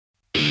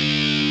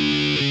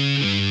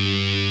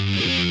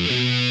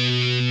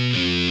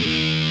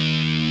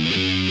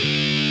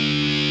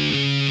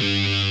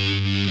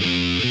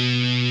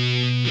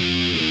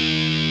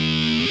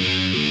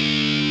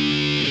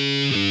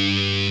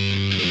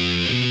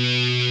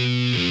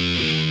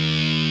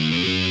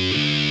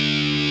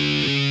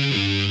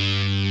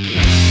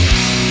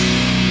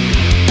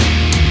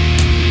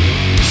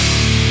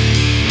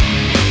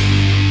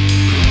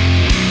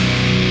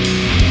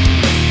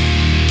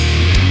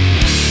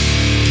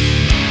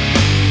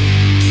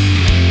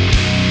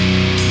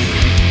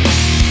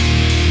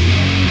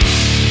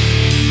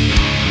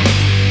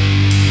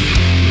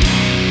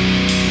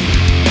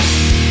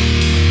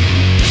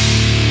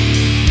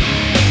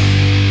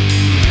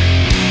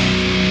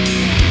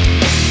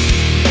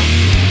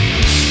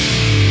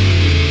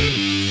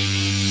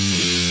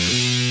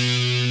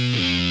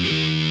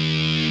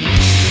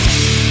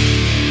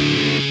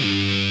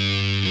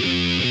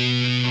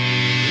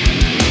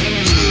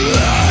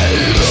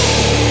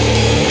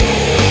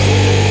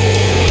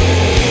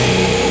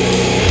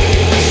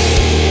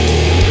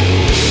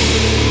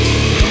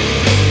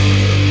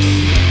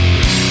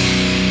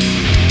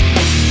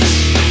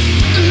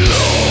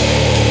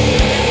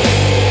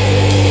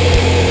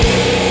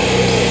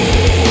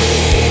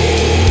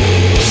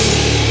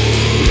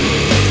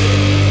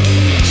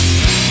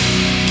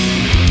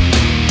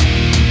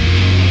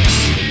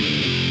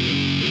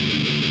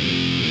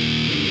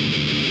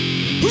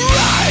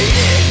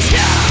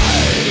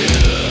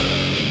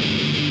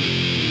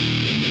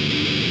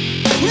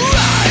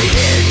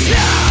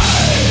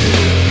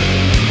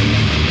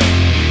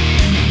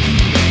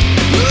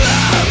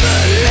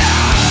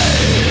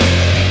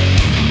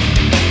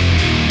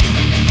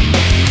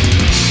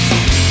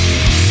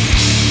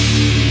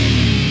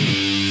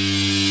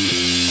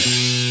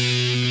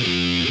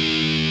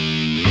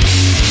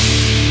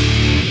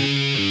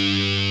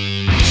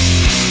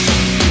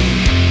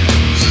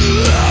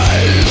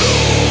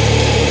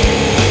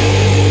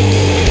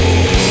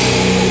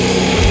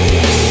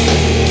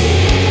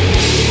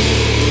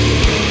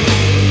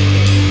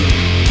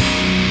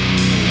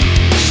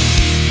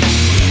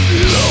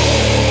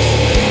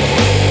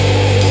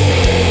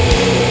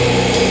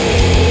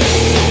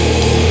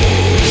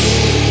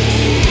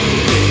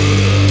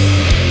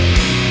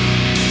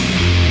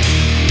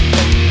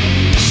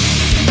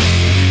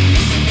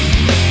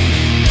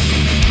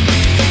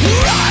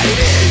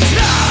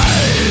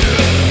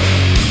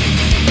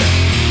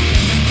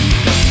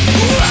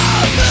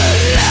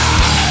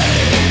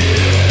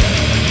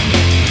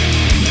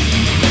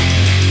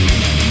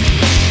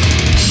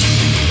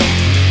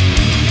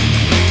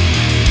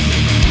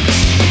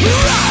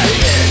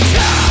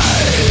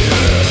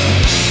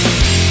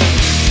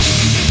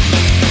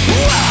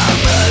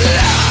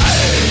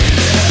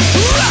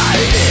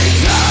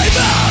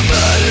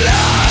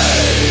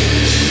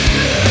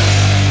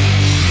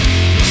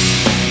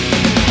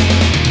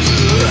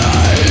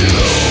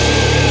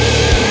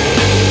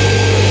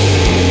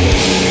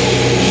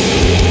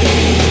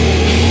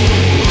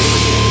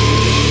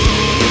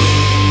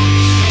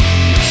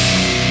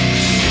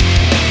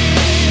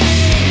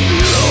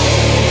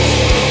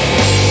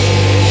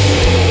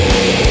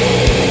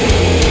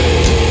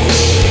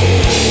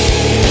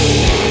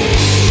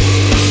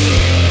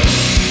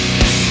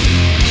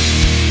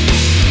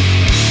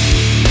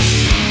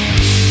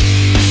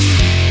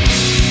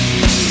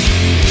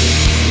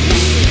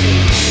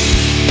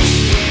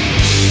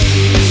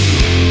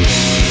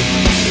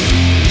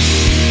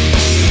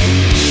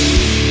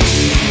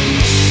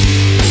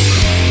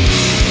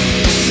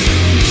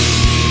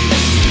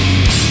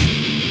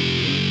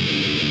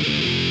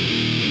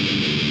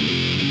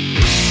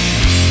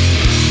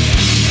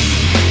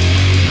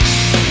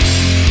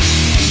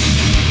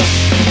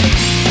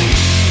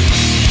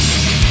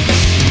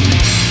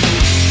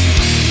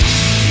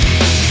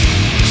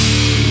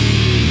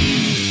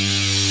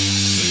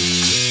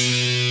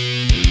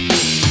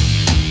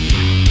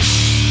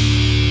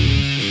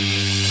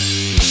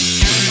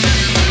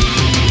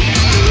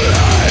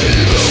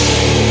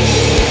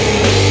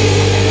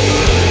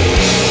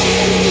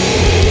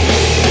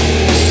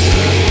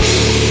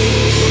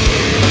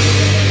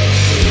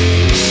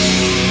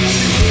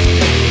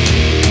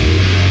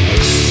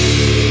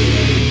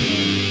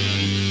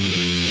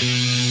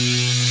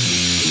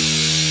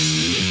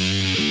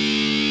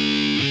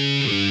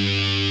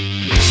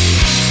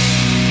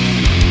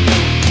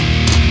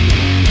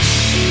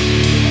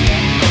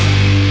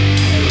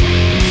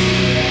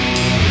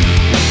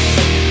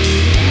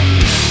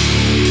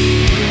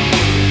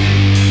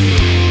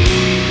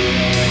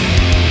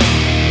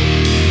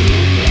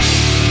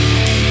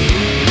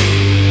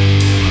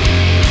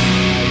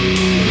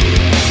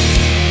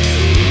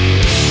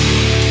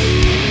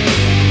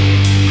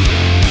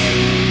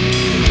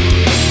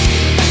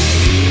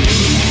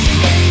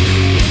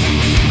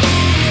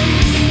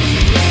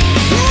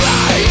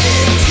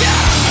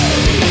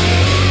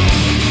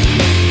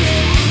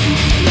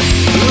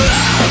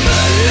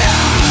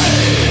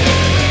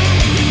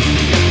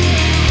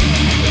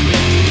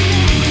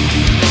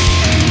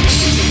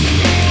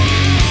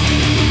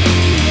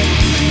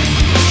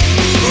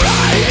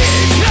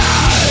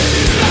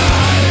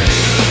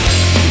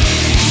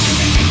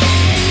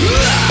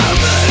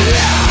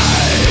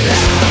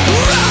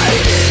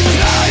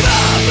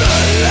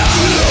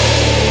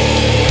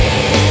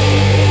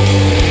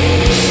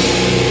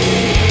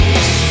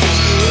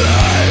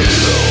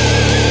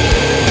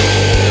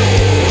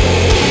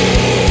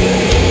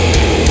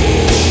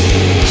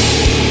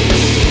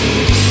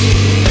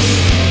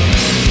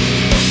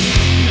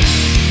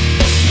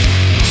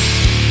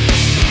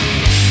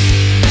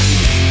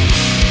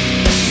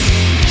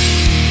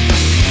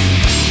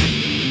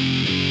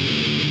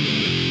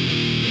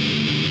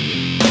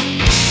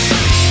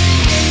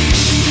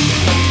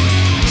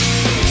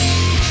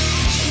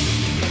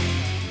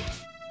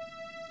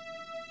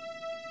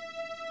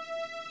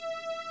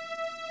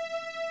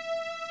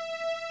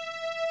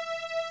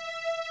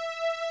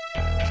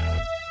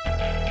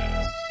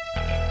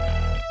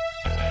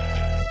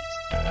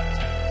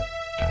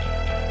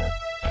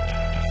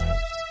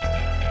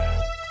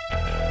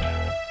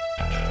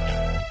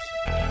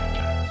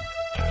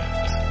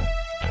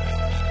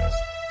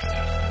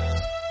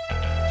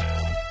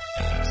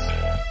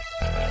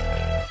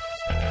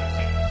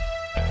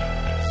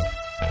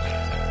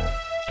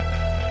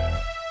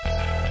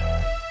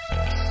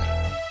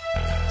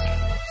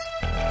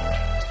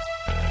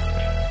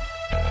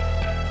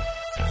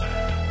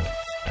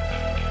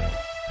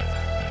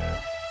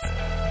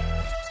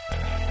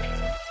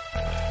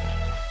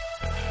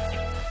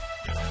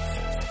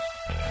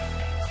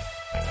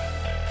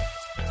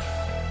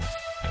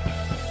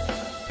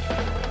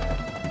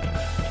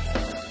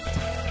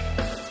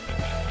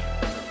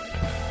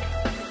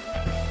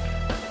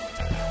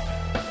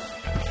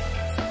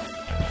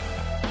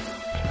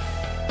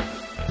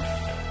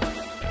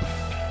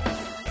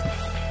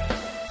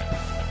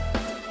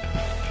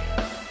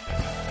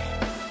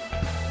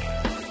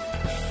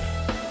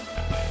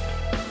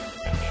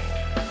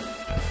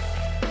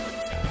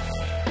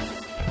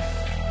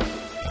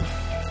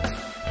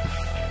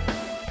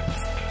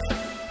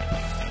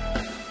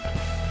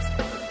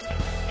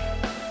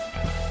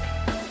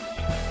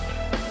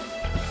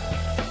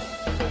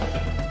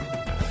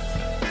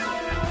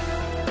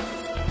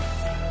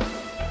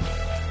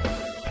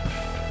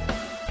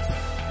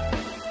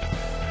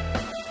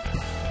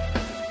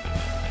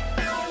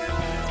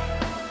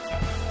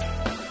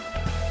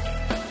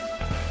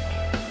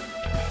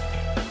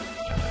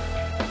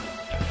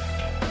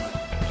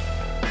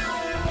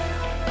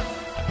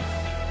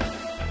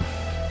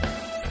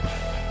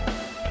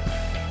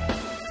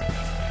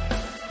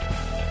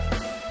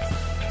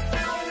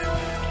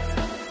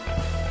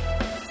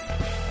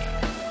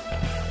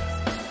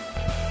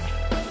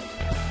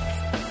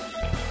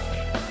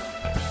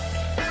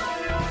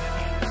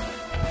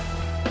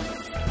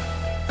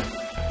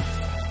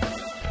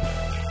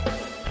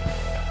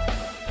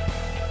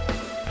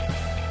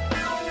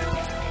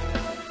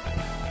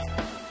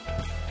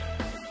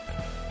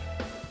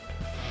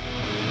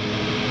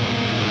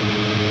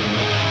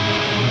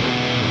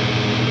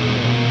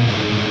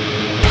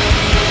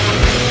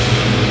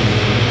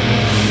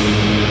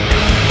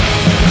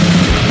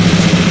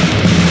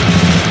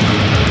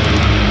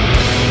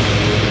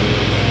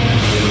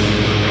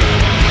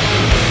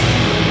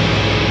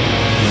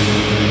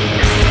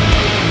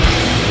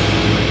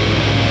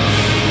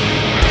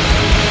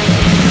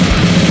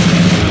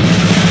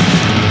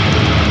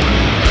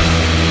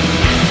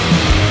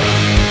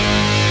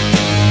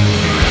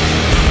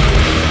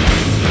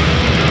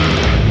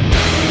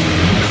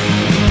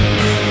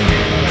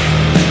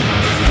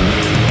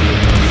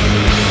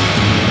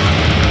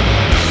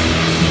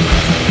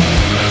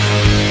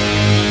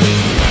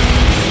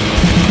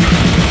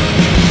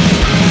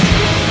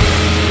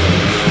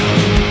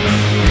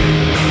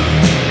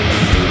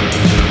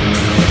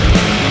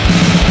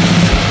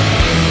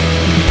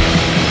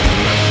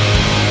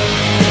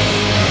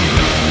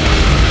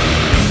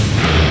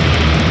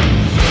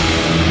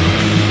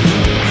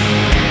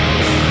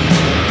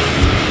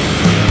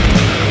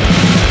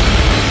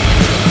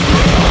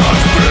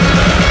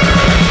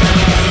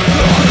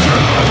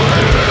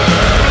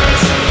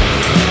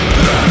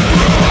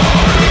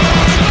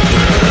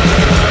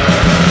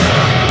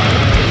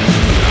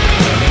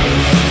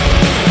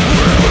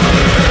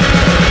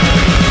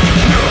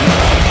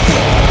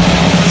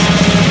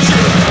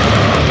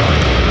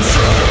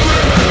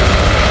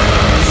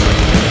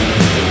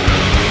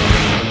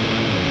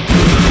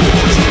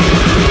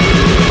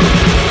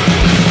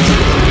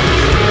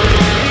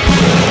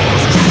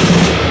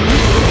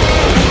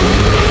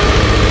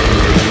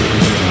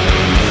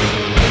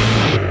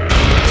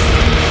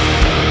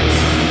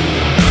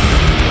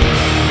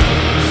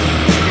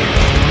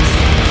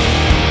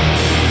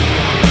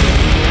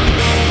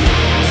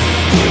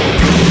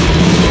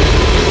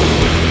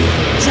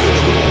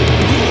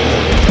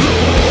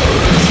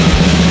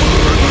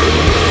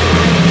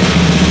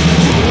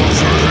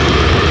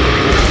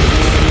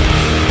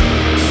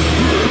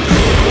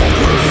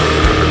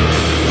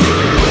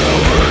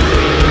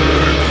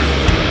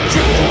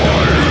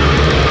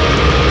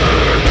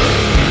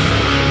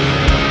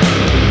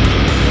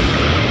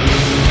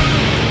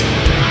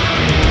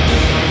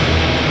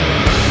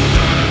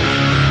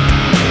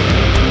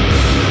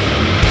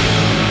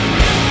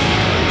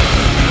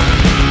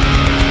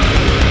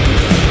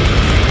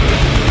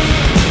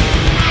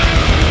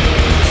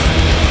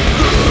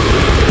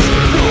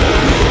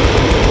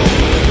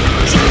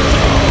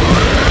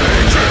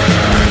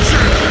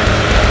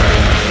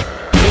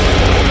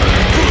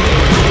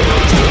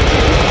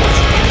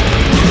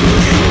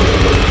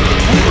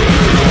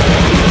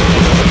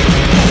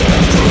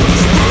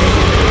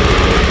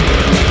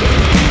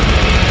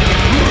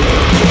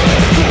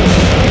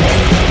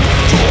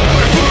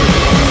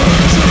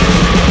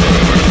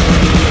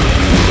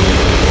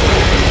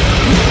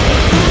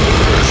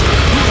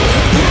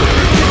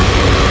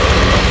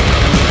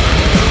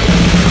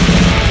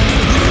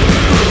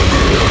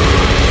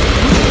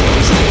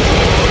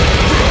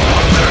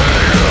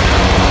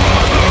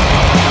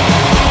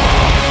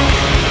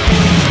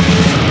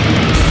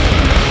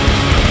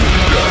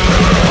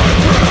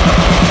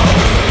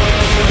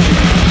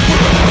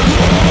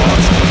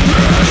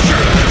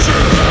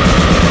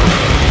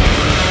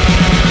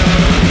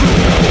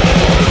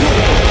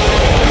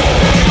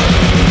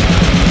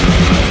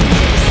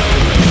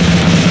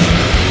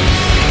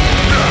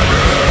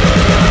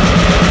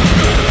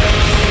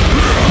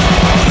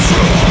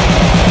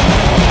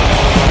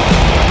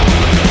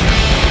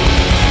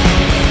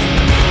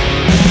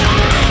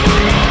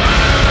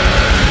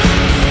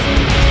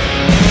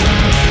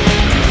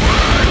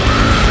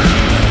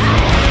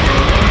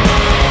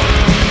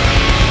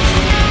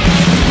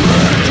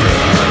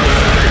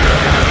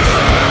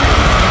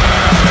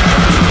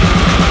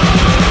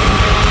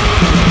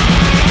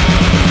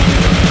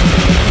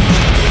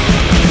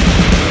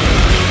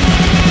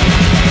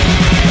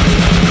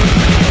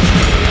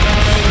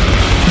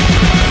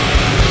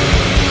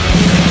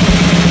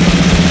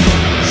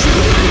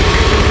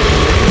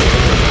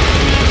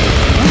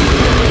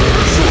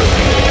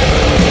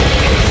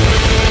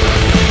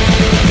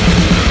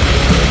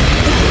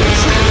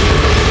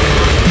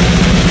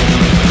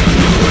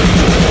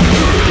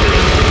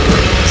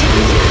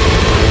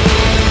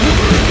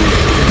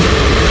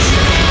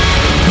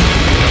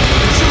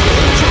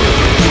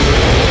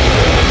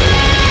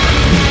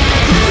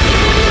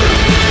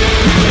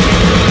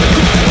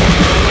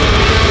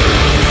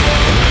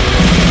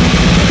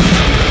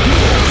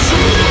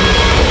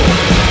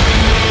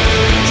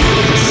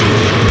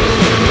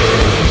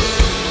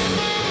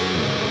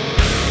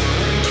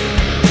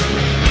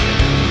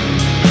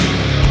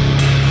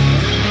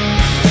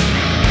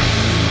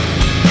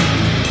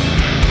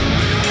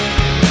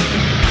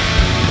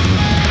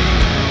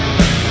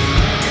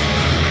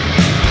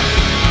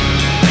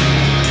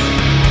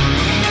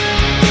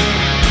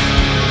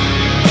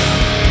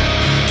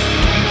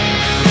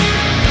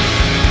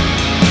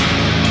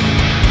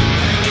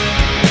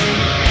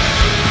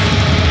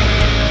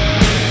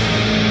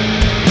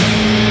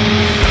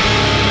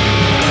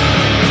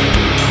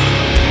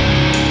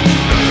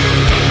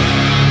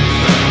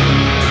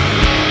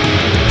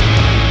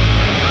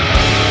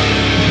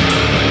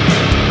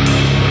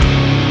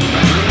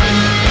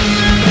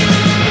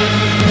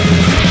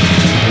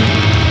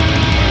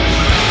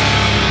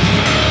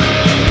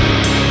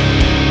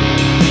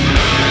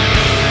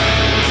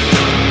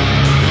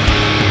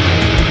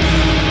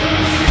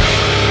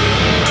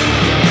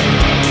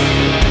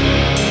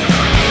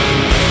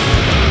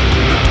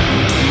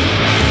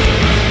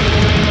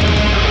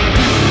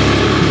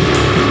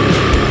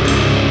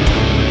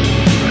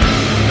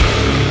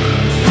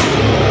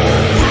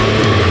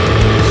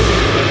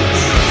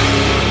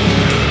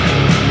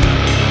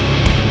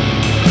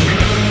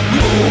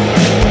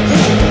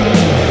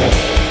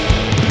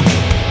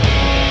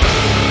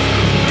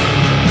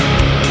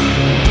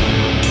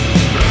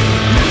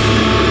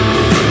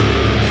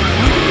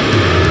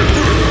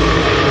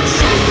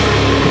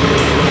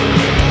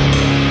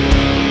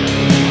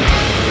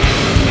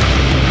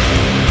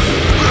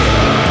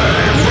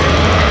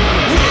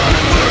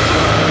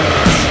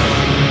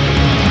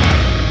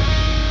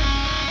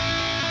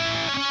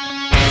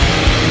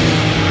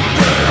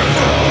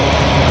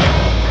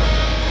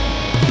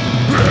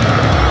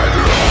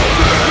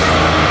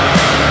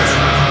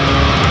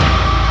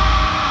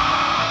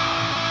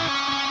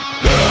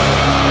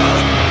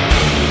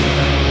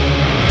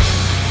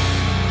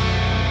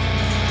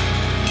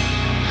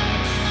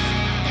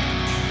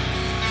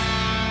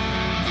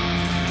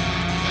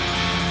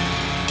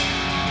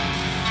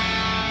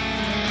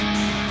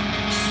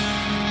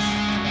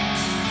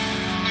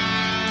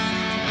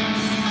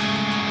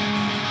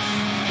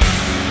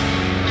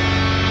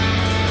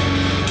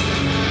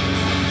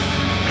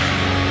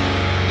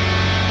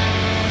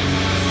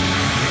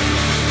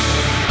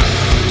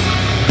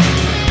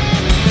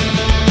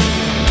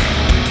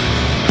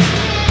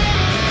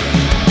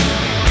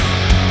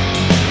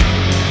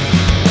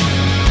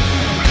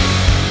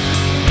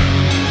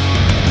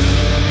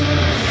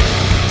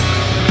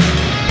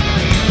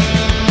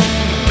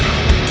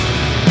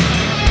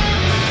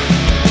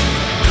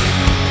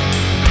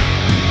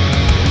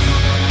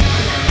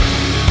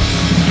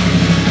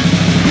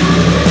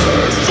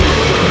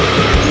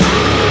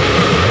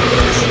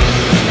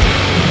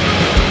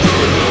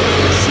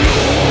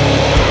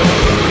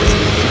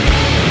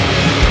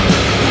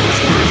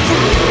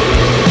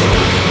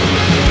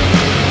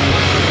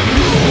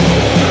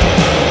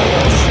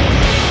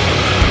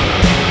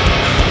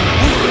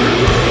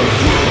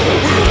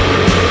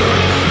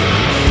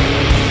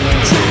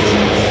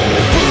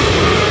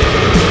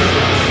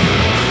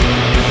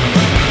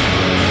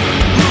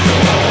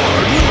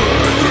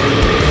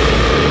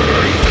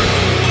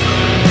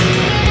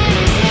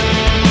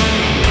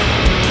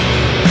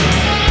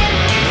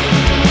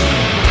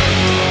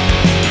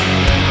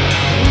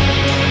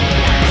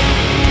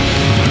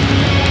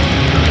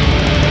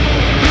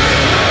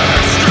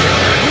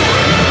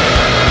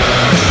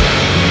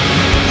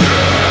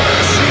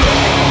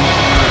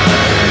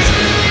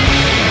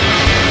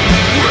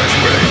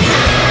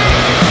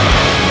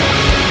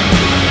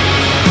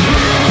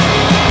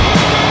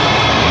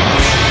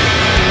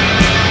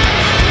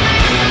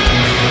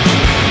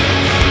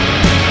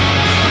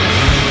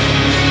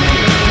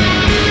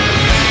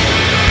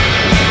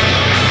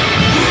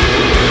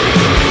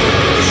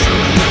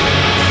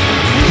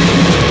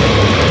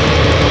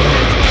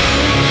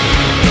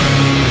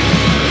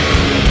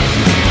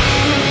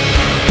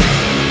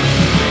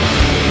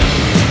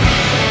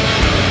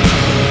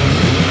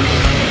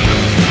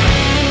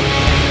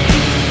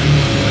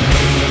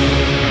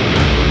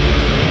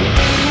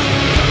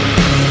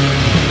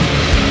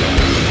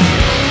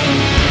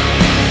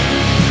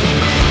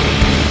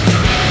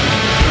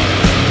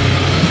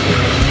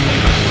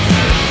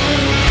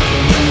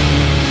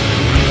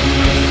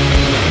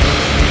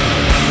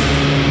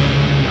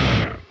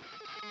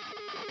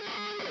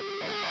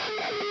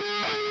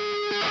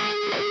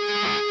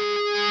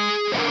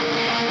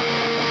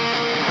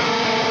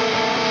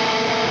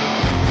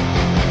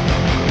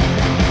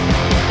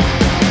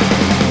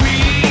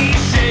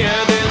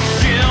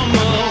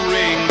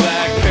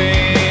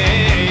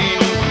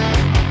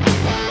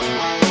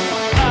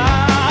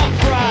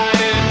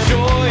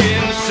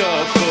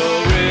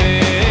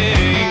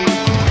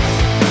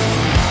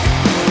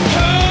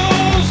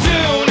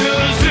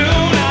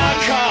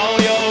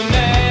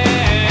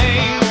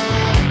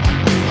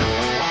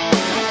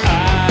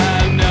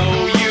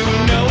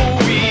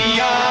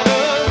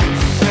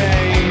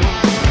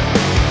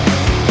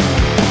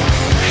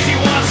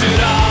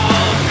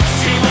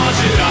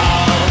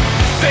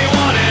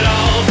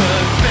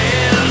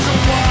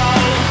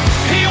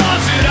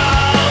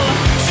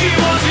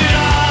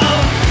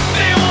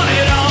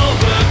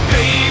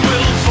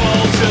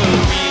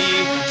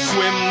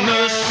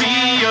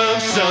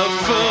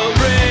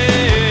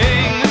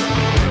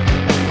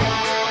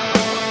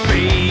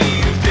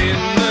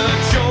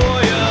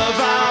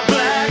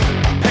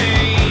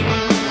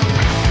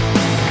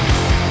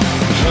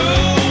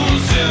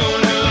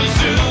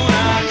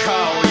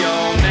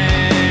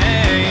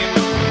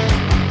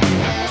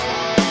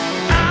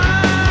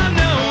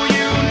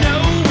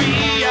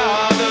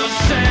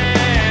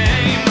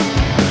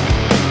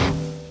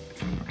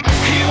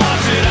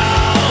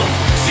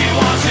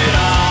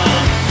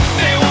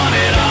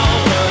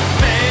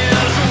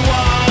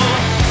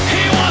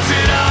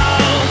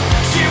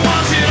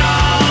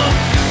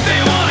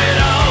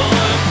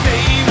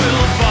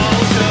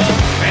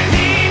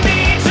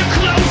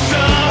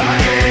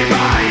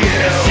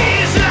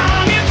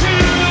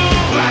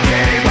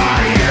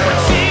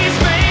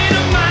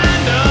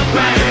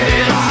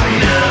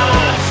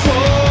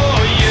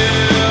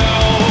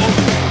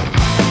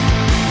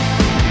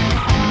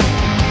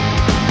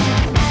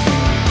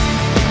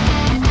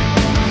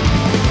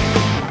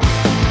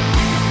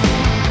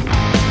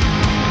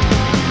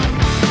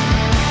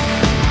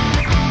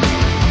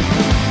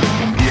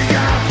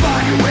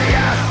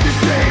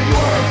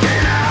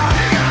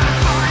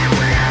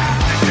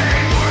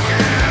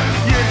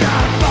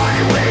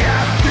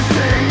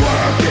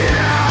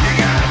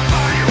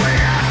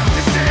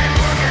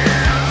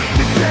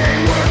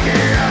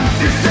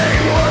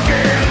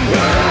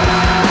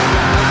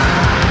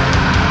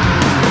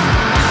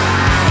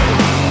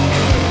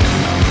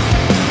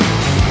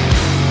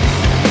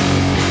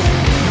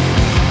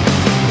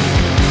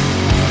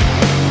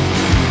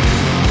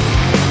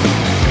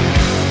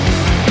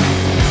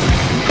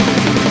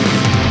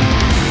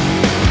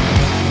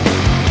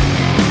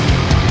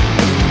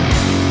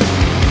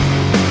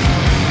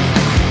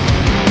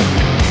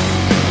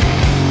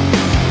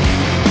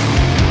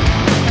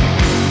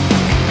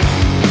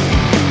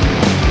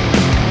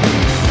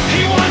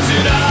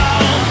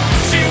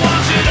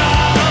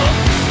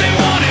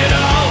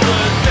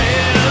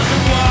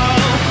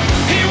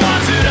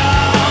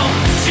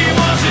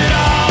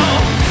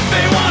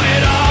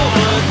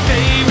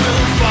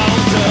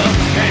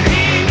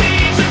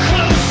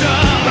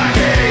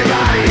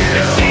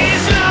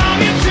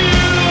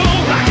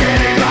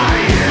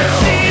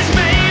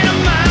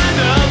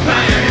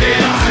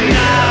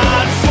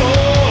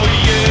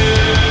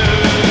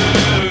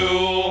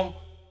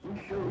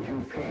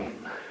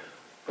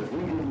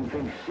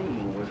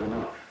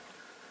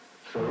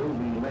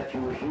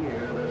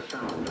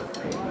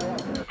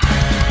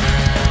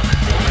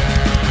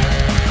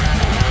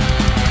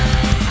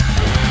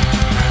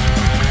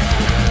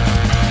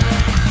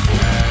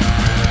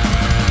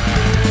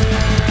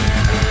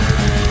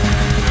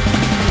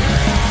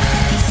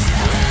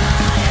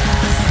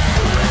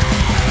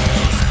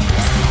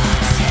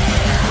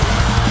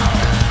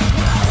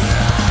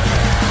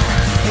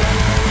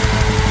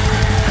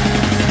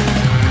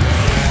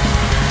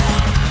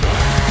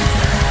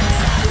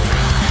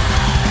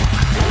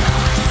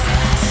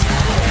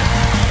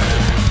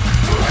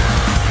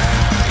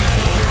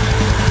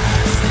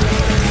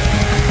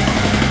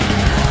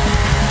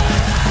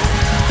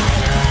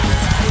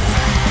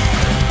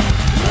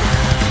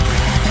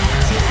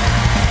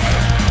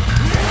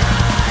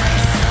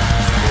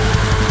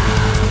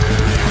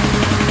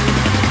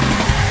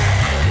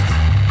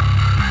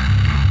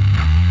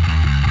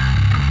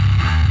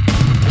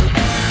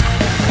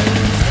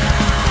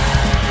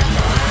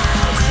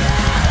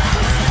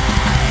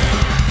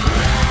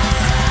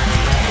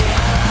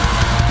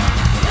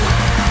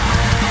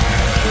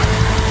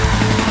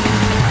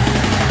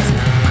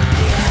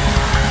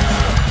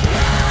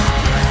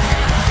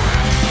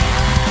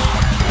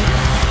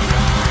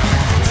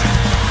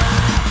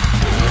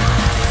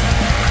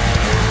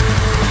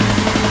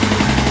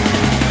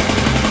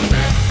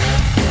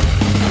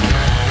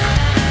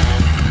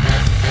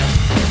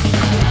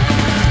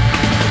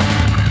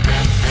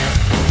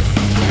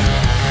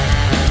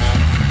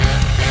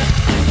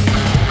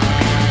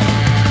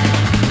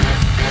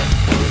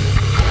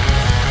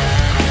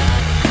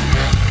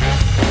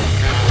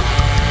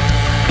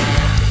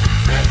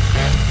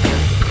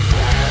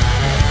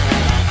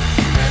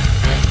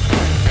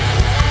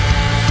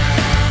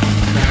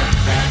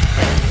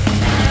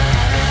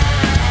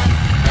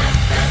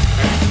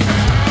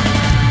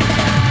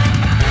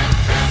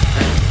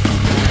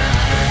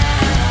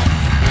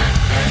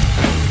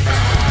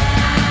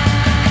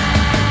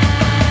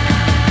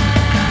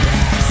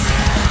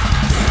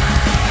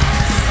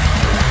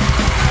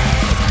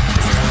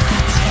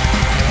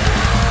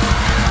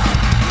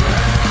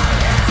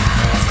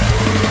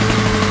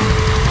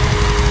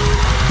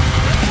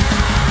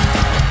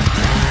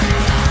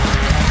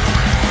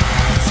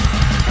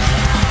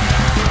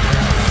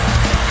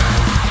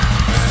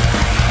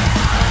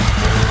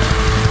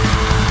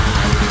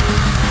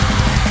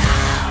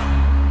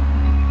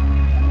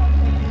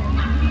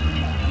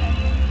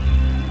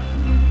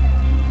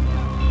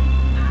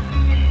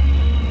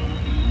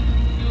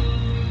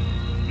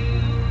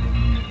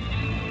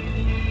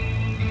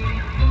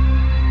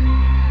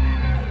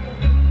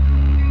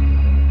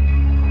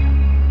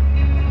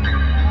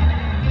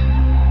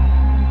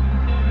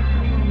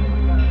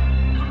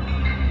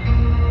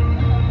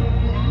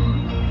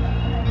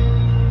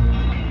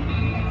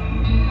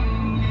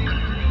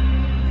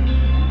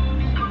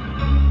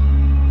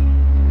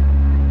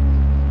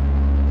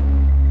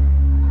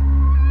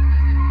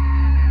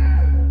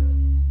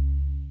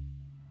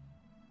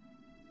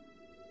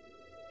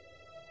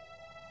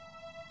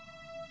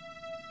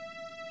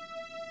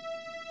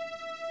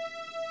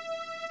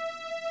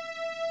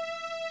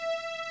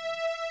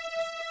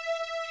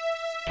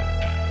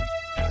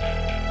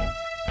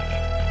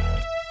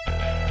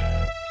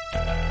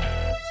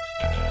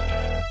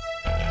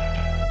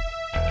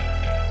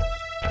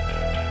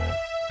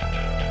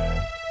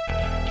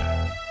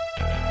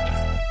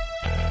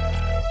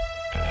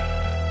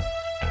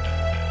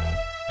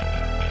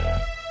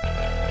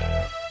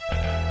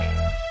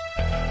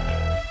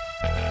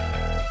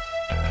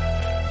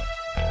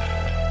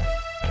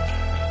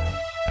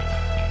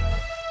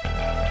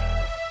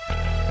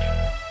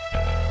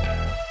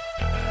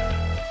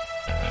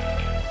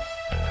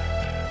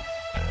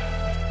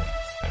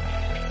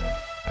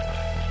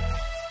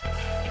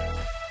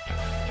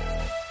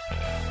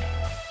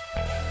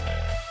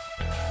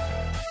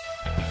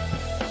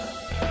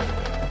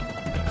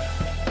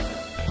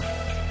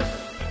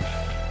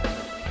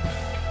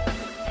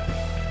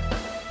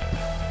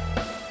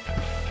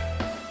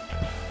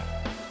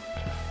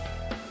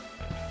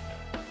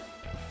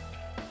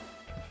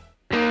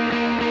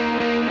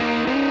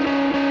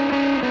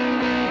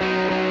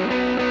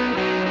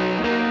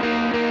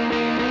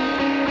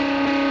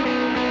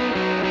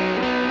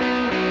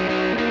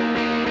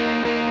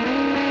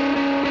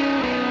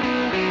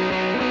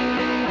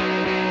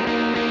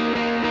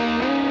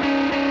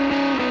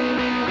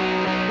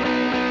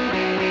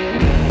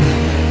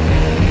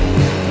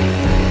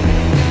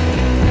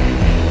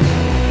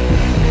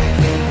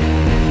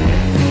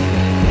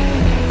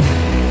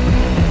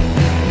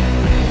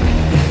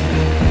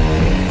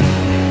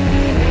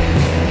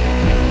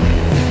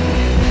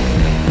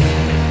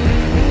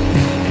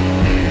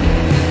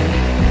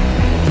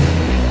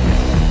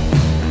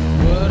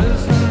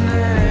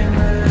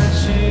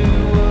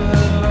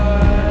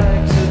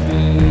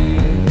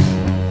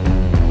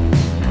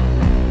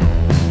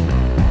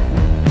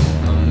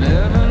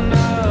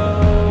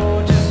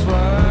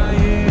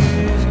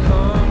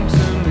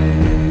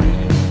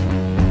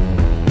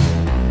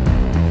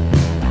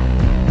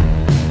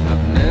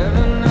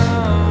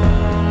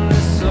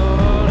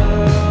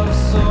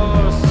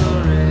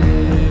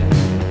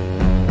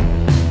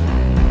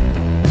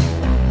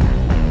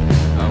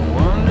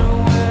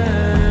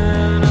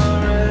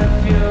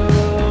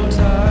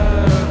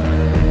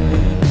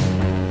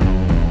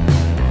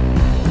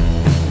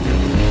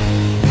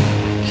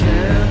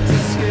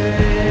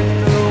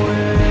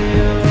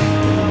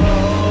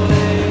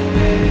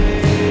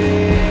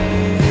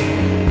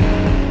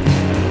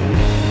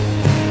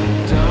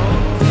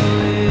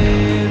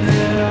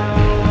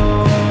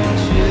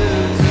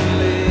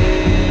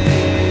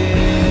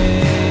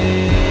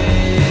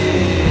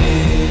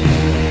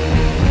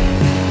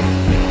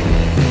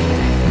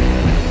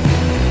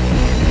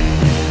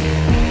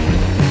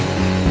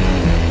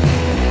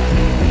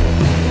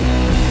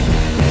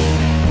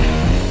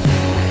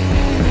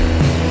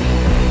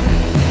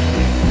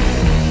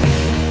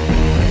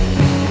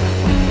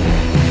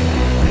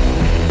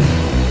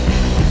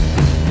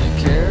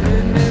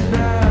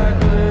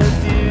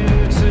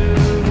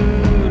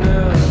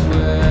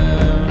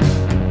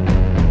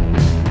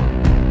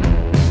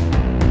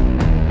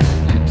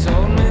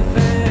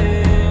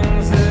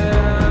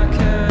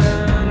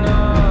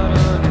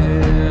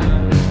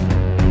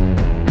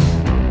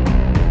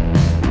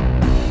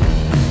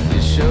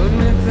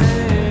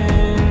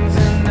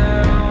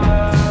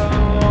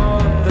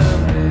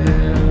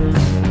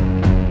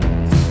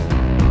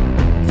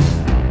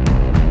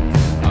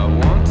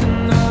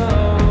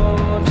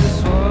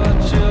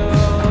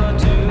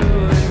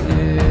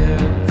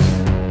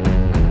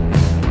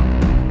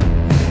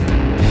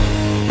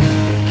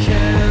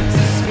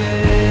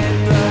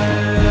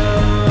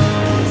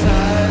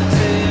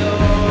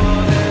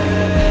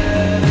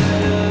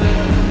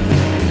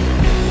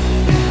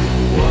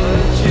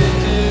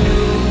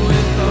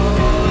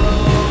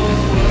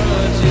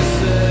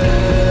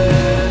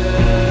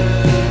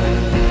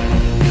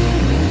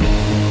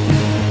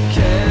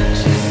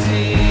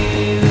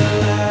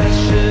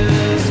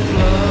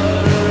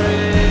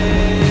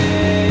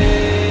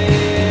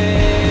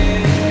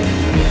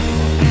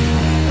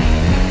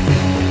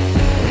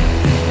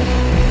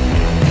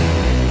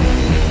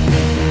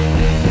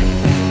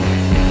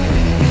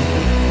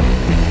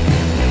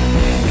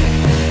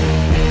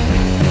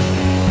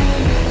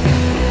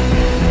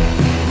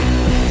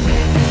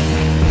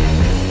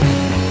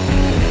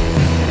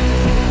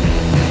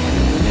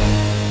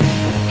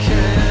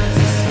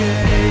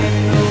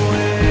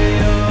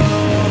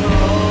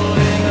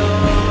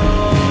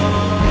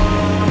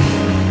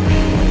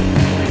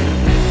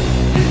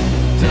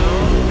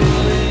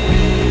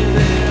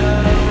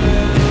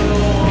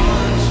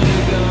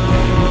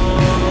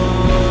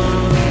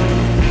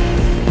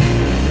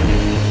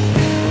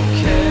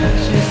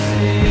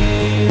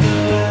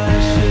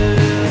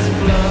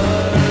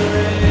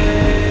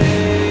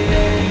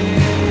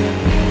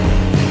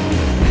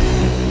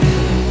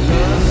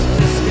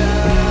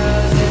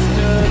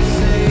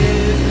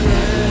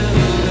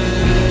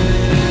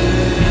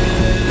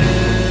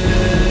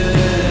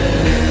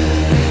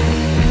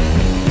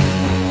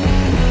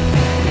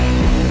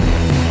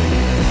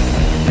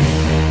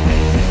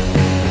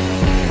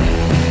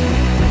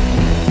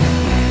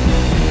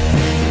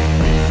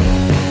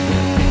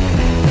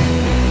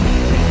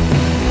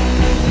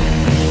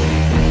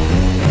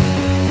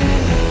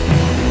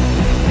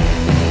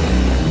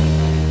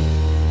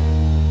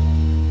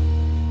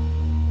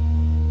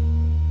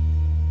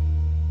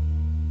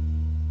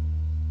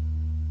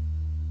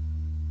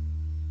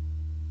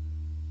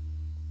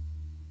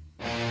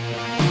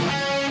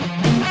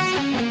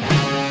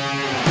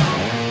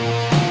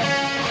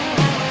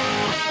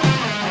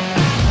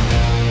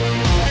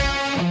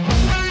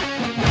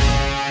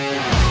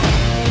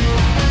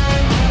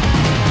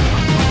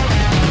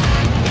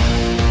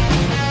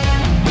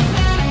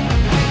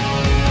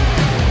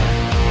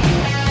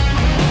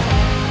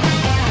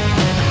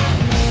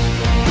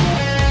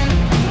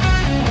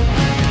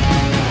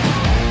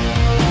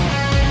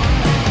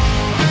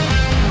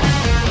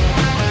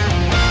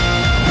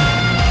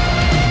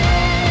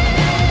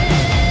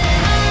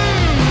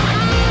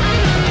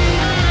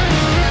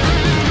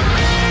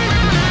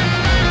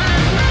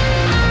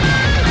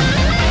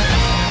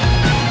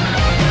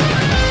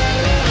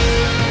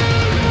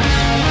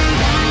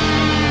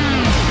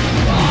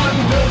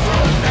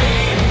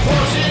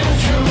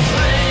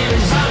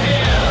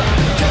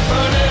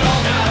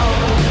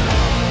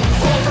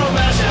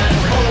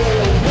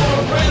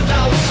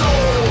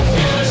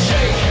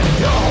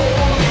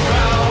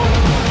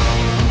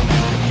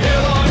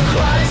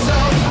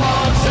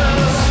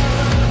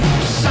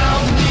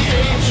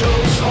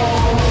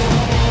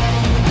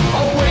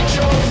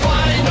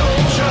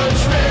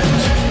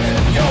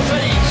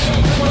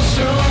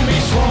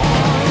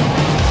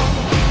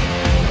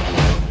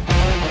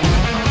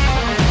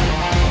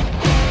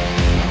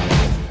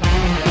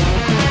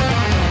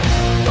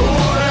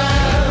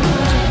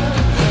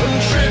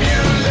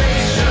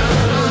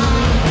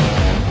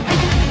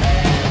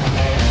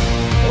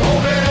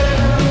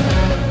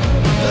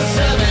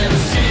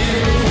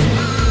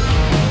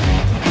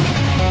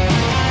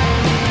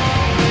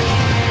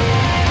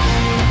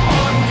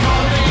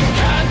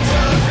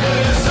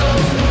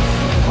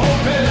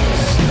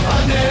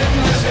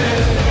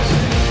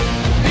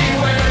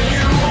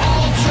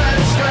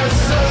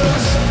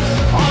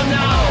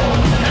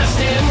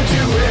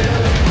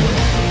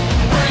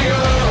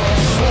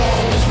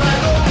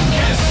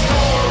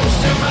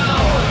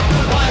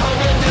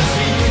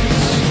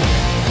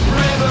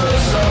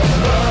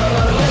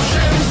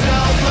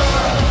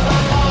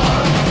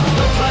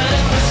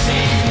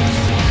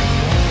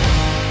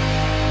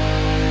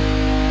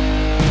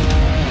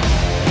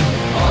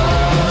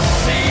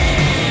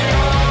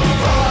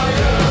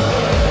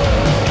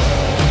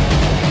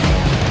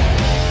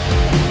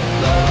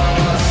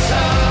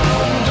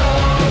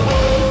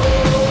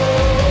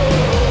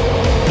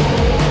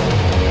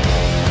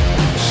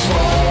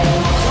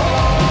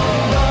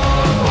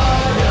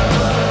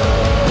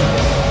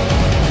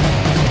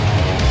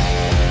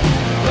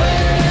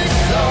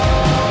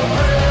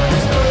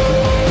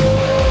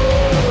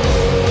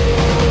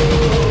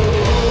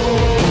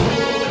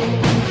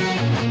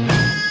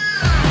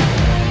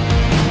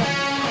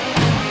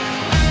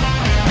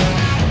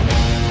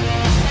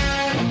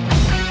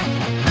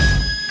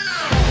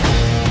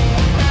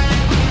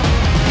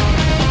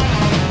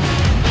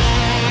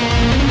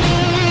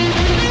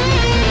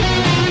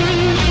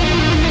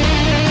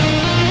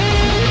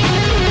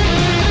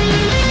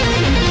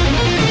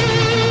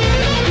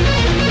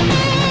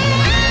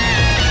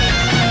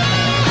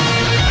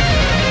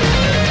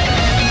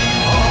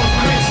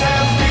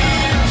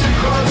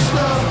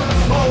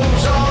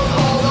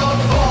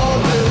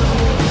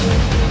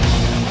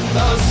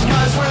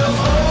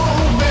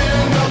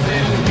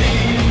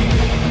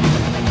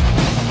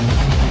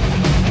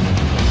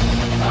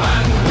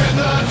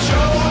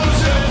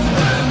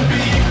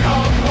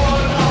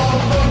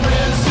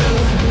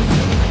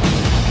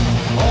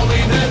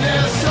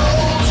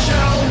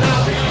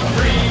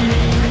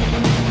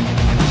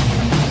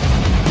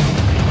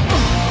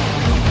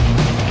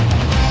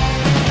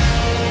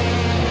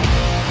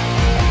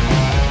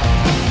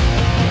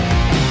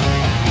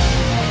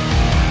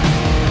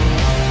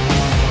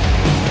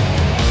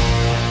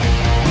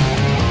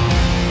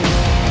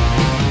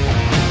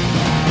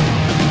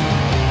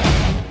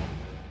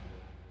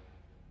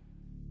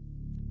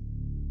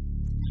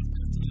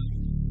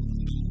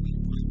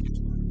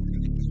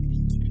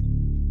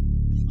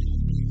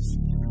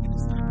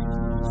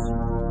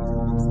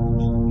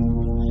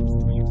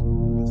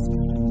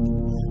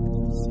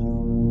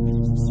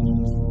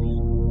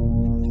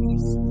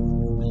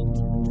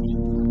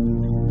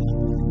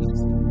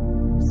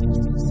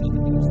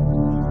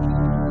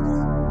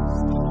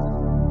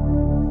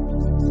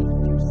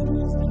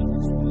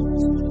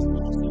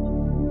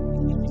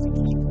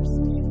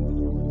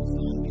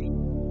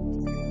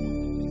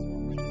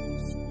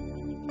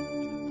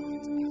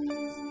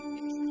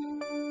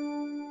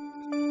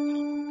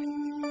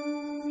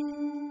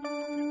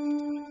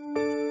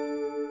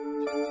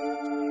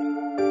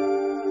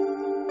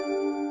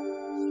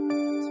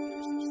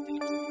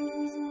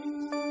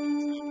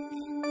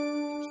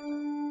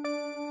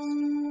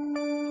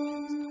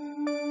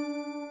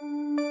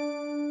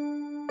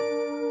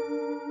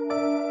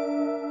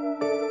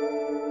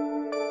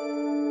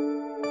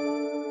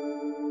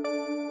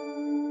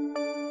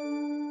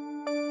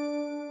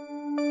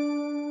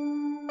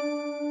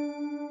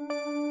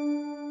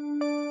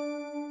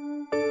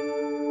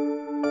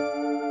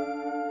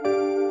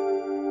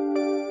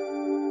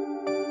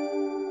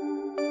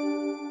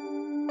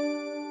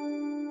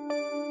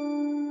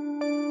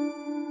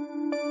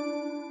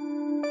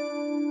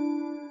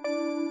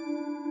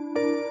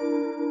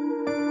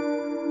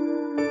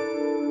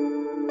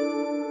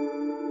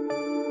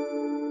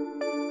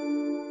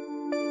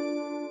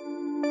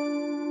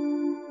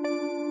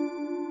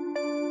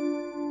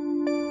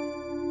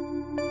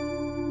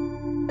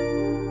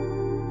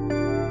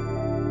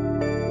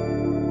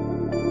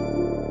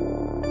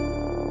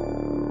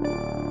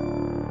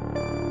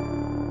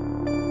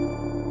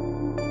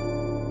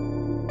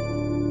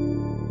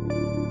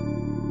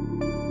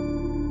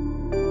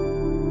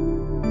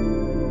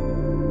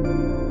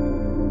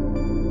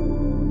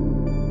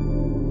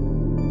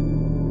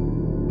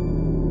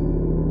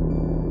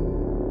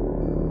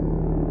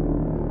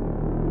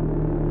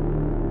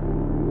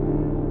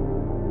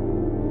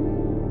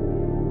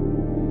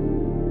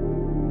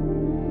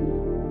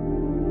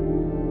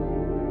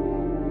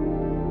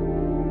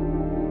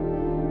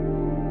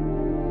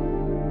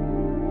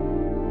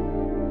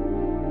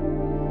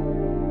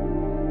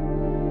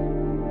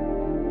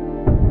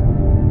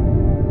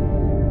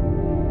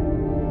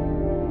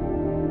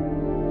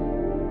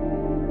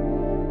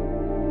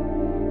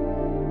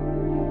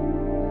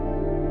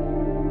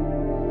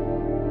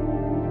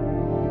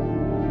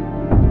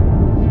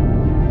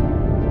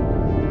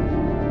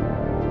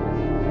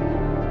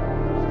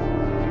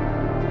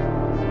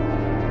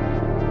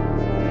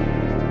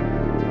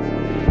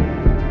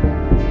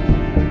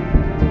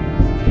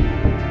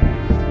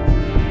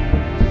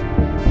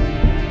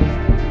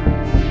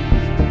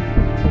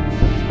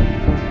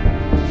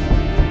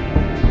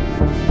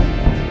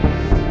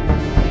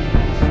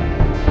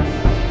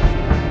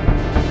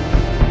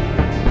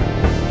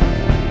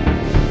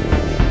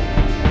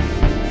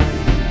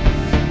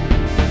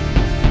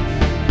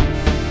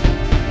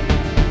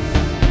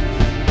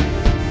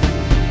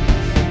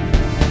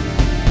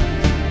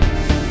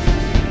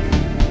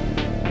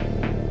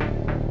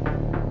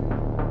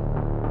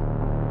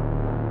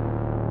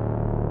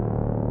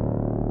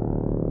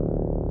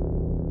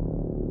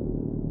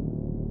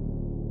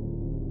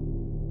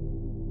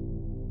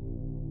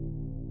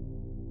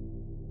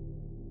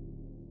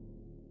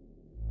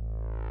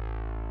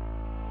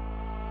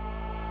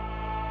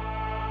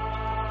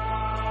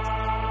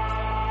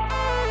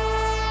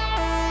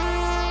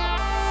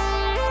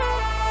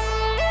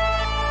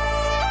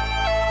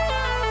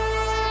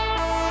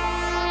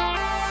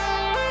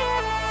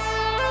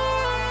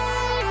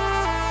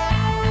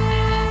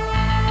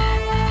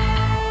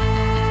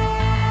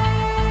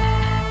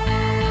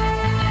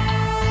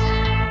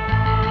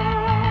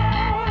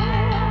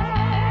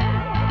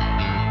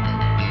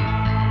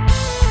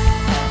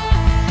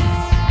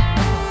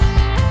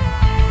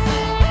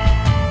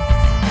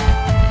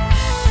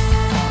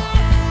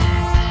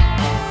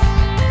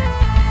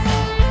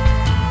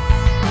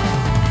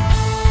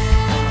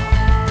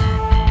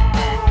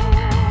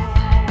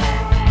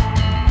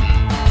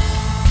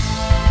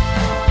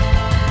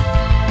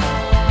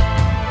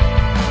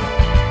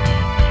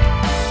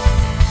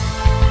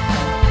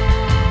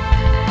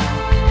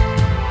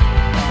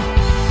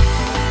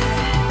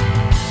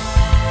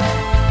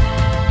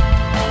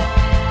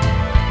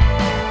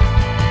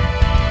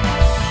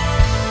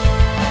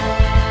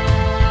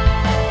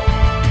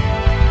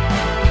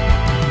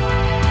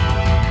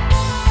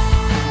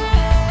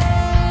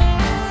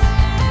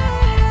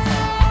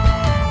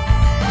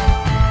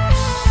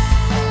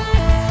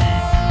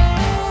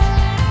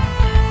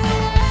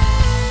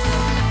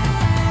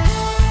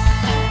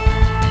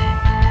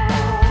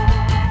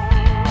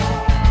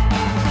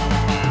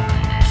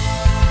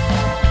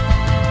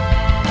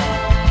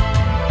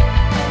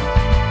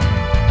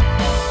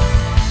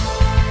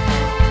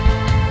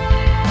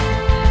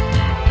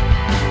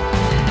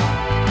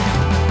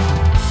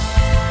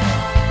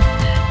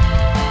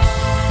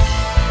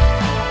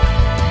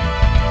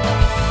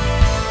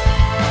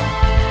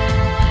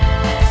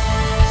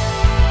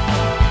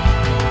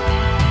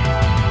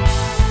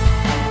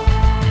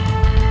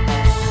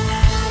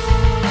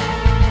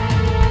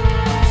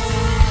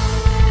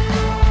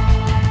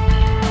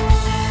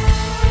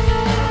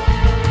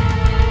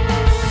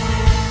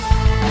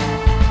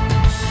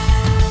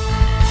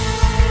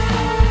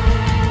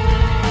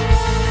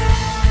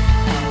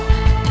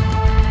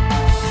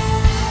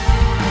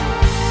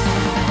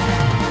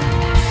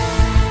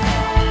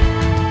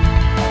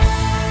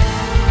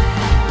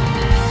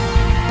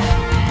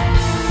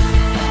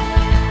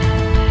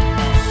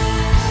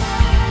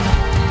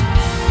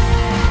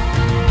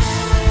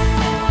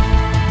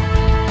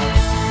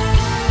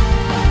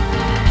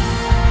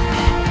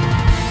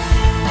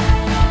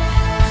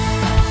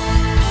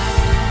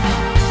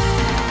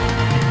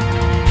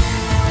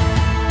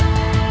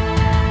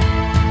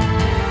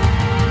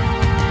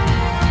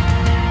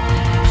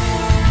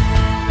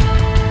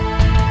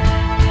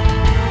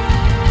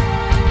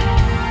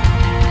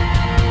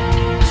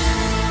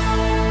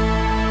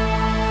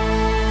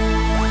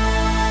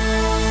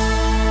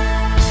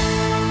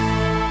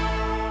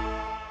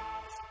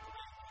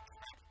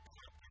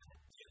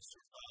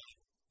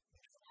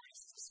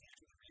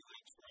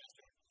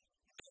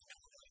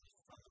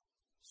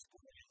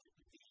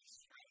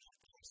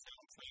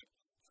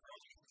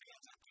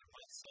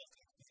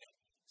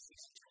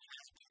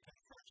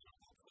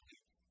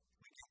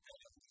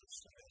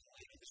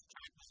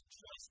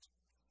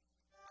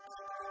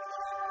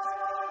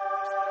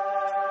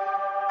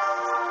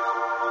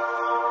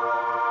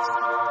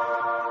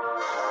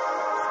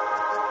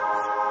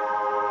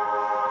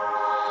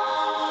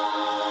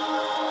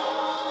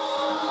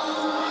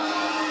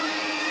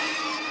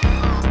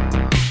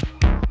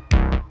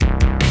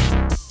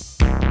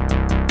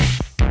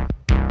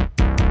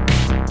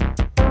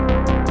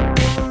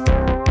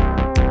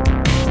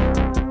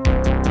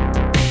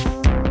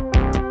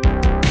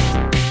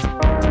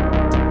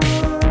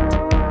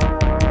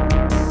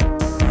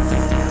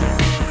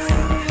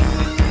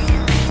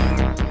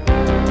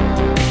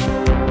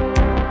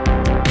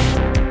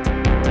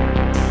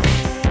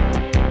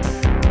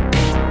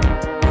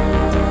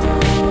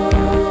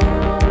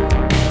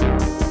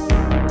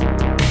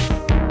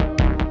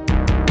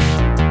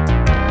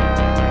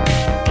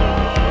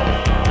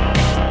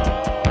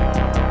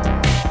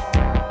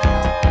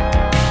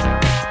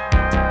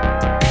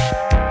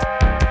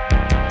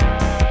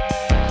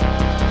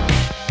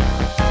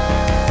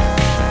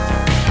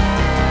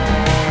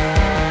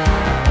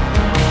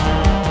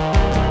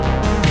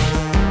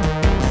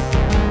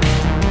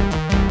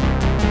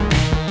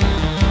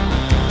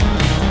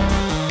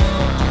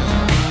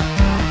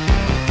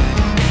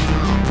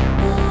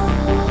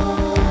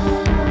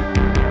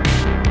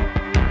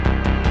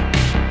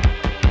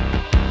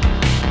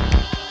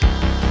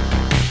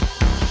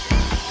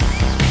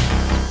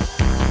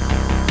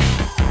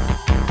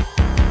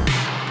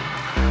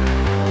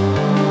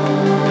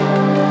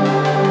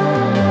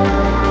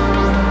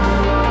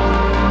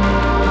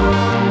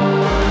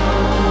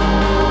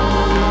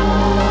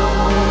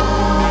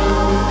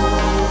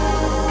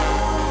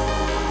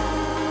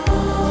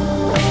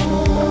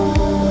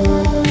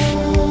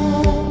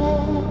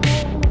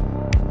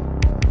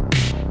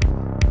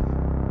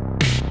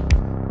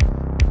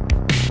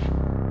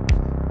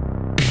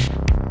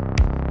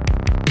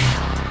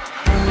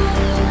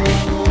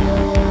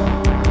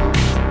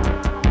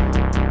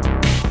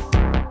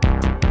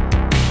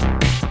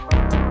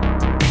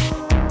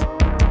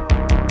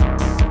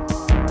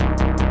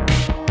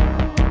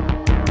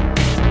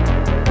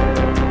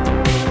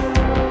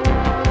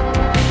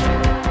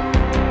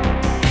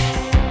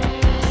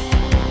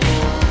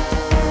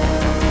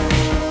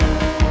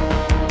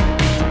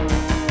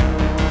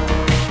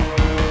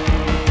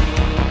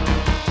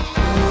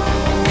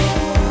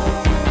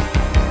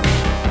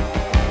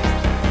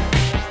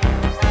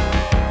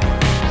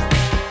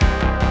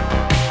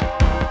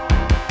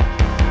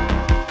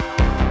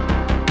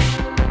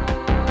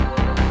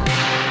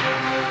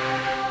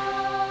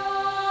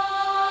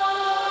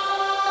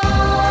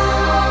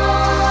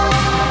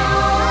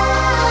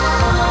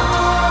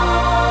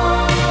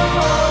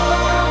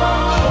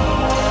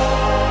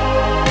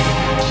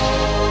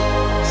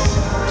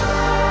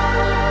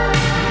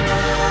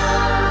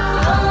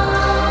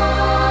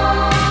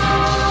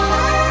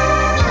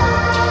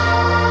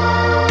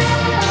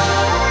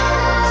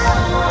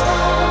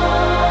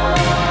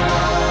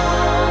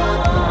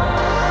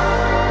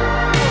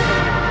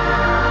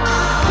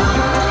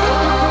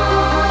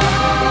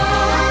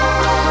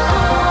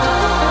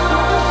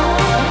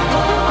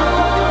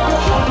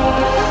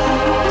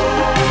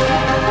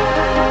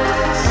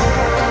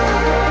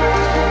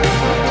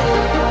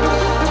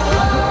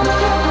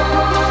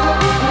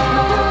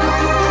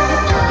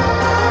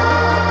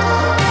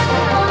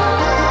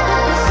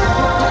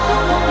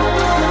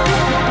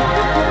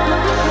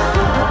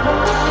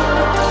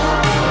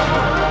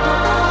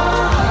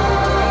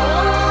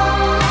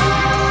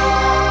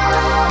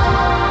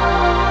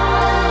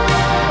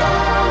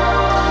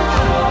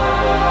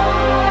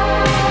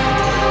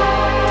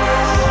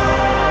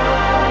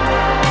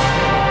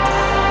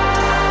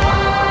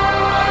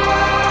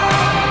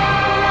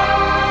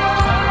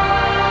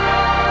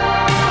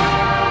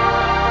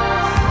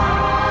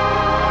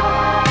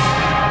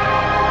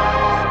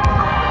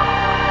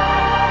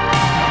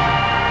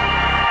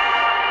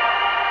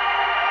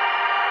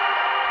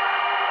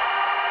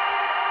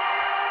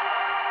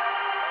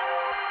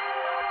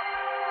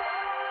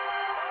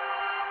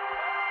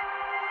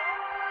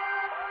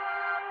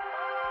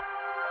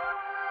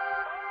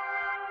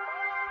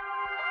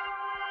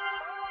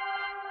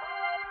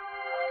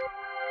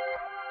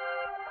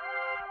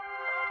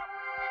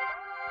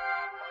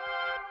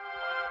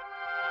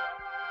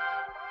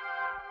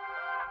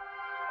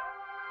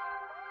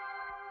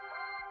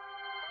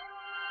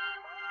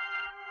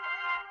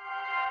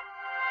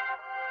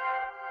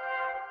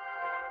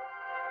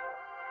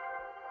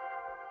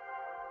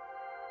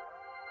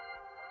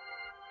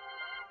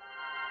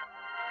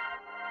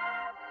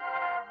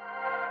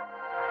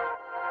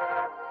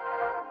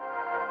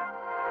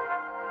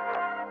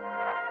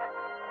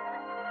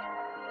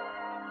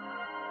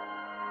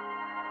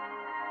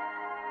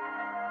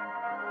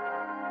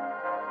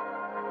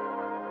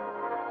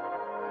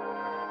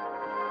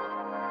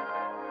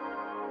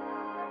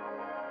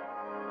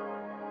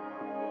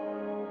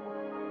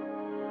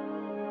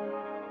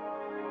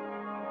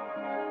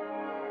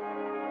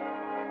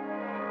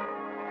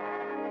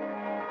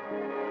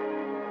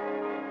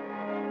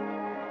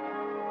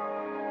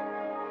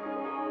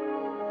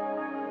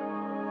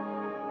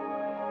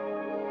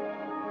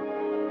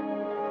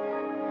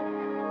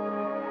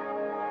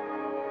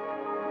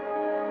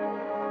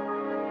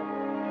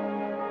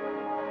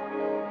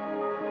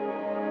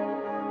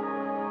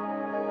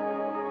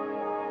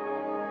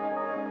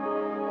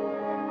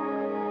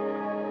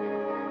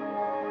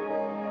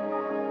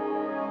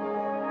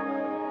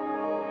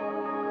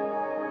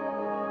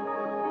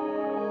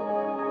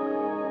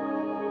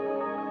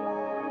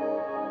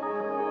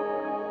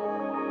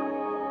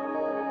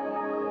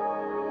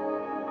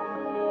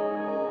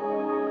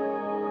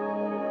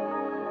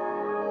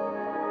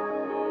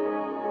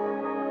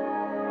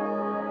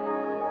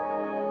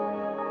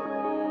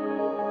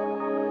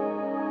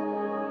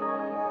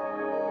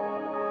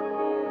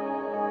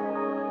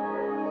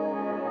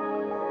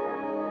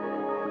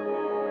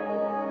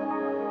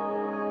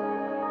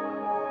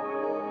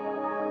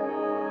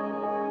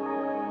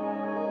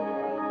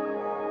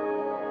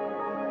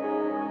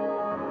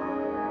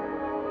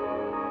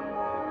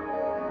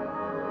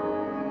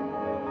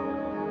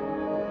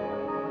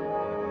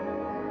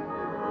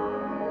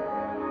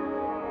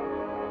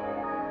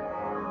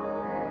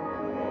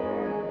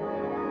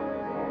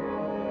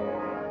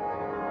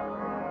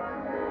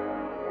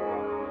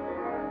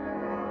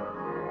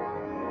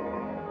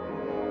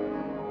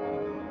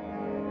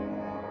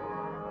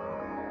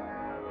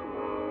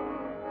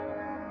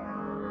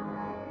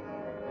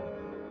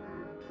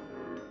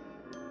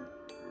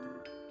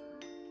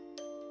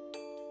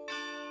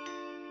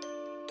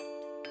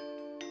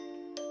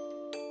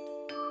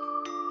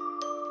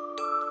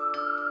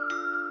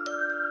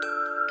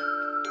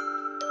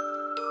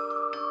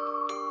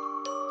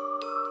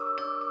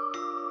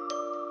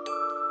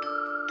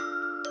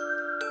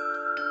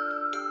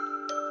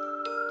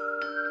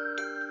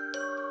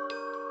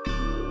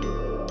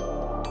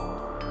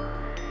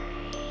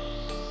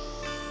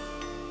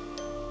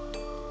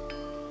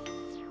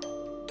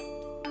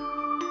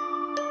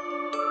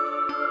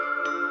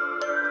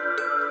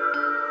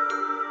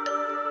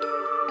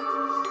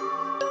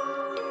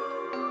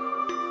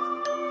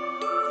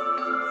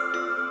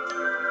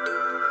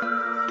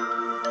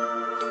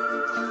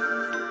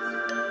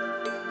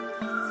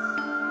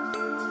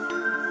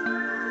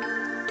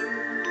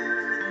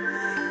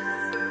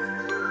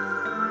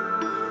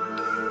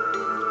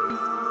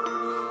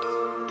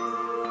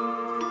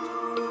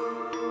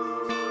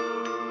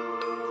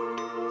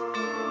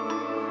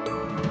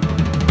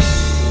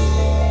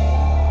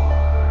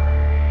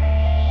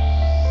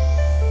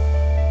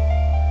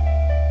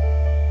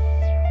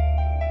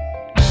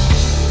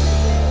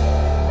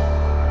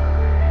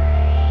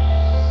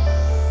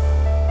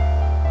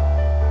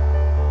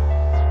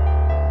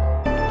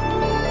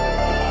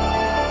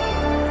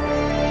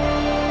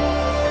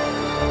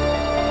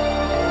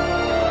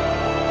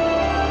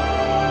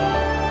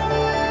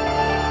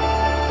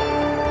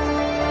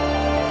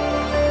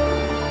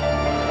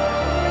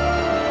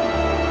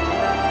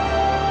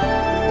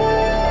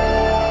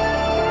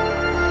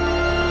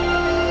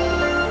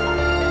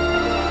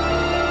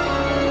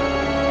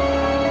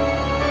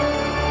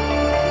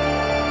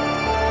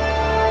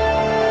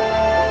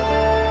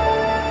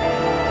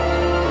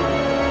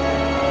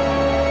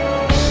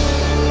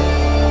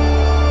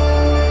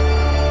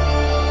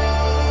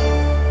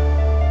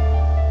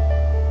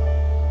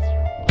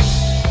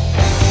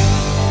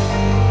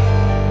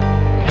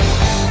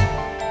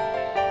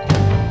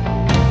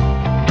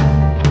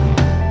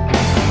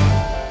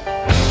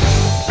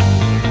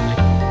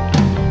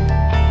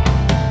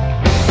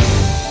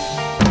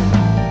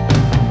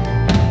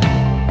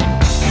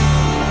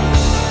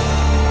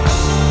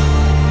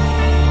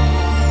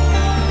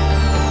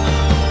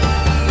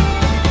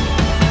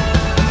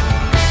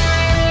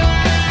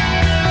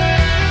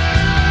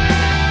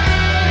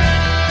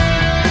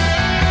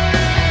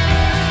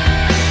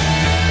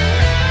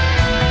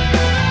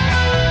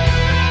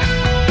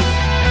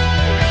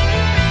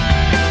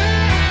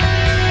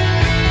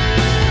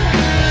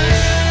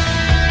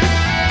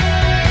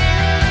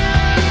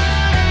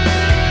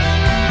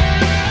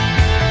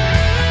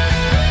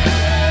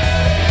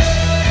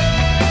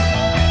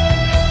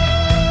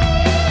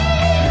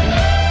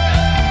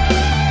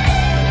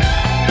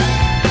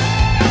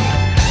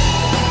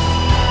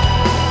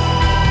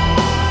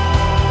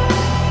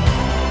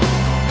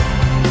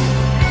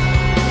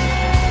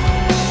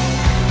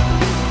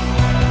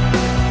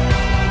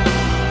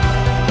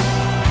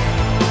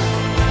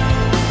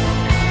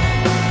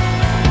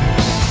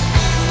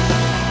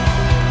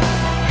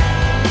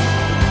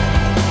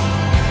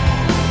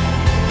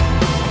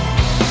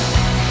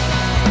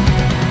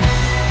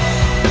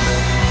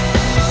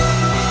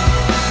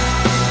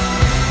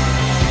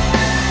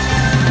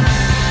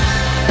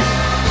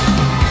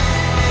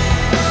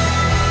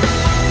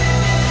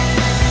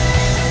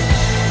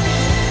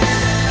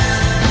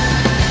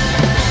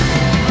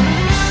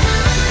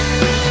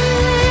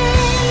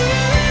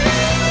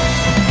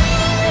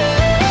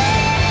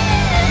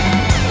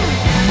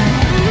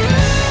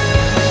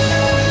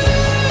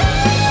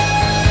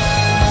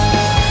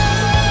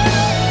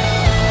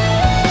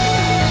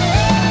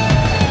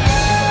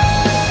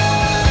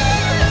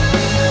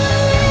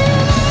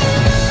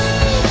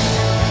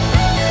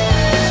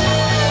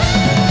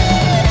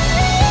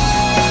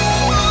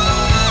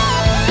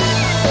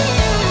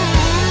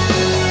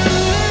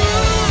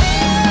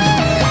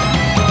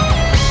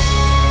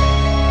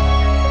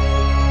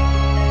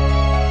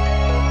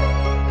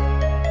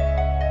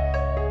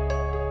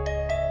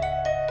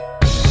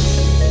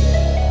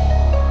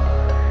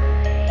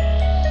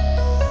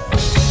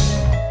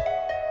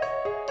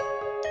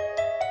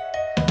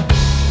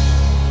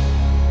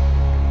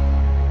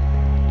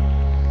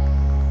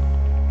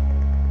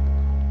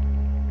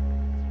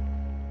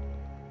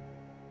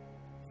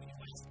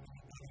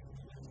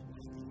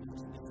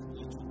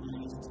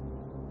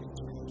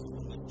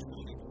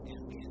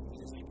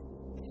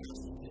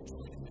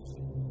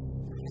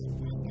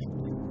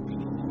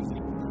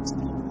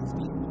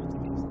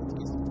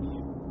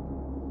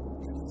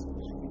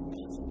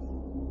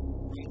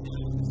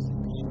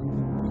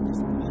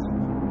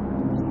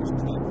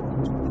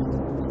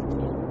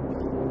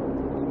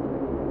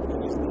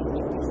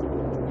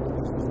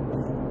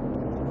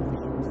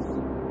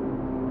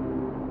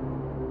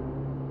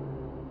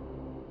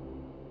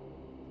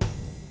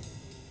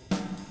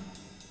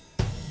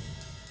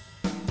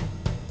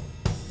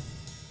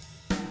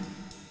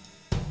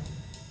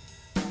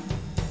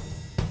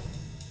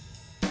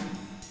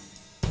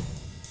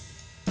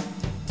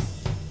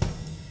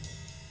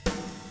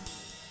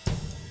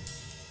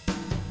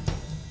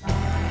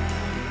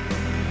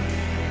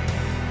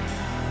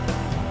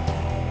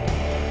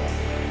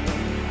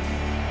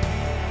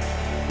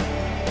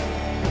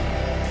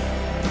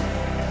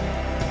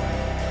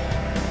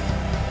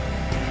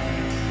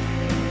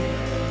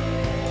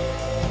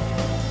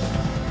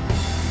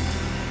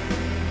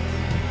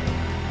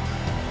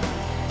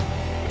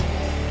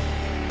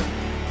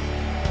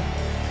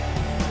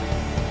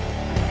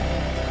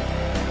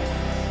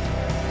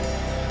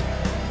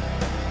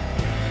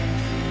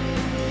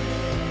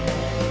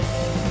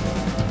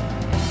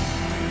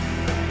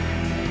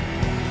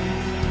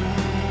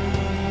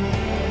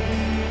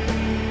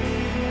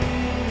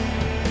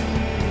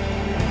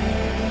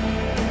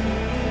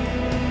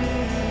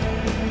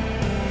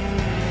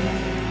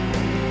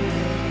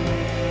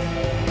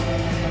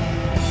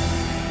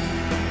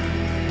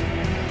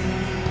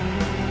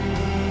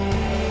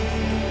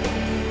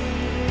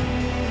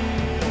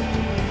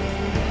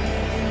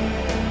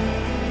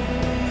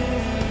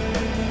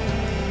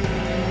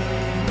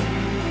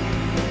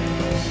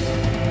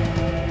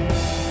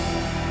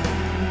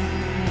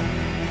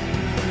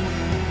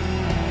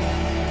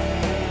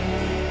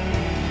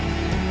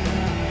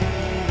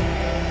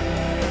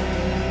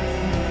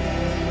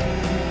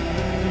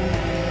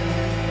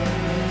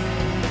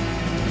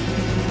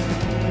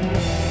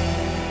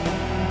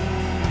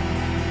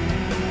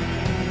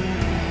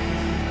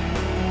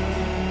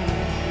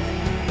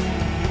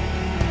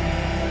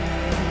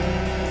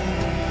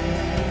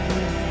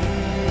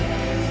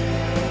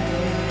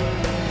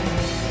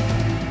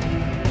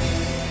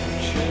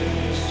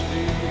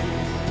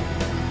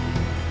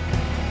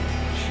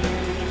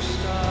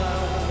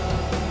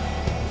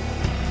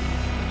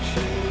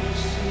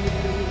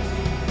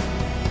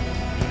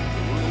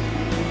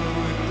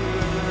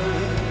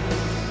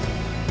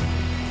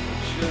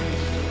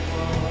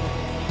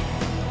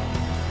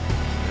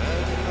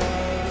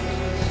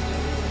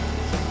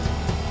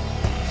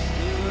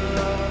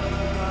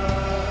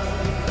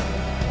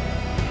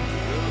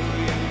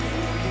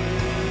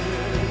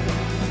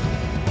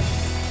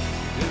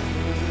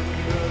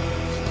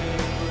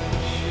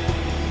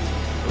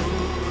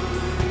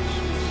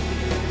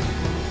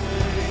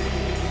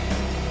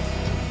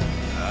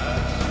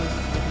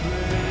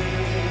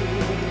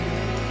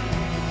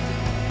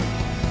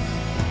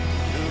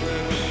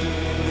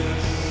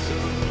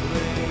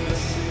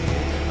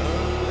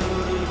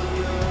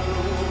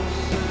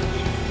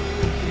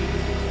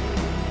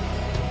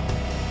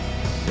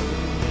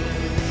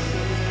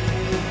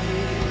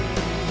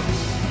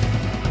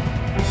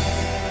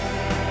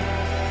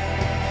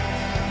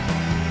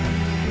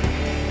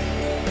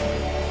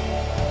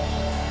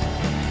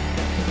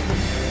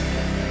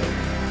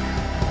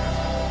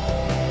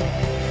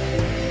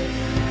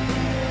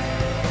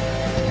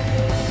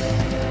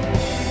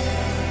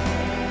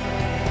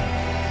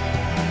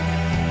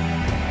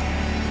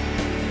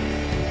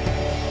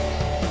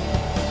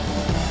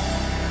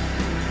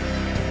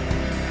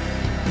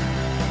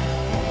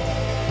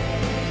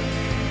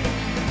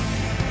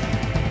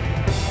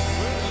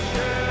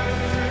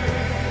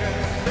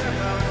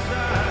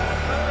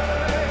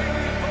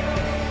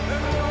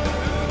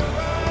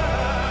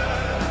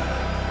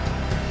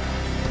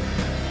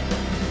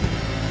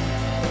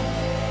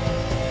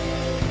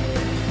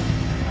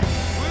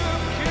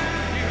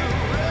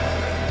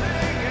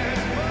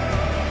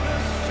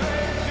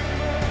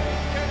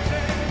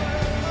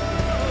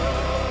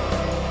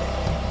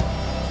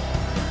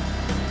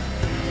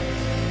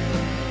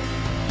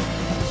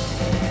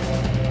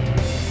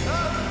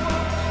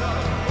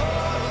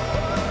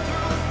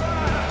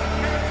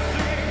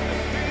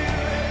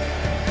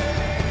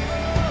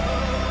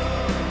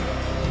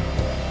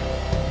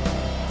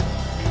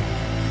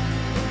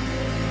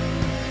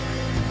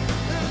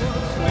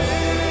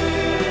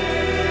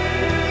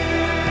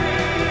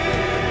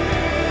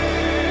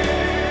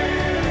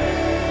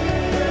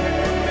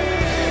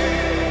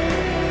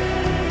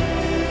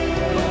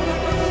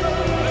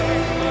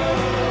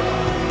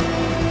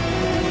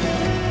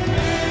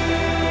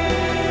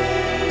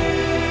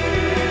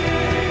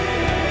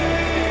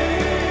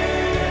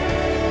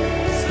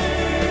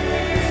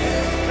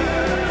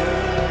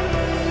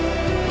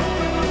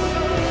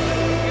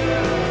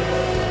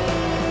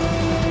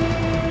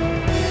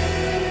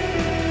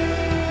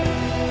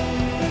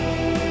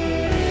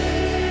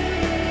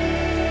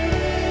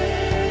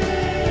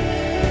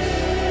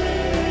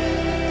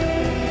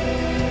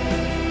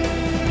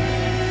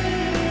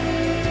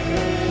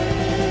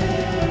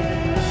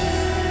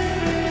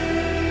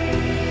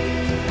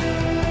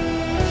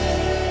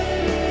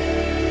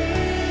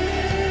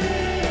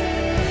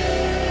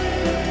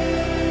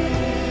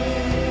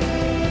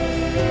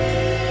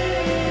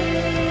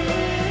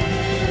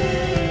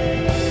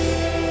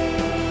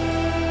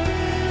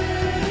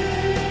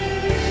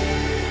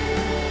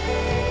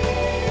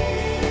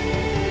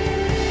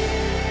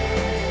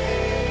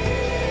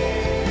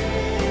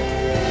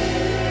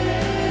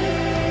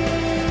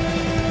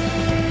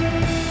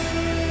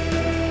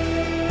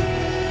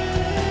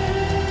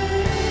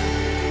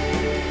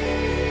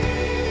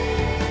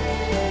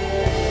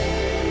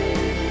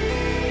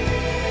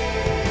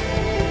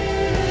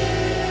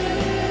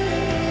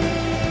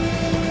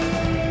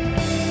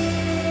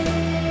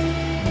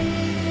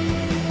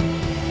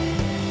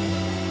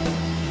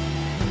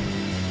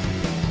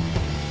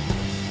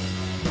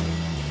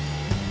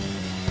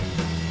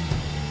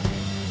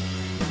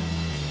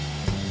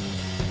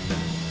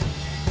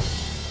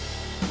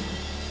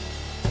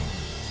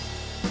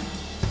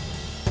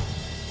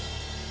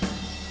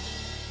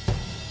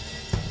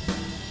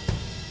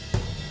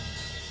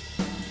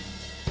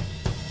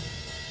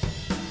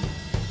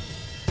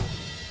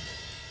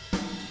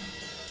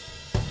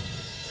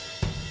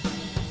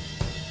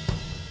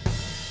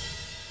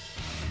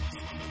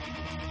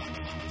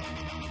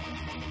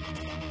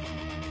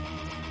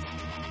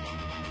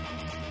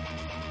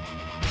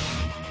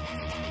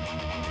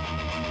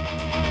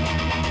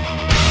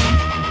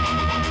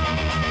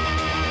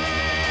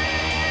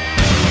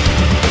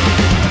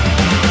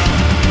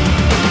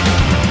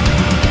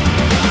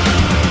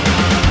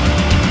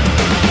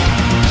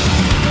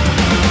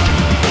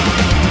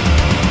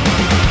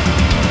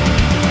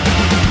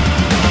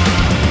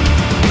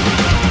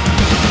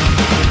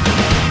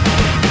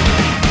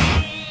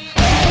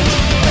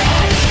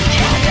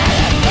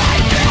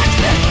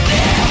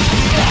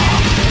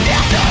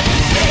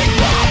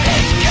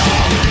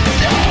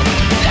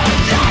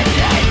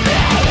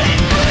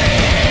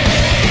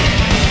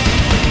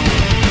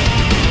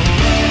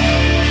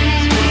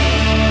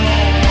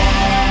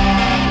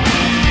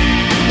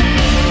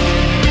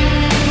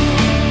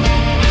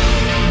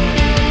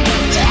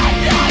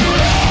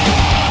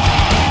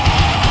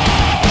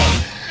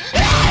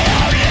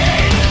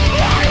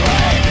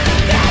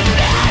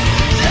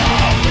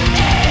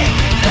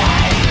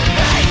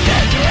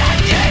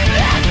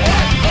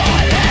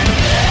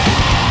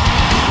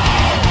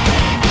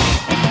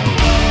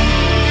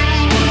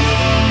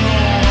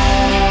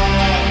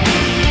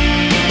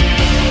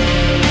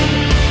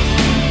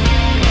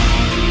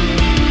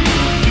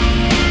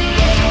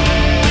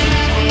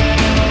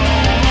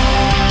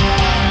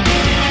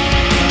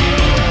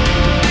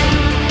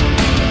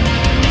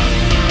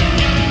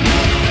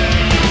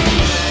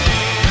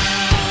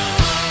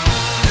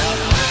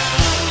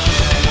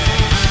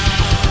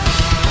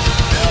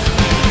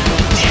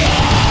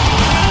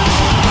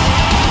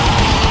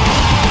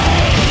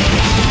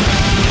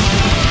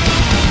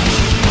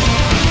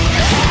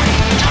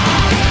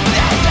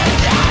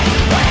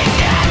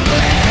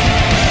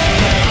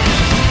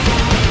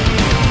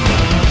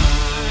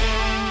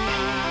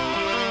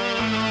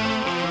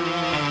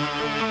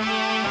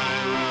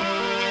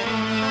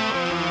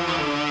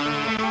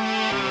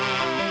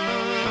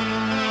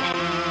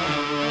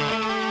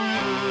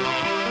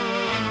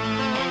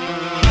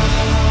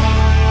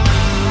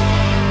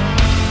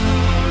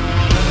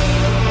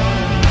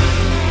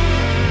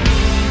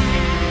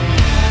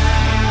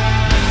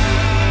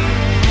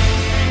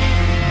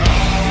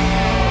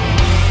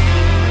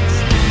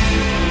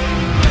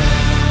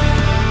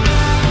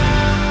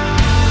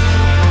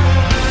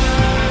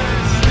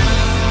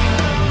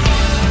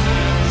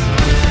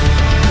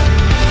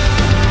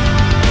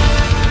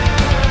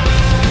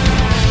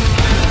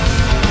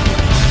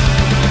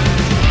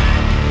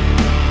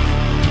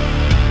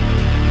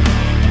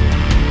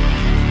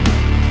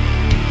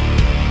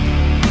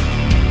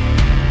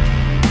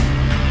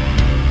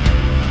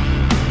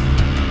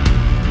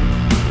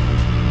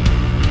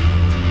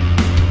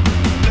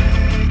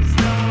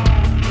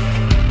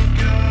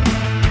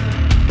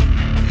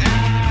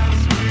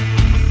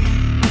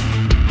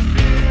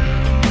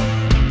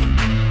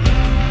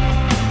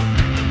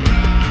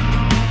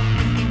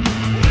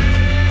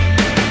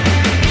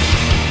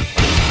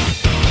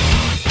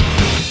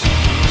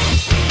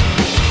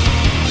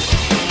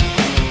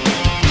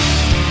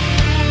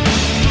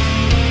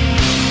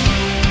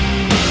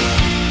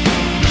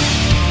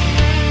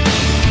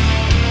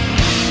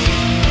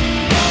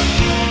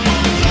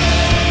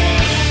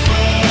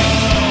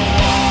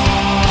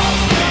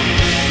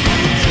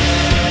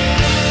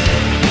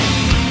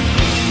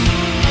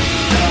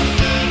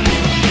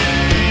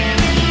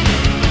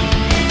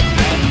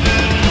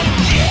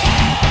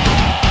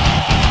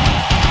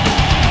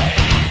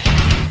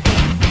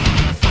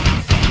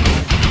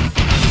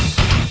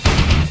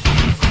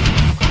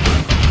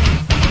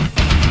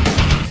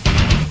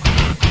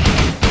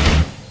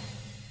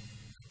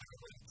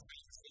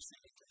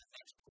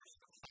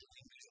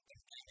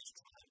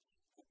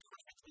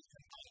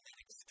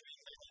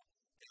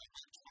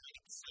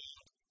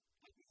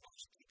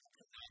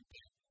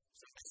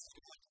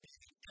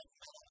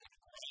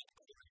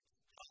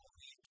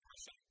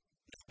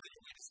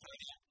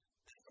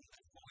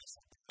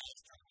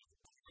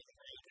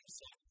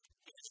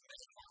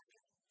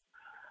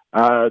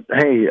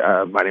Hey,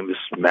 my name is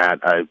Matt.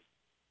 I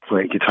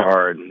play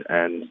guitar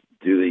and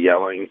do the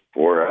yelling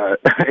for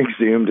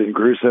Exhumed and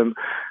Gruesome,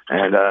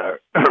 and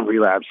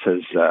Relapse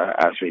has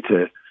asked me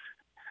to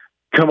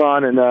come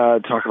on and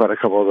talk about a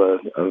couple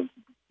of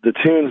the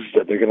tunes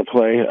that they're going to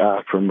play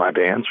from my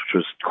bands, which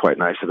was quite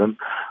nice of them.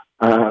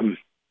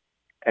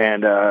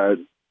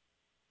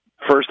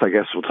 First, I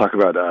guess we'll talk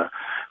about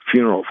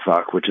Funeral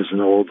Fuck, which is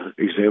an old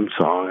Exhumed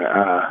song,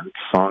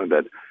 song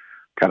that,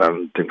 God, I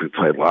don't think we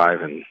played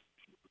live in,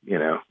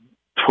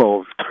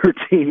 12,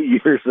 13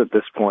 years at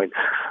this point.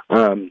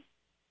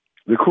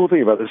 The cool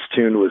thing about this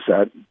tune was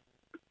that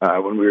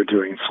when we were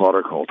doing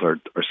Slaughter Cult, our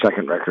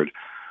second record,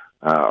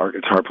 our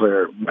guitar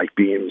player, Mike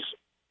Beams,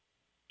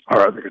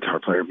 our other guitar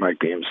player, Mike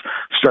Beams,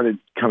 started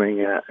coming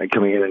in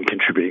and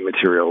contributing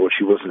material, which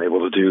he wasn't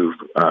able to do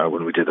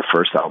when we did the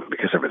first album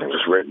because everything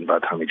was written by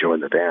the time he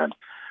joined the band.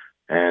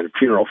 And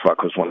Funeral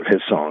Fuck was one of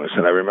his songs.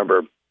 And I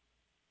remember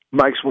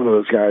Mike's one of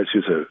those guys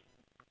who's a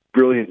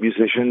brilliant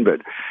musician, but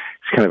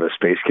he's kind of a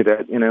space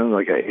cadet,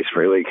 like a Ace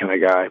Frehley kind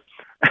of guy,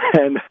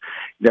 and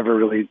never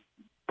really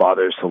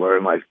bothers to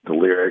learn like the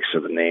lyrics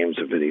or the names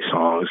of any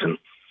songs. And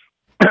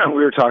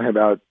we were talking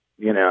about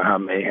how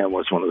Mayhem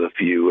was one of the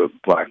few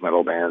black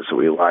metal bands that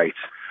we liked.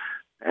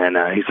 And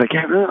he's like,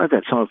 yeah, I really like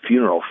that song,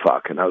 Funeral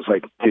Fuck. And I was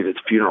like, dude, it's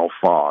Funeral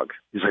Fog.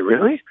 He's like,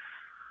 really?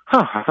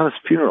 Huh, I thought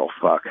it's Funeral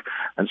Fuck.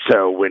 And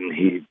so when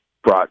he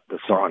brought the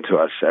song to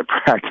us at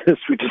practice,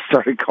 we just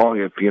started calling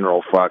it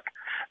Funeral Fuck,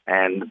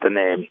 and the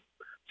name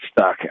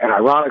stuck. And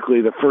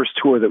ironically, the first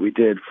tour that we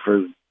did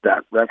for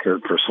that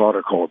record for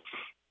Slaughter Cult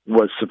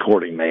was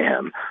supporting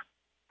Mayhem.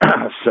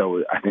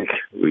 So I think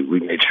we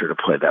made sure to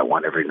play that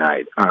one every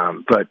night.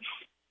 But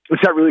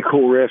it's got really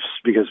cool riffs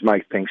because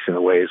Mike thinks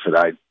in ways that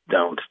I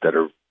don't, that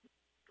are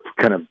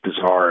kind of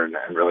bizarre and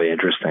really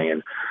interesting.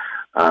 And,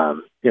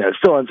 it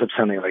still ends up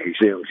sounding like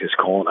Exhumed because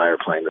Cole and I are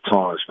playing the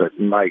songs, but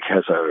Mike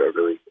has a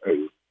really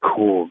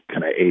cool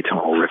kind of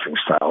atonal riffing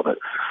style that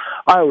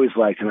I always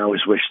liked, and I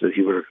always wished that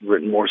he would have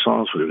written more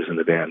songs when he was in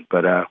the band.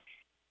 But,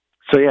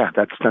 so yeah,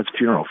 that's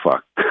Funeral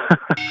Fuck.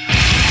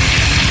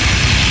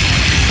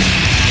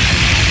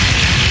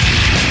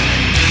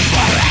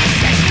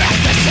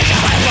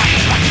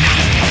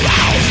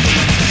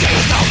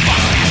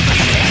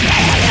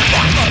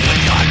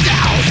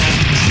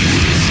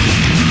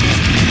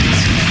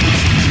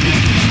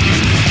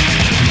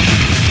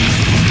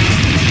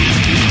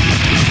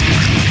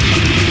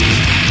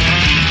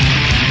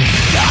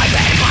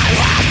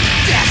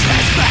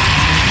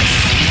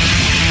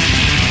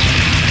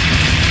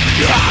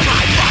 You're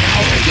my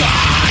final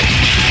God.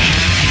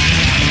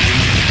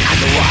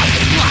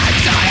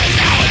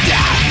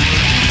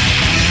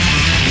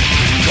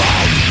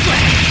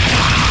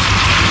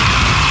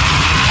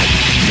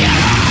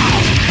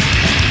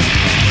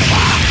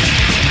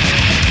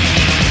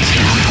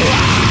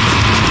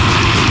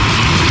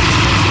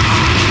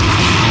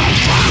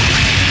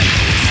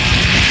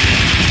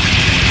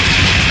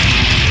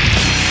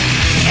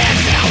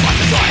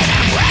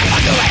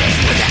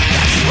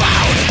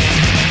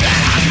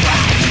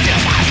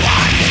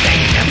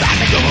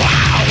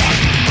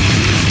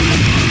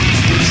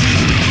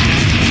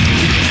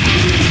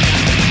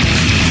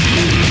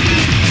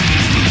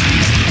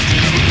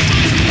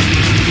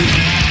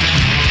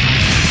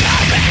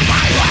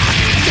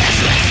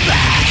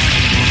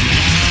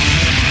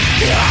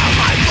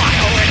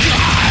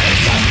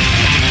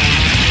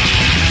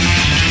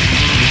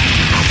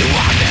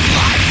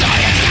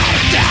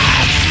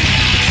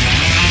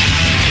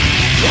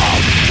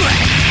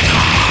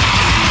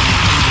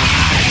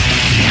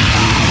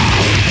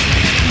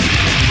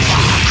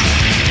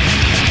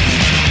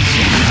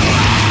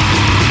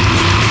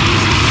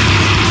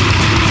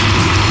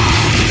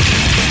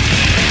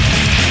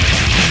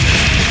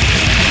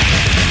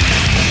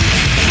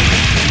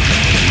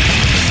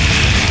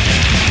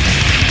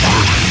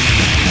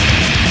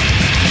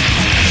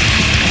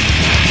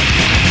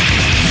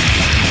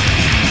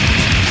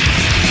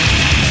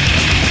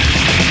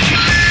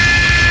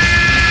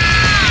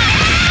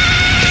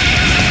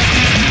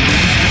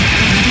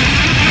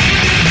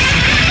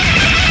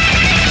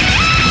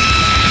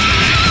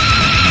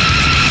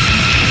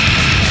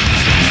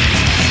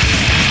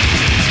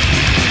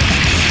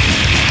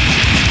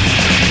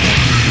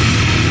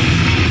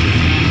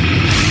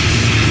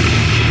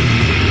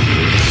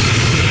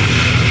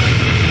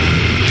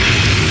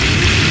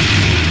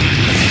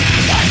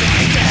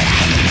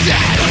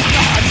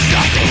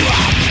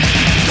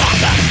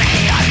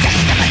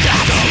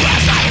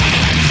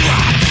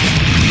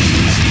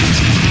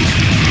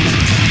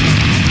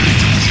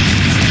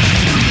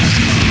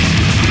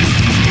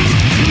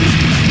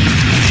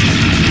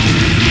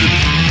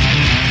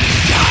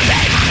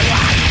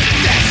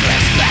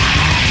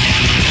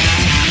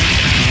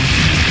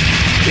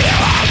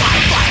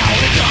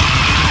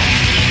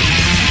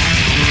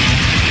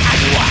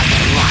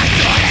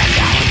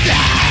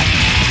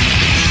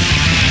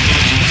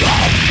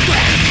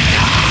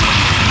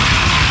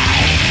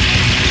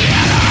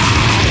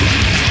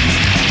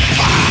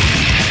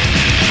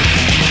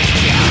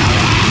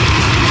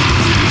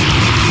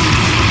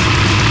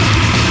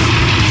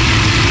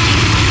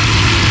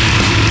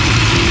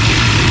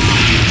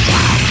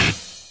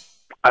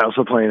 I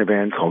also play in a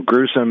band called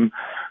Gruesome,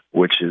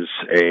 which is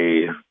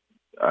an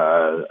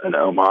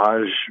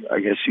homage, I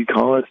guess you'd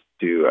call it,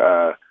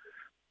 to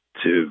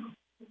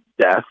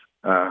Death,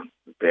 a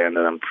band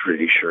that I'm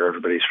pretty sure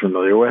everybody's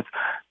familiar with.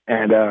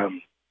 And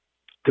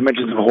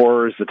Dimensions of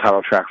Horror is the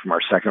title track from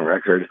our second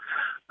record.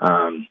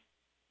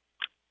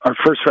 Our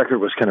first record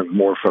was kind of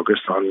more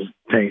focused on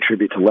paying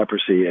tribute to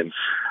leprosy, and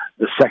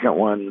the second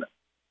one,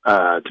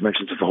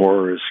 Dimensions of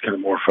Horror, is kind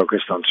of more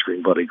focused on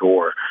Scream Bloody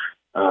Gore,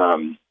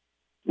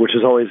 which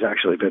has always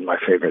actually been my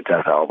favorite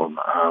Death album.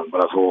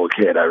 When I was a little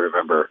kid, I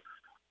remember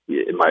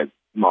in my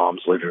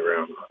mom's living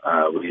room,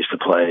 we used to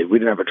play. We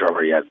didn't have a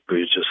drummer yet, but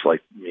it was just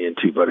like me and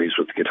two buddies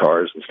with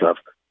guitars and stuff.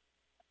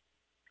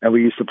 And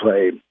we used to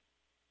play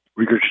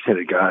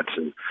Regurgitated Guts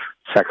and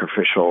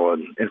Sacrificial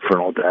and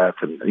Infernal Death,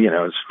 and it's a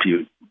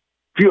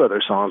few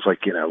other songs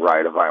like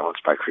Riot of Violence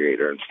by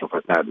Creator and stuff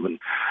like that. When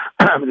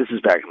this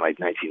is back in like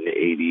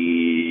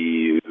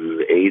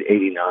 1988,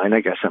 89,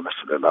 I guess. I must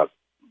have been about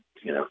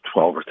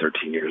 12 or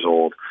 13 years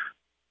old.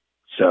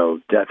 So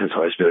Death has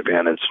always been a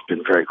band that's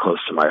been very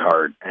close to my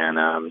heart, and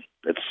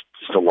it's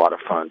just a lot of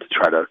fun to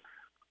try to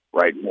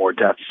write more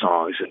Death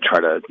songs and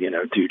try to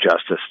do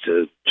justice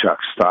to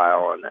Chuck's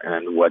style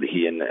and what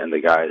he and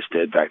the guys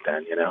did back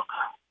then.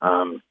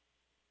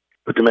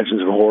 But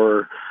Dimensions of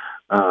Horror,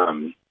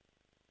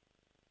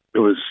 it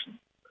was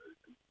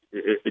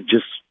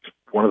just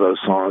one of those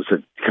songs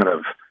that kind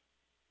of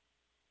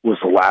was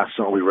the last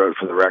song we wrote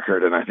for the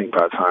record. And I think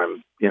by the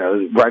time,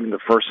 writing the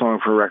first song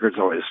for a record is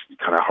always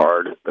kind of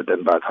hard, but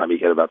then by the time you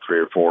get about 3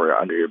 or 4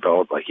 under your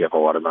belt, like you have a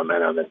lot of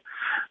momentum. And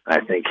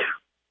I think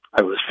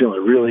I was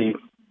feeling really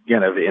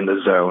kind of in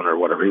the zone, or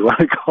whatever you want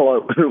to call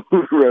it, when we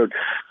wrote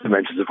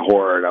Dimensions of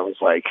Horror. And I was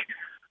like,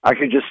 I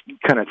could just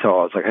kind of tell,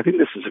 I was like, I think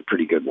this is a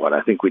pretty good one.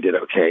 I think we did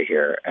okay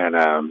here. And,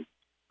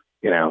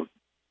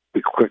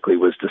 it quickly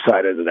was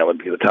decided that would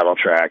be the title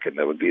track and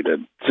that would be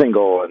the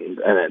single. And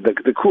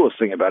the coolest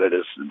thing about it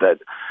is that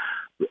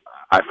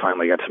I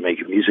finally got to make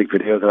a music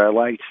video that I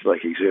liked.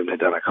 Like Exhumed had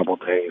done a couple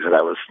things that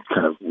I was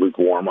kind of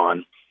lukewarm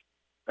on.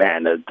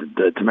 And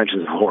the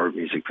Dimensions of Horror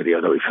music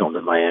video that we filmed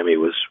in Miami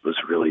was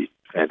really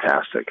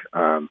fantastic.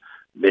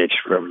 Mitch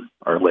from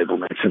our label,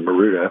 Mitch and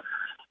Maruda,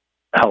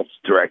 helped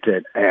direct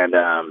it and,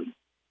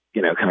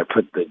 kind of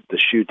put the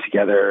shoot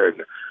together.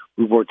 And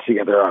we worked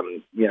together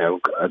on,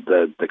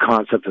 the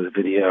concept of the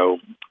video,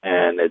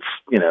 and it's,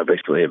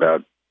 basically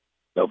about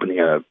opening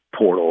a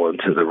portal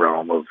into the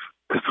realm of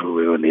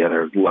Cthulhu and the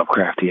other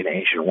Lovecraftian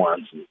ancient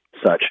ones and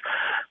such.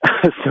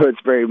 So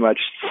it's very much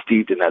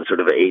steeped in that sort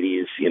of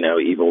 80s,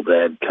 Evil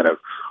Dead kind of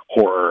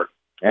horror.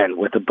 And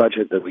with the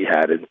budget that we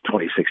had in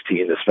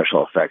 2016, the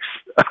special effects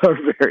are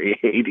very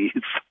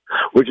 80s,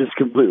 which is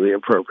completely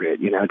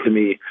appropriate. To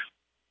me,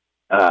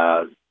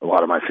 a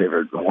lot of my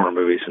favorite horror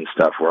movies and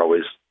stuff were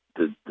always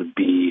the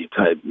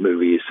B-type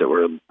movies that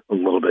were a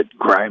little bit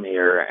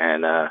grimier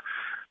and a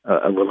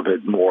little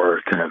bit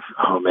more kind of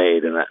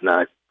homemade. And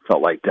I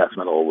felt like death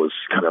metal was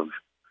kind of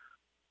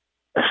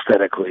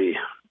aesthetically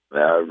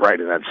right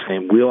in that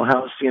same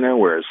wheelhouse,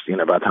 whereas,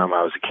 by the time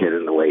I was a kid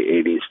in the late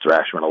 80s,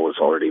 thrash metal was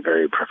already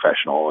very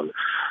professional and,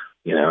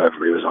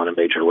 everybody was on a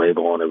major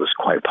label and it was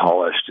quite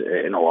polished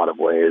in a lot of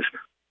ways.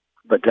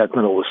 But death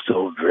metal was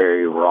still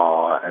very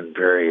raw and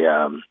very,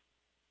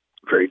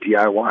 very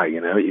DIY,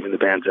 even the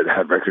bands that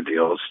had record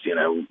deals,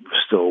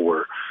 still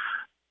were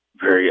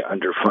very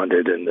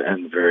underfunded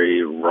and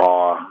very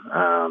raw.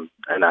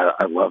 And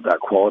I love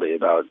that quality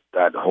about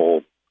that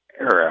whole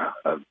era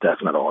of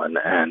death metal.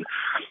 And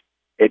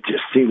it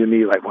just seemed to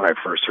me like when I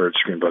first heard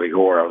Scream Bloody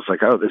Gore, I was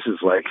like, oh, this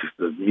is like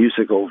the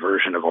musical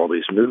version of all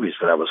these movies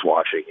that I was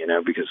watching,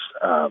 because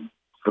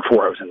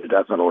before I was into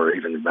death metal or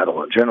even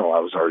metal in general, I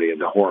was already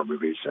into horror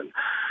movies. And,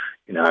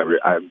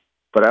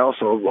 but I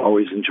also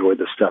always enjoyed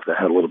the stuff that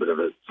had a little bit of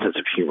a sense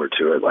of humor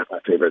to it. Like my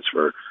favorites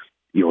were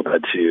Evil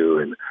Dead 2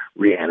 and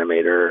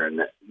Reanimator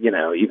and,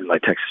 even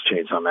like Texas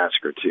Chainsaw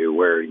Massacre 2,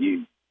 where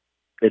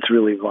it's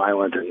really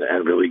violent and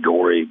really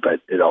gory,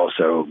 but it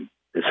also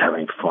is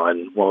having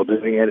fun while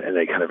doing it. And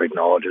it kind of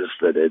acknowledges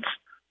that it's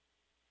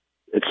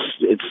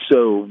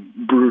so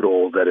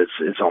brutal that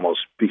it's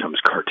almost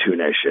becomes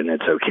cartoonish, and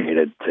it's okay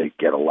to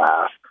get a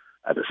laugh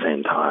at the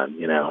same time,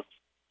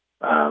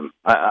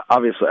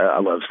 obviously I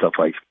love stuff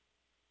like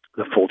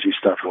the Fulci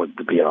stuff with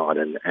the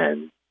Beyond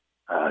and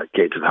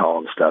Gates of Hell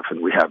and stuff,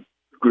 and we have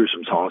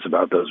gruesome songs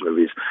about those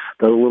movies.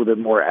 They're a little bit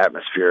more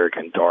atmospheric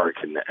and dark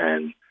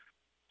and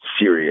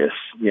serious,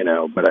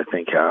 but I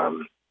think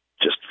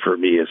just for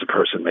me as a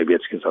person, maybe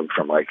it's because I'm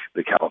from like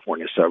the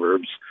California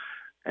suburbs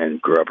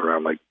and grew up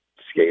around like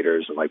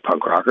skaters and like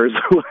punk rockers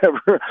or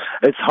whatever.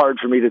 It's hard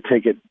for me to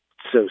take it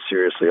so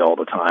seriously all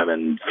the time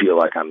and feel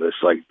like I'm this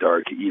like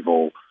dark,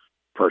 evil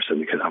person,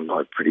 because I'm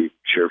a pretty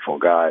cheerful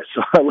guy.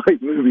 So I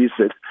like movies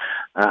that,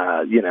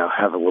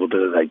 have a little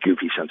bit of that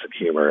goofy sense of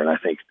humor. And I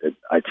think that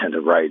I tend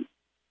to write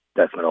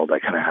death metal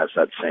that kind of has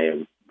that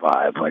same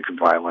vibe, like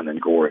violent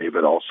and gory,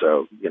 but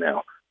also,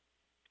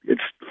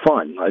 it's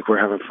fun. Like we're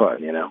having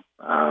fun,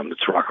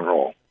 it's rock and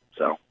roll.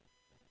 So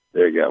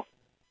there you go.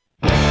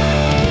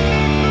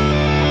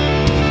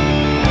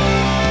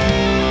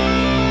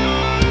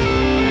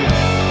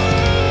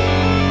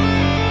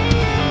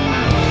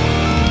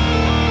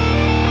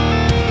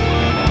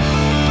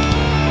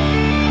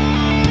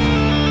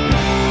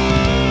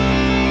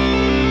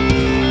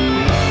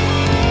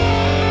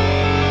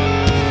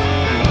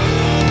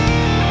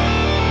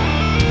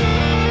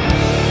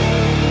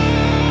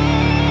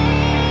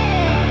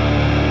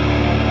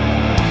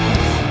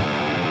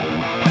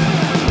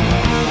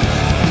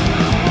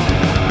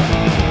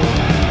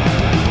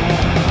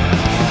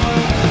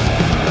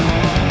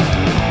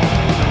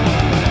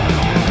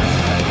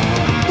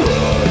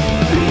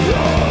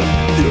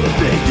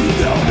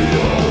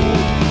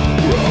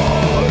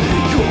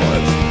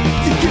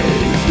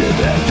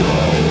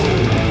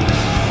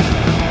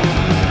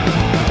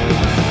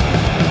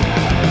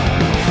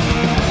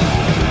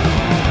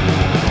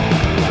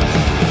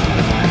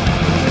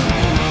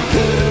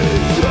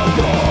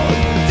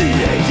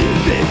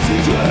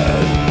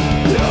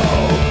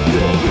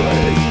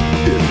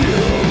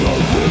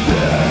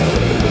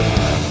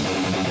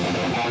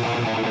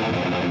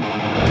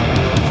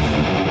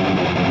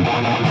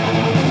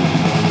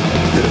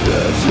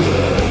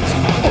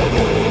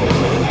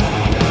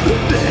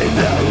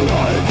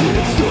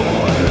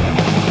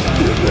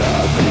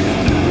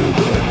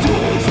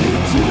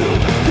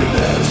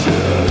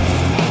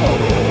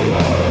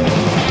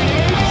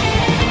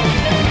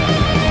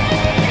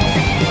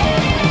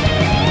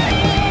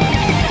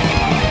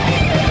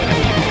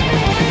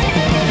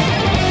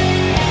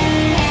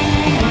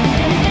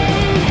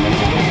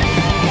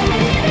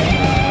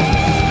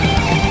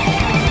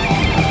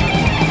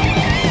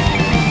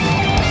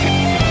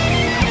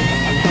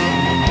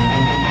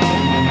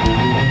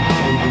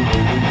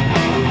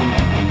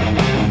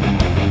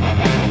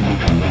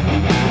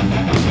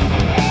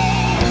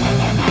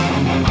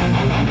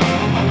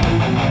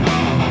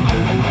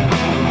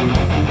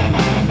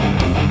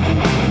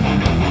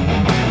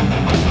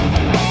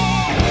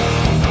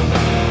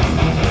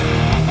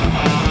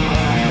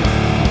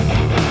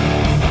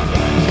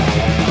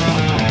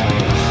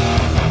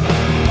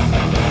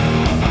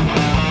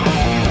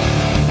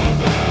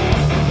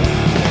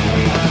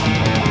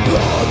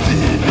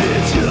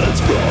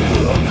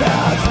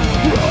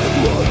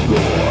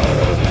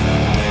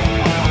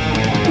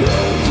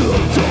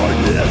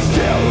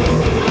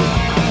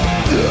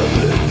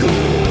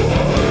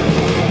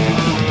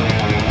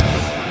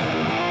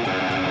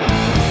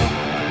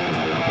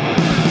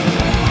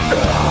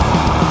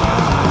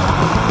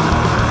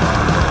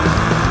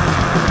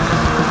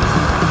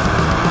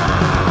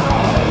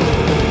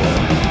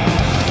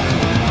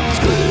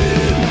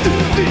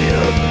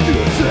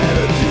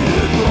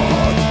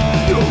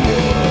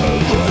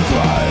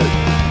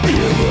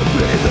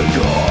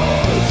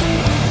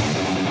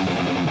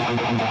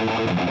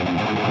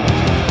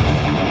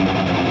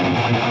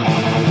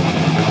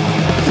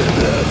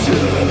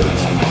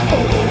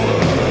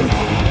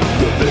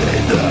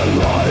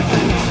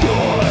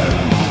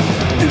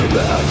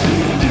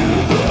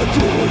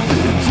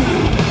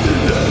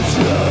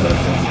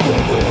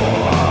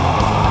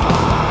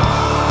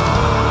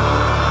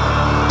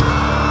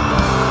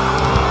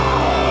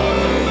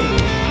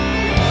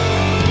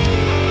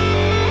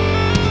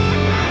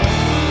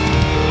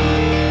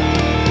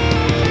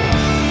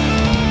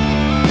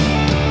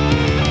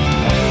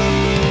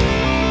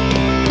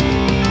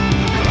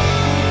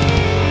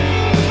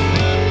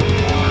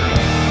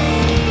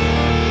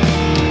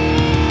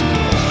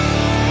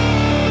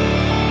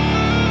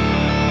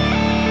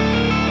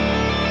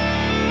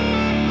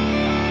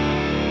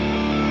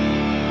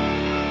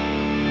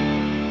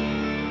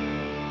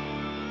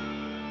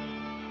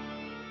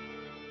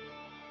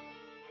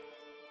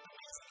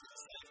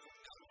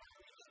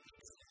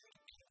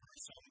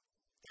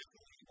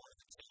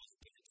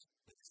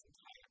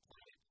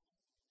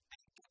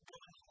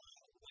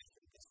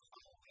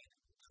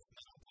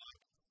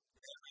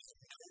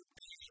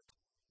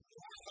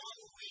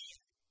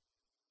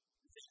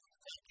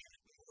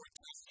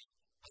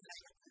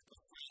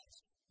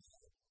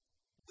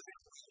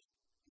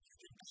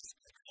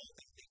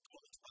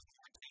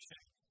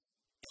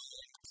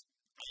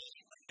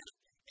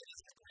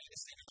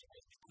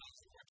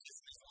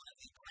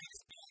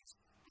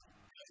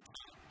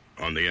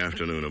 On the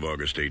afternoon of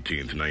August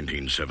 18th,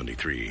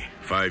 1973,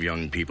 5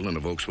 young people in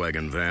a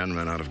Volkswagen van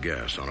ran out of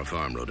gas on a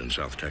farm road in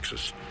South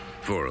Texas.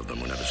 4 of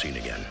them were never seen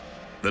again.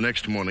 The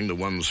next morning, the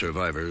one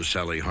survivor,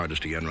 Sally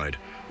Hardesty Enright,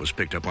 was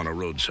picked up on a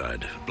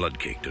roadside,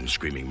 blood-caked and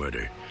screaming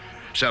murder.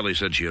 Sally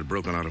said she had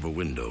broken out of a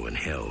window in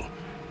hell.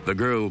 The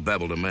girl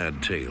babbled a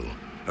mad tale.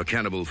 A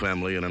cannibal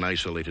family in an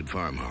isolated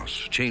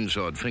farmhouse,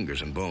 chainsawed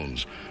fingers and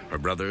bones. Her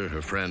brother,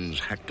 her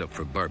friends, hacked up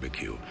for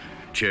barbecue.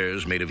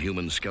 Chairs made of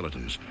human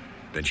skeletons.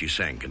 Then she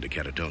sank into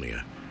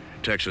catatonia.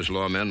 Texas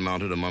lawmen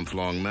mounted a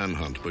month-long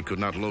manhunt but could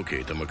not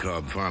locate the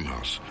macabre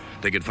farmhouse.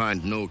 They could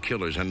find no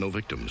killers and no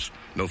victims,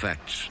 no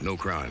facts, no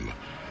crime.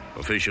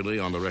 Officially,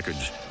 on the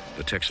records,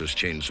 the Texas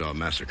Chainsaw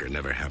Massacre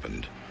never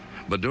happened.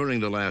 But during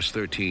the last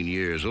 13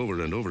 years,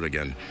 over and over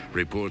again,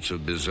 reports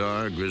of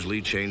bizarre,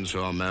 grisly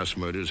chainsaw mass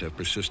murders have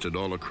persisted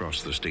all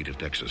across the state of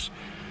Texas.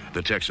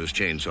 The Texas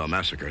Chainsaw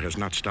Massacre has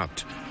not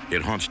stopped.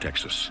 It haunts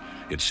Texas.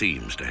 It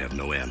seems to have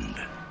no end.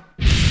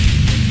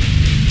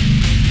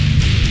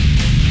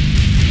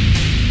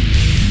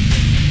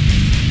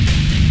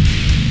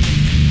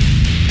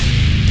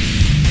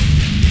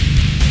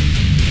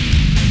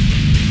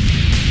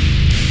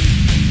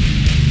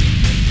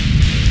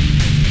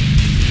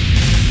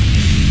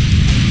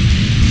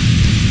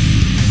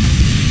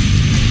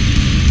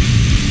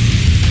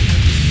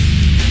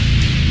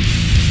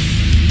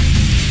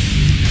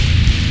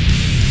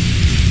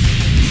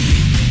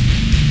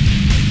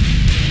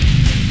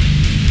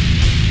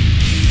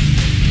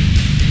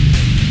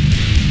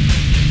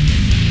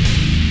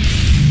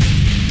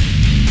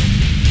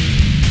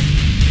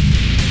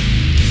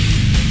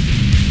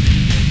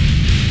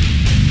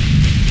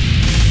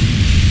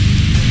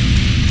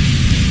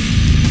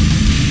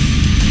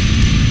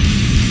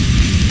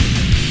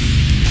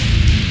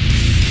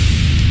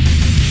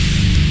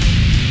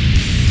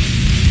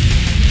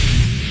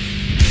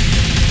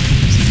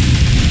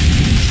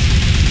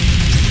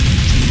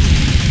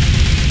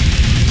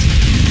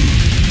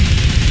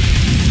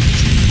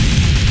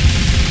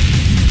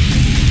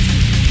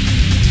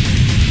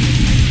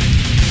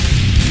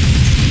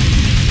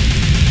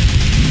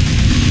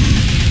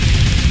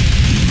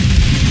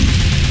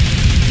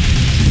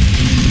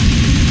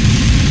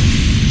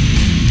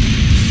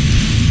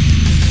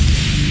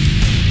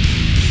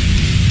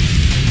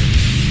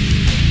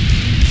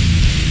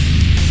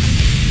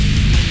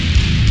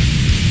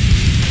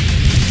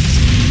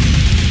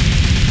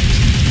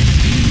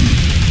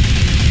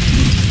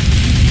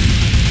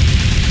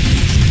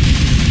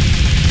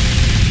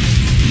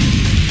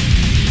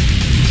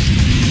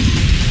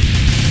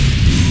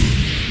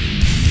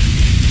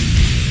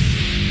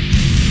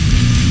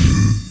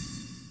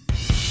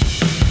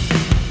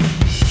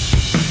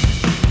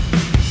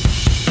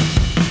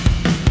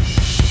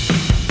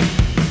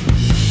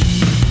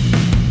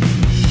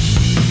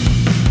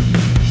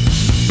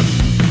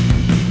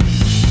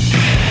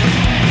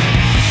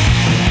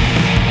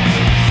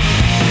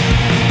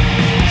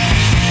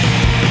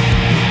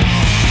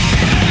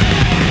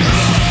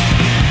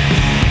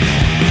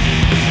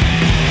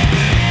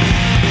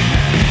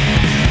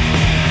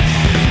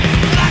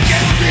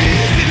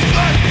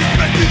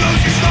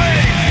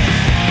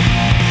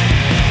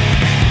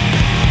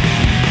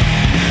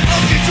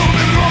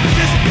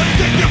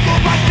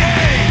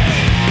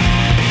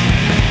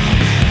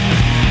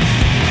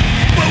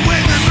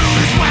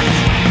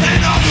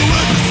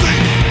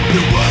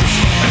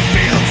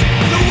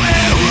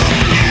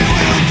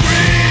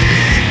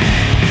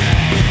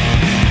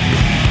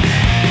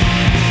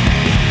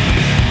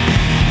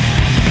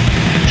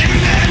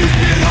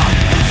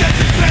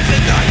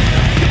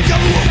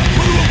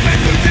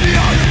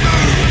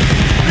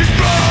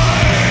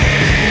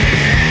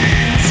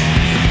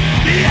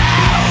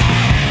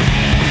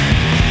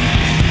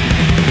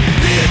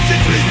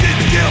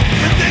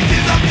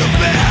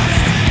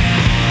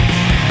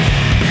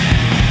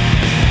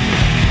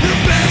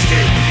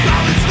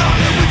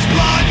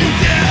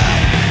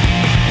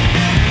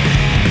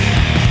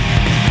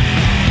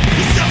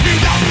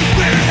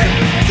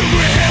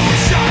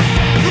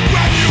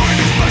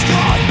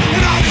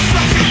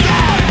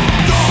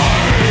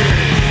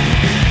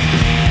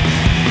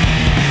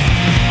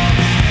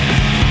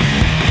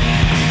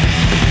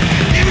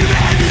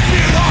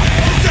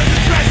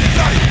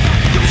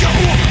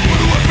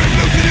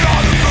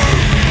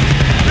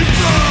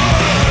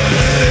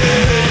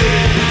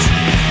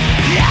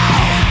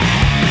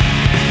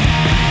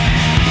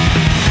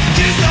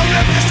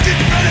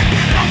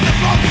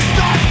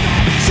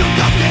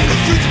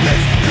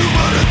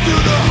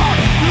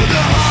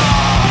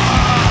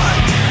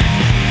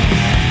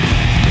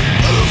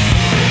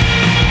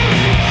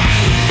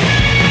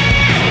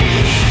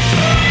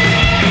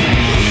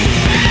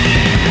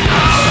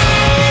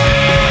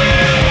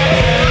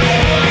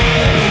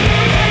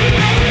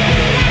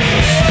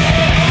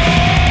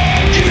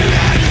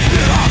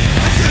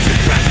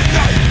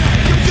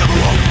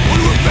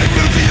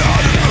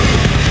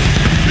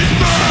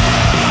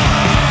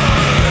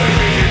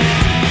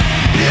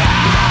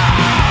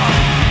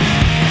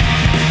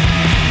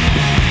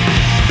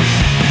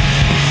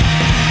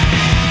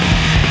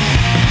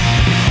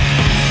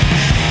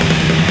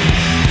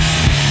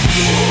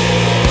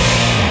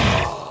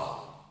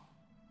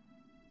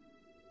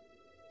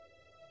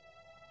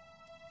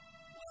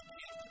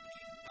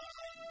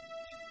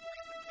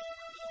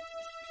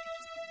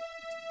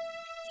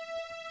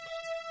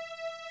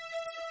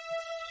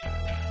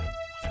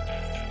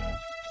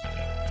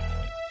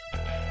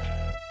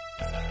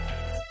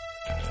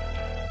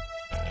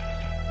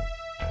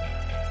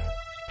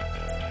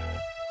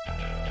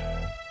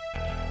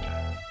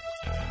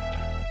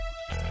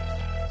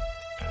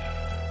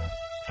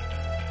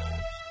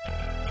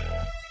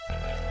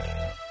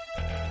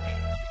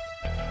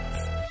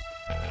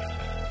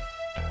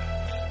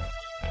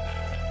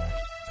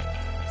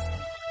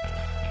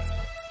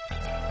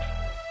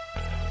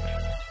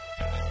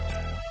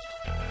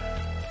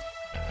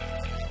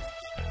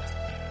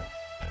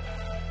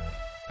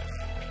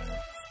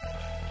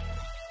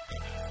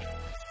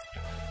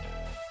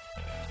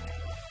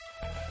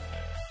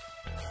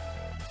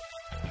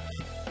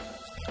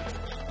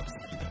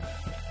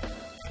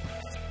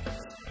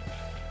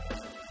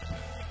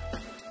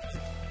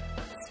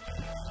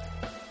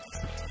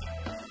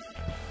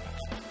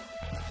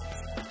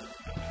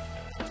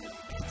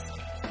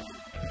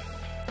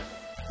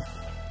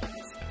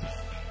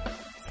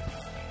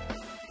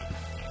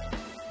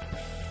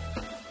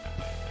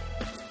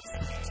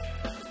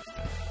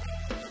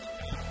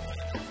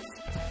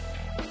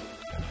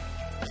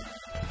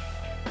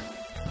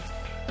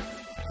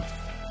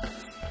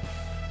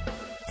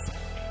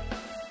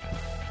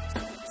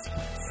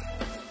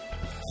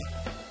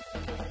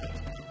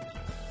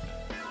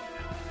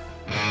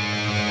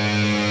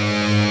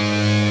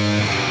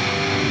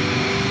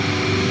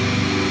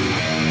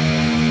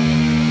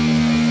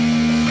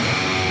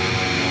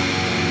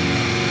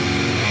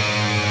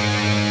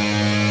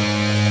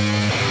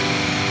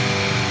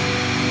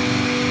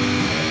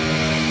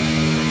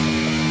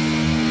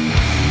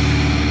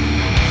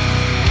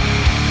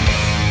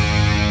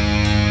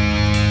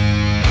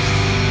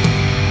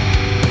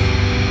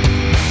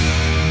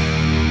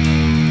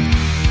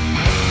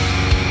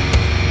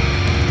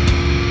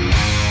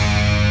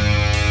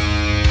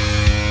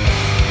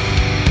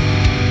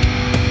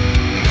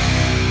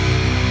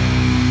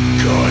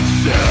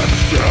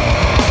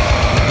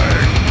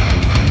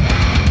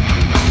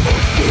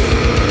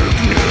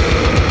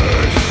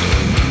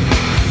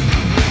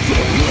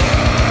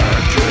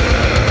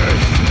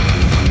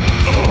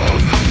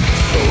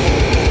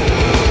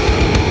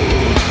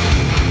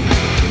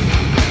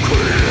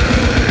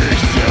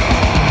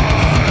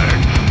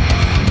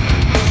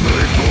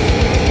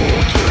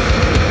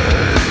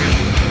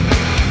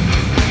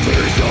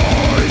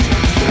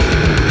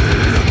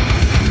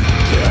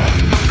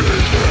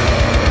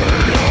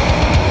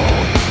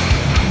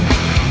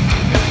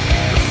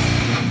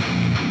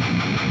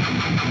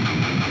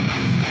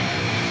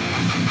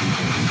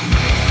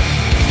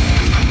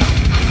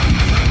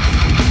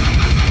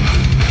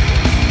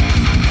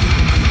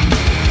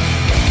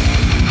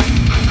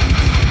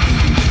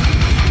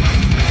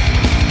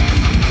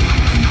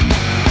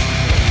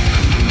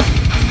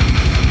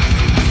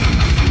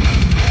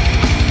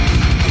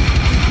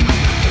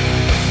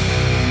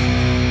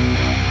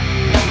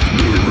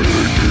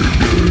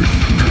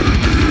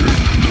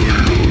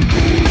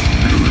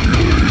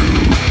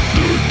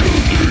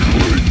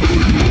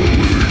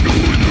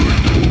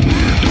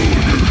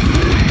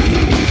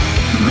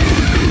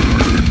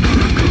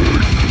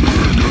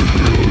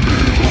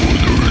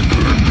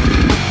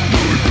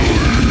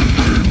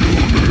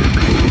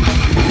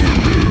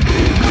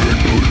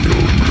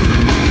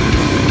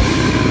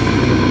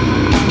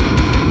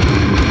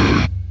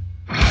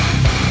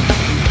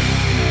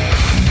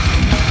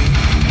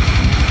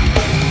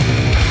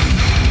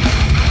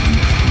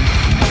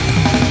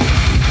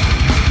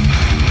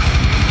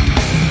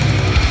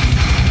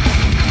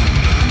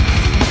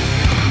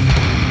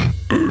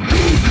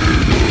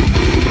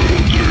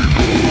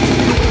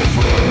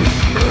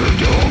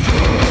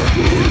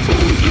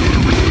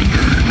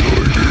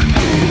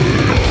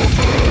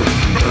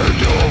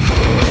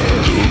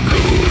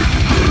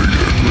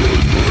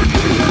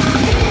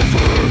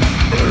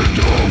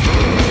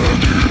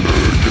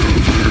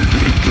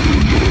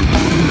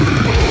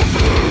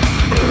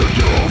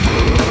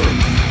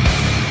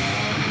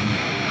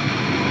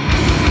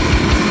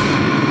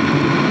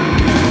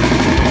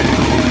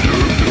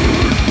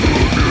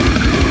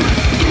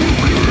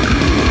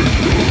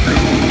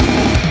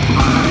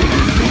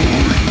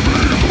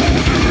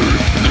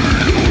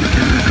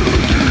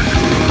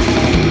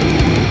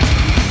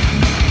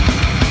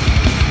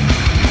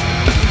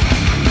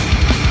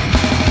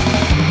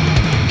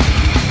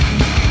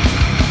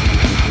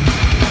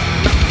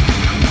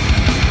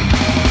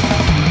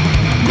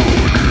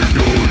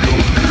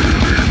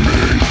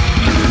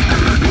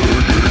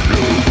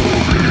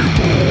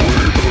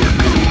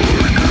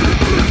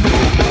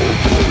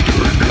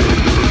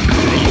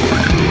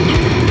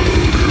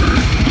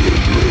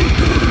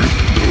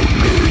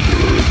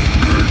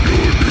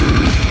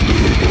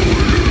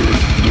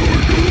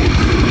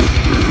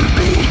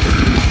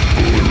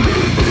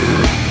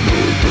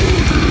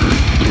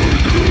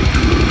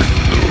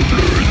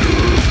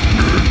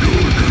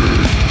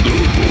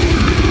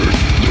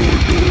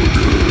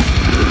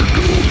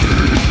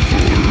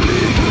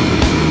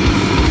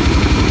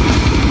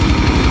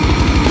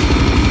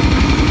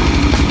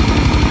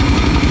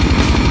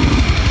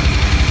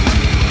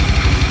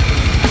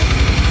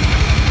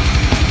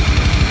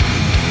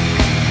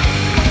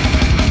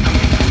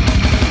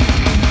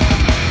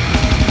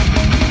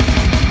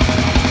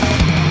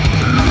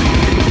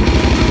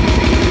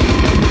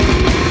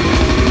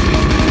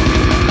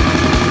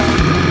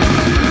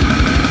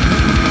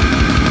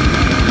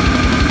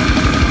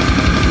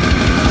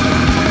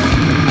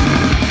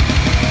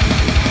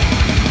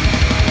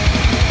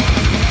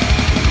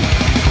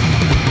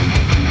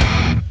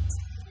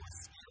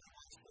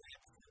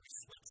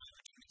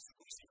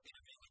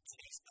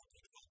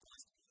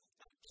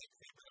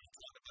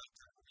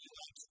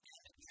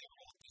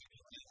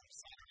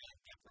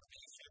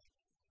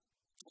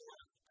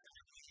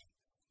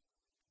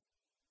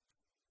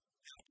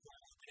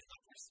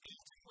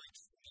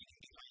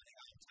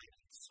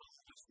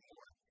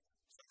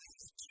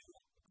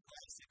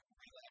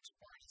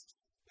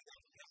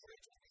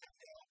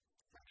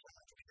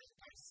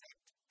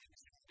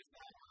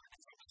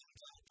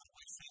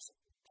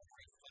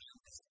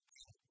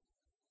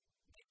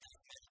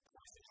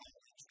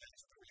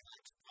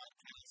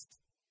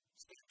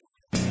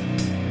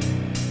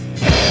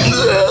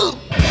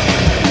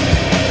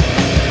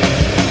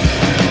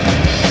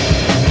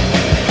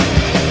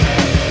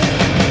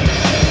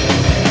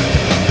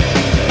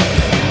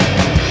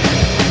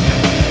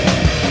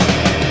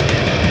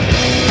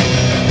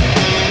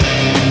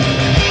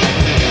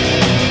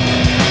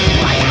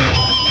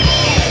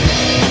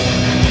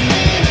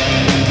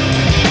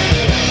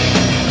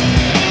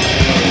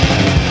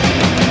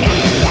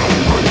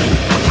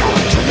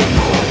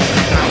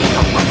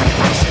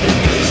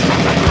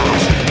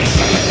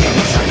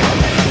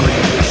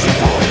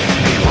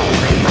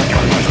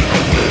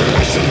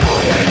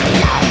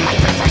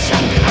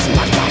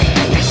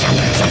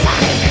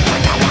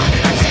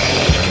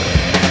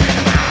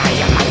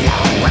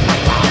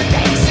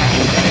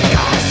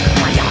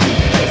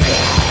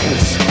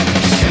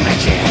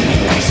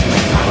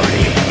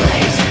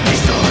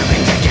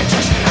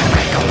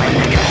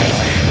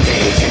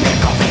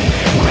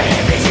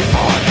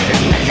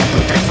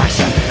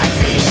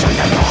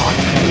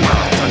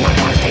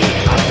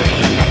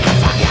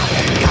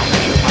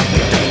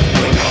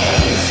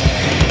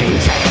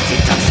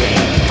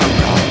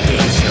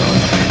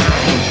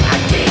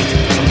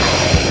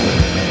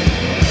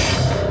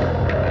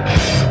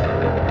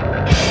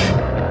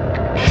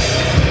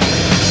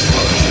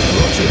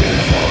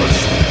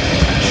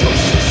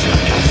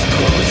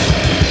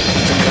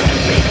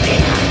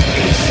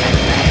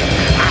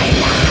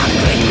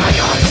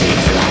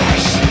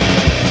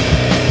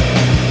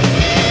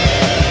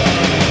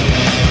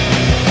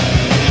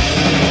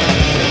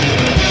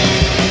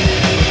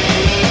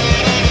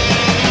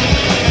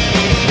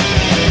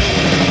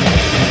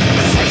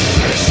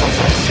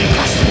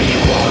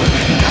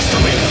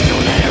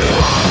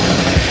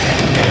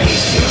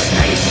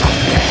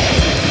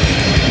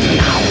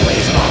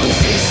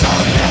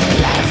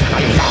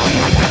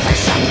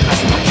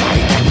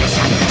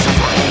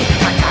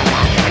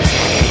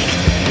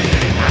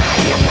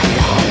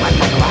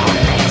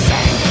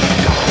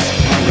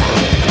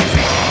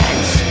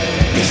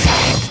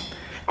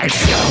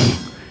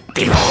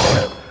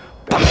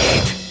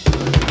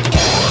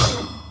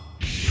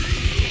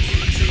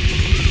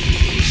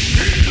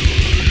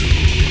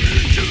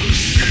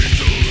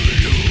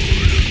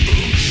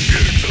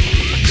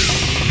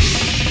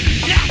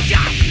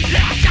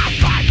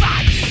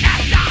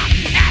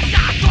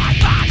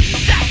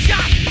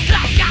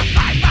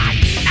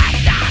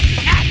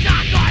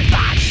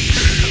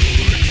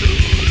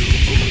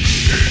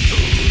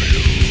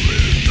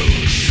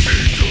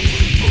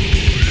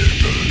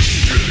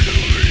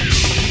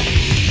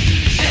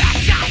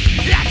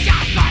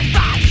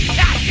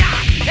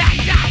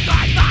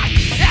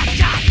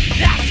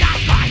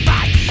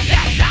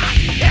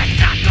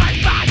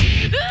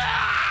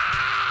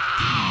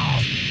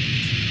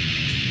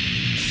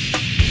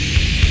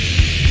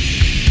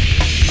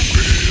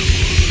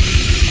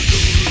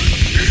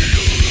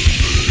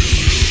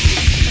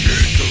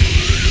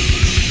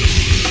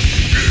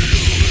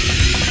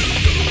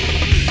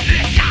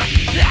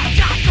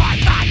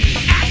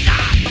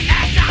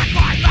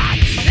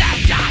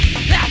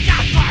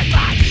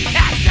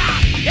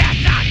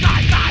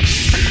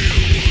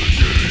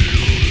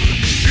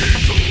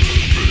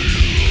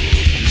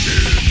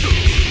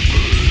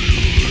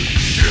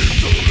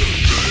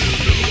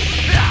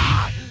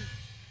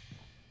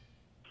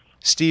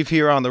 Steve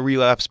here on the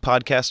Relapse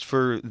podcast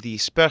for the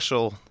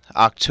special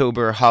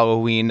October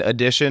Halloween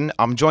edition.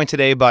 I'm joined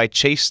today by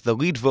Chase, the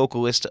lead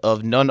vocalist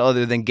of none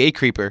other than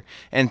Gatecreeper.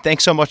 And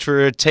thanks so much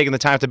for taking the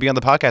time to be on the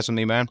podcast with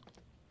me, man.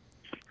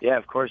 Yeah,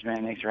 of course,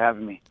 man. Thanks for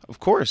having me. Of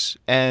course.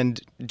 And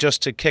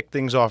just to kick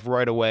things off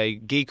right away,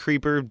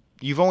 Gatecreeper,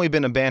 you've only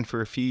been a band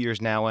for a few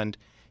years now, and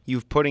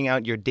you've putting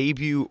out your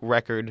debut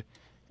record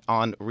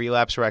on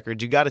Relapse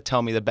Records. You got to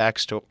tell me the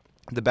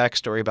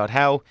backstory about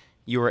how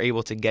you were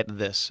able to get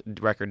this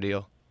record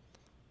deal.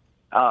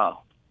 Oh,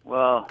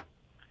 well,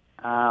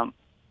 when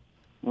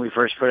we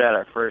first put out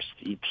our first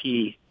EP,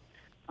 it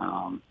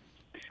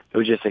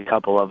was just a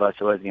couple of us.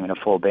 It wasn't even a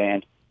full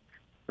band.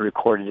 We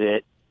recorded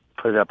it,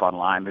 put it up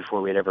online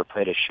before we'd ever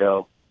played a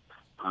show.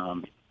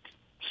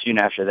 Soon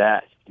after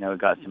that, it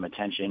got some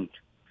attention.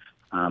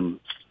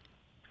 Some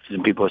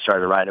people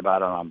started to write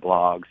about it on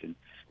blogs and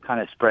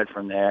kind of spread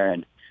from there,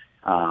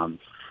 and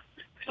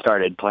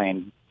started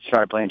playing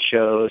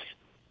shows.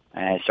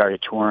 And I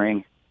started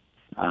touring.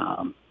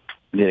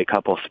 Did a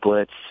couple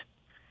splits,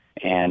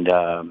 and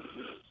on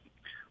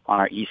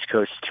our East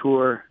Coast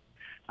tour,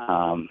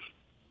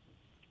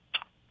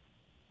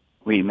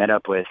 we met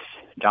up with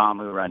Dom,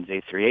 who runs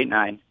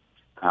 8389.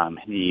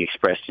 He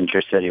expressed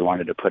interest that he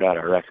wanted to put out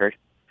a record,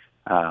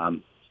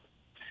 and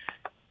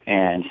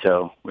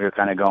so we were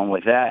kind of going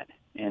with that.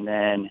 And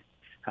then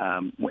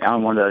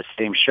on one of those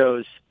same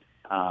shows,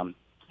 some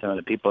of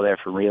the people there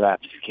from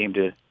Relapse came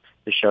to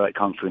the show at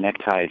Kung Fu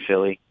Necktie in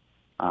Philly.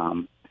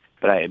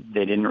 But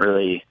they didn't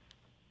really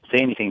say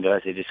anything to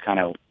us. They just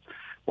kind of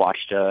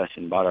watched us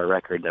and bought our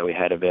record that we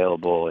had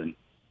available, and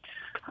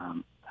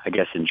I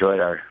guess enjoyed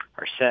our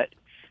set.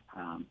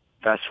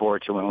 Fast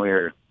forward to when we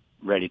were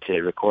ready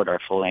to record our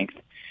full length,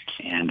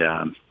 and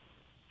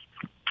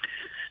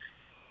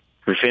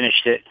we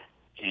finished it.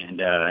 And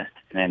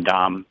then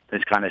Dom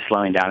was kind of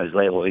slowing down his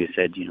label. He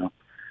said,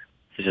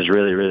 "This is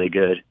really, really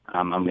good.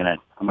 I'm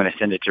gonna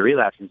send it to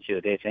Relapse and see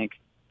what they think."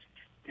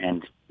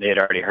 And they had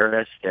already heard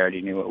us. They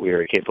already knew what we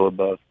were capable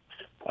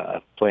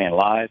of playing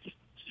live.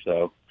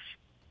 So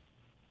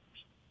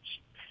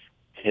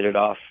hit it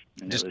off.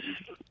 And it was,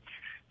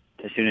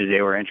 as soon as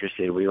they were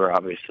interested, we were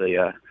obviously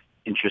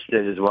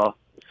interested as well.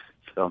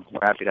 So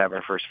we're happy to have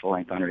our first full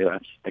length on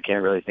Relapse. I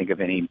can't really think of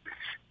any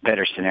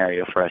better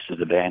scenario for us as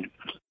a band.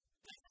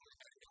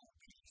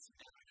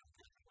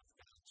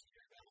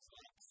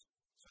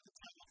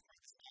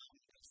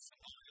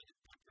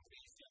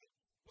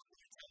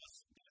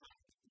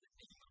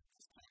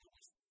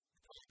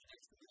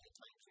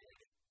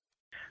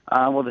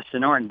 Well, the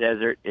Sonoran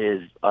Desert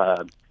is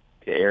the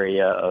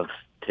area of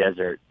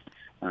desert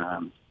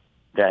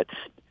that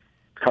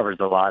covers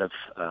a lot of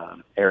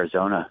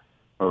Arizona,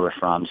 where we're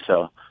from.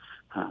 So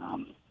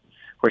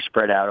we're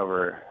spread out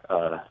over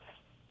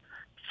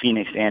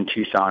Phoenix and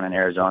Tucson in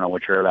Arizona,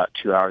 which are about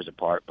 2 hours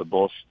apart, but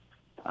both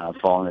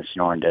fall in the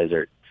Sonoran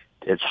Desert.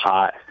 It's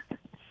hot,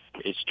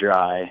 it's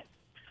dry,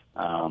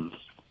 and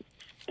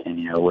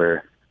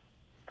we're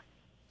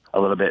a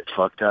little bit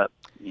fucked up,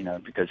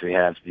 because we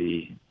have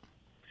the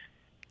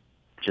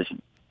just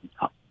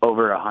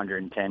over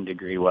 110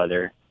 degree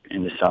weather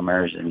in the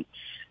summers, and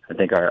I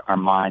think our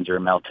minds are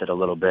melted a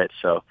little bit.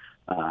 So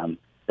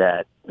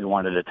that we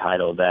wanted a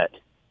title that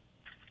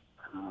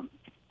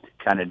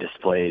kind of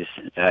displays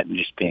that, and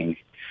just being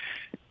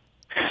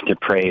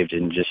depraved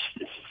and just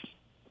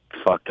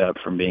fucked up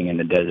from being in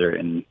the desert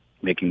and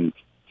making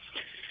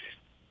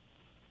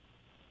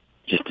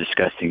just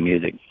disgusting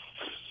music.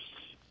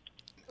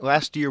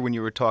 Last year when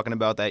you were talking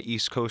about that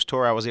East Coast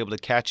tour, I was able to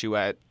catch you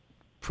at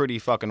pretty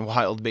fucking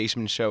wild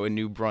basement show in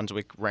New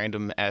Brunswick,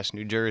 random ass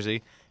New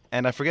Jersey,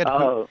 and I forget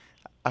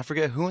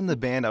who in the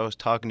band I was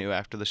talking to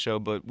after the show,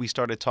 but we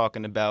started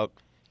talking about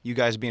you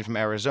guys being from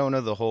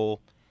Arizona, the whole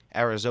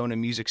Arizona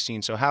music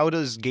scene. So how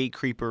does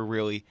Gatecreeper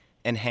really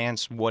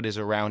enhance what is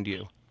around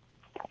you,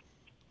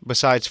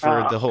 besides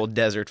for the whole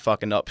desert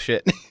fucking up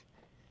shit?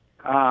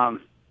 I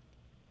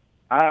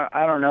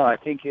don't know. I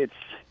think it's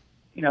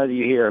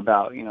you hear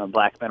about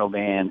black metal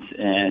bands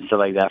and stuff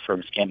like that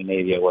from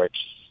Scandinavia, where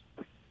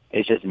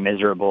it's just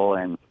miserable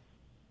and,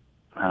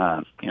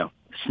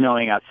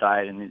 snowing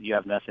outside and you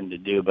have nothing to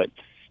do but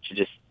to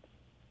just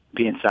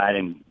be inside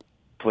and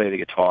play the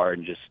guitar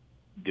and just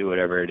do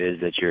whatever it is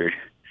that you're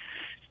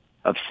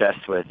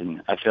obsessed with.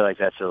 And I feel like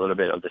that's a little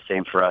bit of the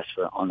same for us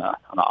on the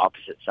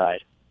opposite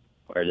side,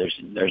 where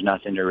there's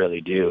nothing to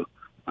really do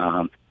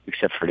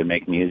except for to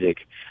make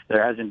music.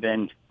 There hasn't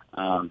been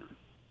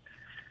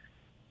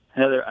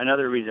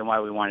another reason why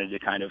we wanted to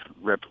kind of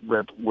rip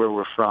where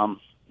we're from.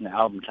 The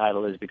album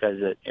title is because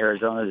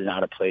Arizona is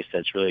not a place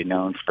that's really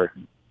known for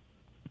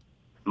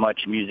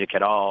much music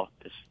at all,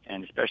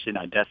 and especially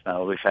not death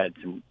metal. We've had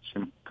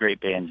some great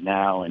bands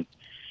now and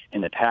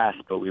in the past,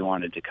 but we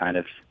wanted to kind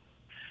of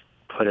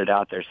put it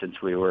out there since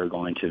we were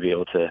going to be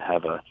able to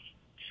have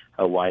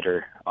a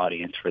wider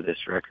audience for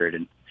this record,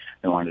 and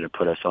they wanted to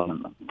put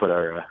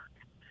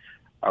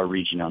our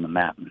region on the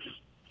map.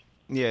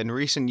 Yeah, in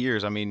recent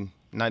years, I mean,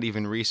 not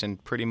even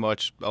recent, pretty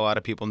much a lot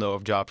of people know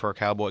of Job for a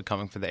Cowboy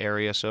coming for the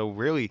area, so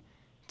really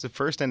It's the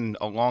first in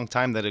a long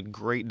time that a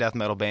great death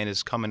metal band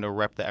is coming to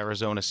rep the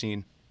Arizona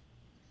scene.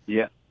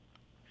 Yeah.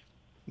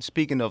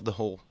 Speaking of the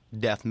whole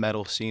death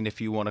metal scene,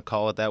 if you want to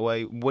call it that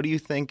way, what do you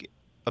think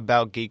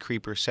about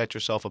Gatecreeper set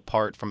yourself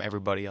apart from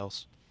everybody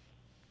else?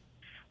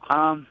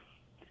 I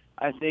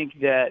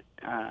think that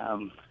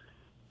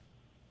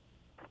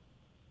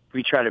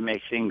we try to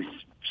make things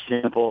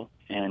simple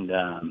and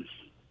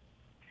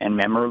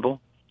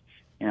memorable.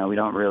 You know, we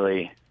don't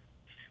really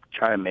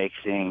try to make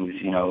things,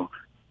 you know,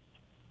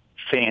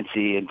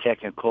 fancy and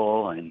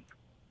technical, and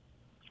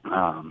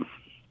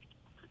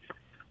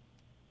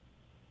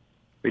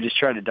we just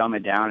try to dumb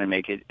it down and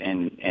make it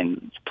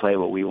and play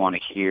what we want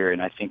to hear.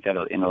 And I think that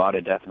in a lot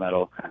of death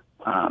metal,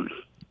 and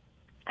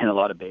a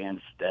lot of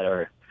bands that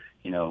are,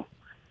 you know,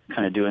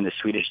 kind of doing the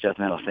Swedish death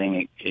metal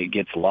thing, it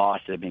gets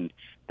lost. I mean,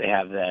 they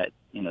have that,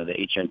 you know, the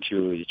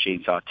HM2 is a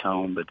chainsaw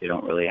tone, but they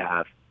don't really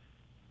have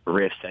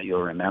riffs that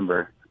you'll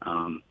remember.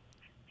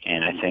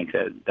 And I think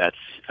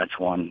that's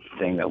one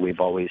thing that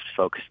we've always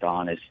focused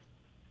on, is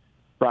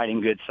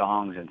writing good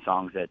songs, and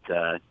songs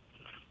that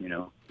you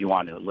know, you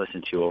want to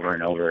listen to over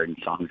and over, and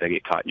songs that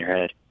get caught in your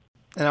head.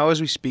 And now as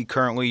we speak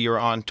currently, you're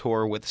on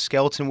tour with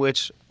Skeleton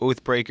Witch,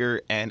 Oathbreaker,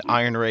 and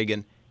Iron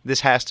Reagan.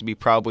 This has to be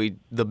probably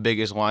the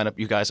biggest lineup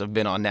you guys have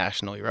been on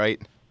nationally, right?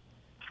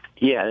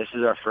 Yeah, this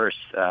is our first.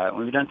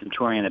 We've done some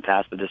touring in the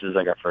past, but this is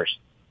like our first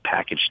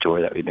package tour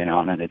that we've been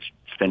on, and it's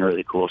been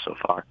really cool so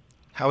far.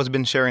 How has it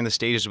been sharing the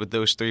stages with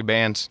those three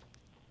bands?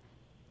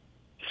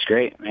 It's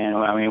great, man.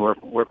 I mean,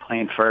 we're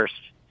playing first,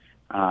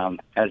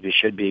 as we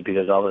should be,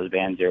 because all those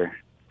bands are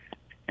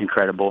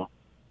incredible,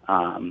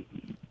 and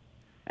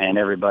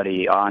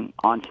everybody on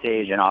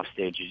stage and off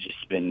stage has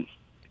just been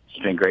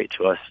great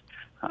to us.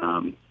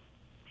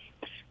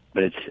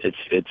 But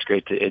it's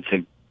great it's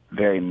a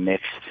very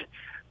mixed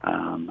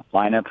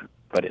lineup,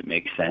 but it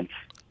makes sense.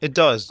 It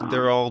does.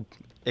 They're all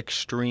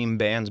extreme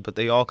bands, but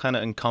they all kind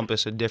of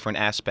encompass a different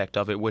aspect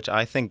of it, which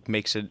I think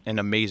makes it an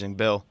amazing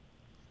bill.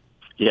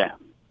 Yeah,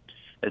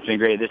 it's been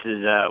great. This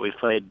is we've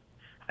played.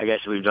 I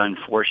guess we've done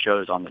 4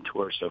 shows on the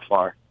tour so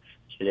far.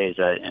 Today's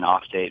an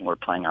off date, and we're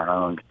playing our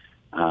own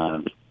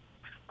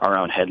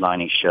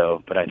headlining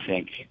show. But I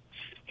think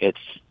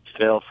it's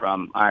Phil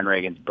from Iron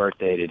Reagan's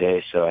birthday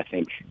today, so I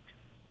think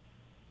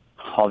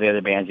all the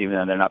other bands, even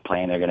though they're not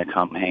playing, they're going to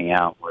come hang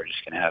out. We're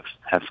just going to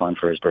have fun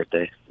for his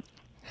birthday.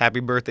 Happy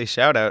birthday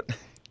shout out.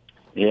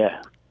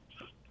 Yeah.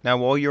 Now,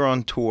 while you're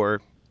on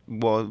tour,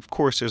 well, of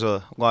course, there's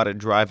a lot of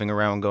driving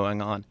around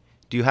going on.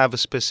 Do you have a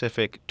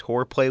specific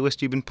tour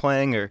playlist you've been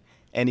playing, or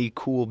any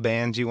cool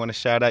bands you want to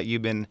shout out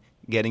you've been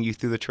getting you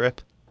through the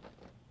trip?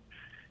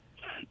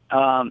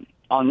 On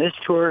this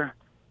tour,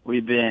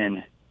 we've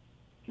been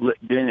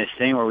doing this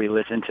thing where we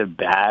listen to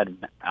bad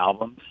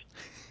albums.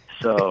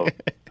 So,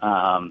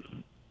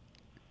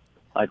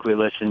 like we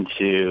listen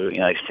to, you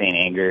know, like Saint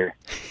Anger.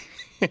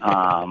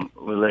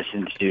 We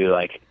listen to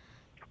like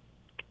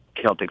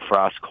Celtic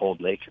Frost,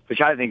 Cold Lake,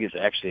 which I think is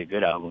actually a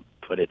good album,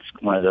 but it's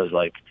one of those,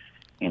 like,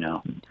 you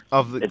know,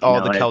 of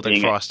all the Celtic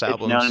Frost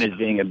albums. It's known as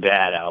being a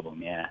bad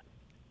album, yeah.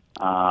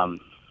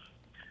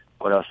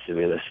 What else do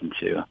we listen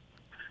to?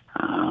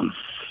 I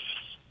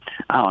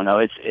don't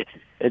know.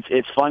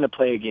 It's fun to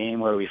play a game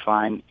where we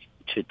find,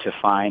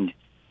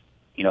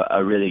 you know,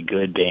 a really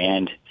good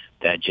band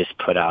that just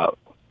put out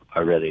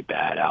a really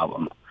bad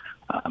album,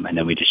 and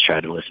then we just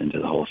try to listen to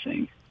the whole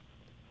thing.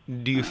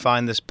 Do you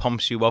find this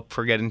pumps you up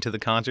for getting to the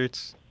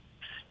concerts?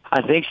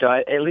 I think so.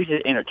 At least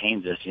it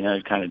entertains us. You know,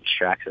 it kind of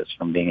distracts us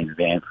from being in the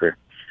band for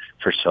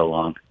so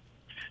long.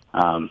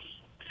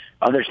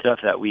 Other stuff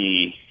that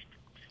we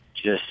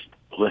just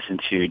listen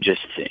to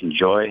just to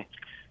enjoy.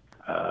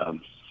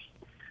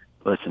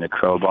 Listen to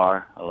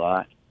Crowbar a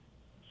lot.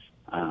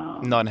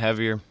 None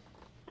heavier.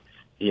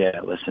 Yeah,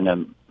 listen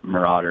to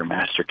Marauder,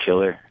 Master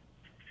Killer.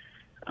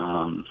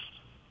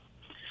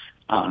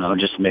 I don't know,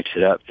 just mix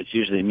it up. It's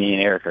usually me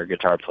and Eric, our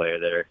guitar player,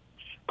 that are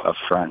up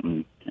front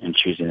and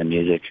choosing the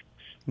music.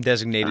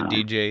 Designated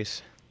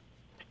DJs.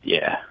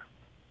 Yeah.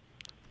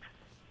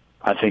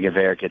 I think if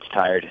Eric gets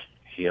tired,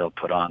 he'll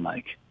put on,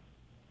 like,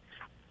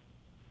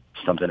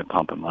 something to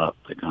pump him up,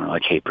 like, I don't know,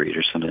 like Hatebreed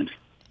or something.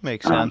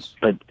 Makes sense.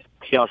 But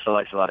he also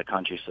likes a lot of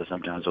country, so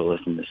sometimes we'll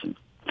listen to some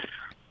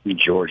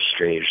George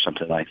Strait or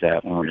something like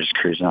that when we're just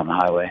cruising on the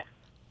highway.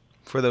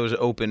 For those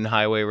open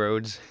highway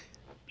roads.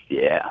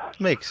 Yeah.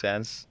 Makes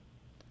sense.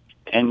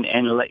 And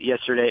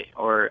yesterday,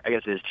 or I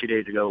guess it was 2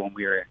 days ago when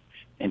we were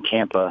in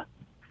Tampa,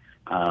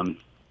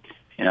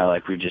 you know,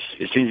 like we just,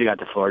 as soon as we got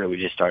to Florida, we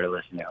just started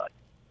listening to, like,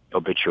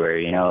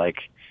 Obituary. You know, like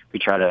we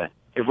try to,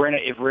 if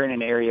we're in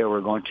an area, we're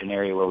going to an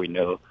area where we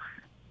know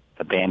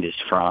the band is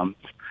from,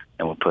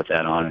 and we'll put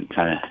that on and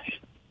kind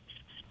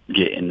of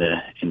get in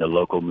the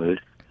local mood.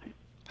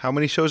 How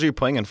many shows are you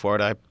playing in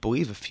Florida? I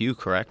believe a few,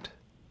 correct?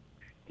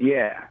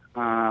 Yeah,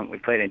 we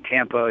played in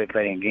Tampa, we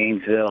played in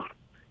Gainesville,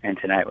 and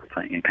tonight we're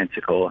playing in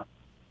Pensacola.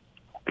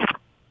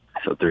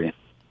 So 3.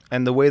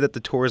 And the way that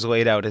the tour is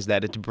laid out is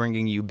that it's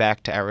bringing you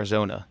back to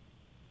Arizona.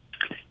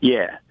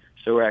 Yeah,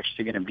 so we're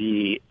actually going to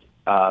be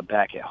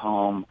back at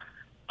home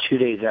 2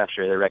 days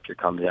after the record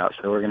comes out.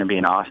 So we're going to be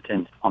in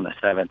Austin on the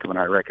 7th when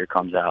our record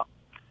comes out.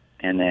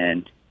 And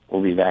then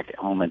we'll be back at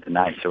home at the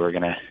night. So we're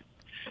going to,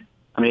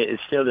 I mean,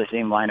 it's still the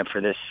same lineup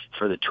for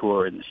the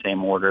tour in the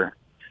same order.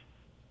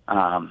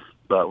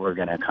 But we're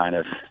going to kind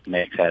of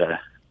make that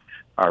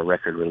our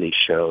record release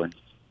show and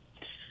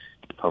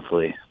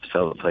hopefully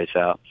sell the place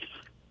out.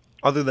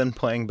 Other than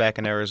playing back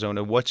in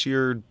Arizona, what's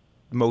your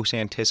most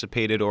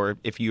anticipated, or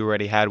if you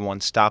already had one,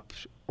 stop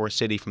or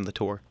city from the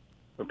tour?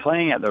 We're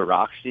playing at the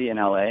Roxy in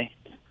L.A.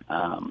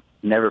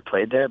 Never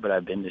played there, but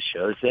I've been to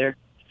shows there.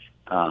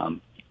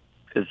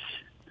 Because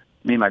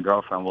me and my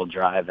girlfriend will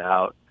drive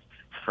out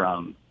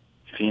from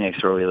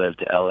Phoenix, where we live,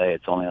 to L.A.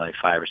 It's only like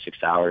 5 or 6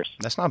 hours.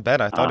 That's not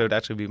bad. I thought it would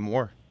actually be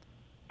more.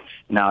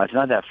 No, it's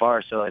not that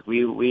far. So like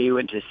we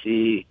went to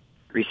see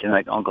recently,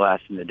 like Uncle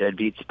Ass and the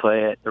Deadbeats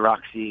play at the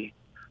Roxy.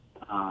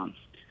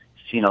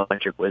 Seen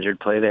Electric Wizard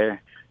play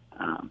there.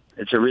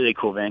 It's a really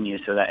cool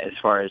venue. So that as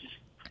far as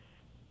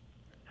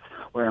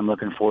where I'm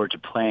looking forward to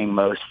playing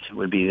most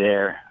would be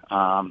there.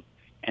 And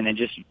then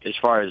just as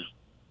far as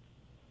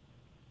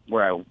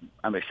where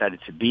I'm excited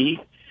to be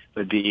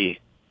would be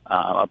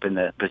up in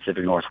the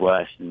Pacific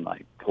Northwest and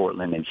like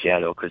Portland and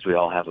Seattle, because we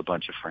all have a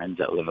bunch of friends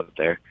that live up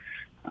there.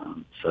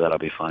 So that'll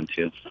be fun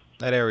too.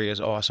 That area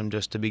is awesome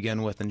just to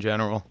begin with in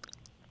general.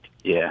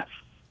 Yeah.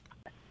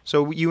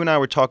 So you and I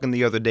were talking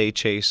the other day,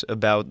 Chase,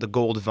 about the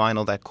gold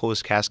vinyl that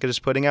Closed Casket is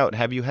putting out.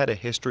 Have you had a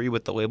history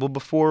with the label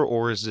before,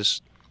 or is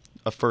this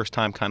a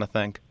first-time kind of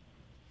thing?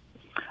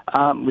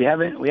 We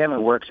haven't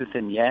worked with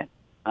them yet.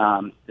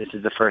 This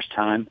is the first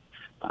time.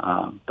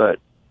 But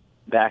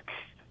back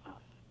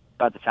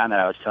about the time that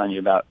I was telling you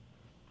about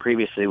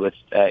previously with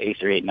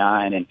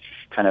A389 and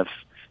kind of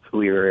who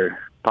we were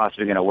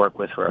possibly going to work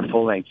with for a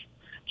full-length,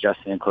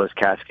 Justin in Closed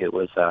Casket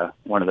was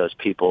one of those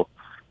people.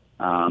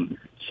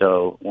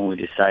 So when we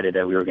decided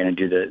that we were going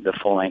to do the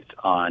full length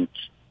on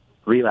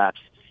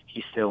Relapse,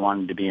 he still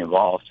wanted to be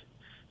involved.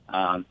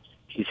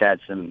 He's had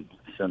some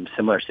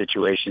similar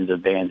situations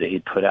of bands that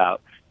he'd put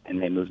out,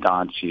 and they moved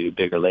on to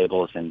bigger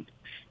labels, and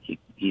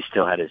he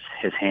still had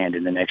his hand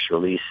in the next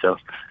release. So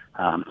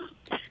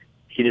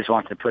he just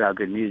wants to put out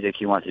good music.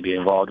 He wants to be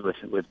involved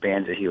with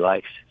bands that he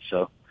likes.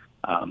 So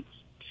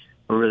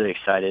we're really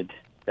excited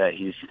that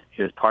he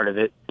was part of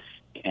it.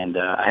 And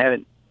I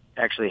haven't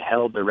actually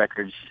held the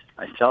records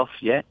myself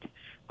yet,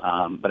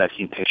 but I've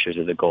seen pictures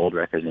of the gold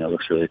records, and it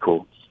looks really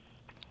cool.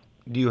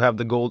 Do you have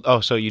the gold? Oh,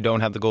 so you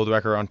don't have the gold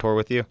record on tour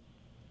with you?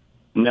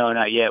 No,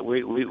 not yet.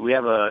 We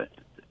have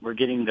we're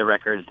getting the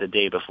records the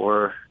day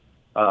before,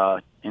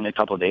 in a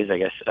couple of days, I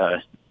guess.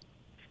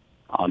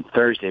 On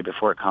Thursday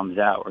before it comes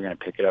out, we're going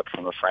to pick it up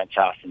from a friend's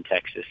house in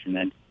Texas, and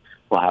then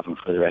we'll have them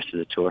for the rest of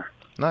the tour.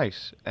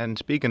 Nice. And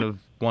speaking of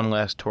one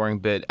last touring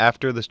bit,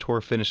 after this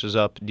tour finishes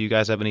up, do you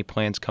guys have any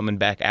plans coming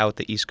back out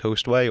the East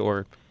Coast way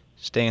or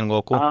staying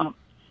local?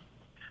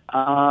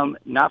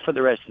 Not for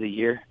the rest of the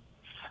year.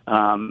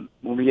 When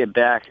we get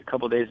back, a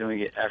couple of days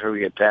after we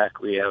get back,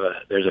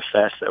 there's a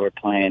fest that we're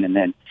playing, and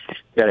then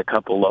we got a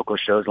couple local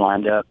shows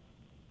lined up.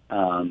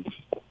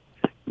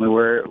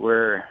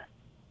 We're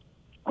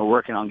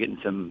working on getting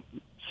some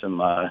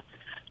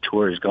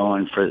tours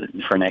going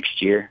for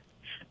next year,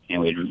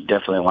 and we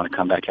definitely want to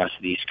come back out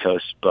to the East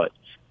Coast, but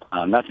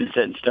nothing's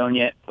set in stone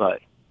yet,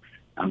 but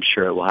I'm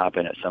sure it will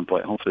happen at some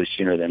point, hopefully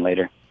sooner than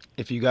later.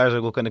 If you guys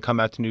are looking to come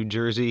out to New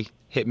Jersey,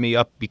 hit me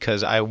up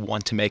because I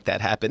want to make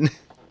that happen.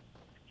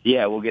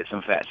 Yeah, we'll get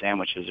some fat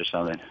sandwiches or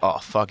something. Oh,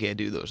 fuck yeah,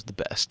 dude, those are the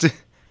best.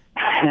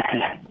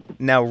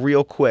 Now,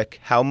 real quick,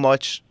 how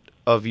much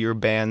of your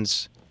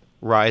band's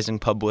rising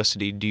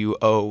publicity do you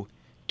owe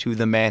to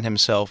the man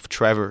himself,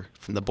 Trevor,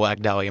 from the Black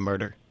Dahlia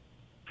murder?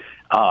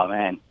 Oh,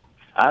 man.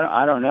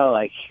 I don't know,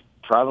 like,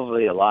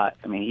 probably a lot.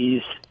 I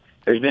mean,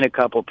 there's been a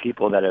couple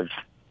people that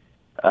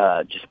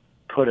have just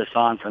put us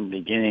on from the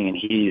beginning, and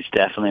he's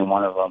definitely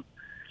one of them.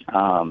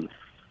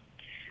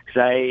 Because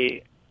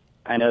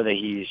I know that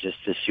he's just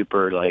a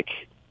super, like,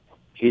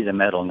 he's a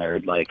metal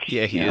nerd, like,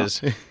 yeah, he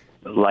is.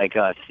 Like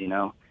us, you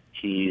know.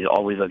 He's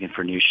always looking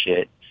for new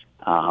shit.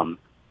 And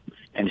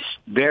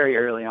very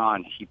early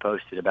on, he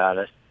posted about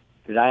us.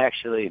 Because I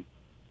actually,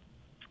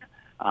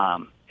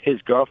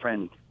 his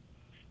girlfriend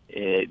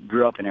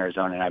grew up in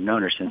Arizona, and I've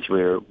known her since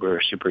we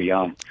were super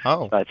young.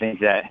 Oh. So I think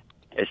that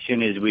as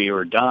soon as we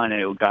were done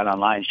and it got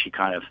online, she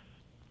kind of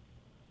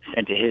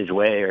sent it his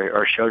way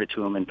or showed it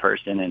to him in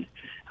person,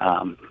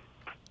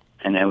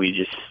 and then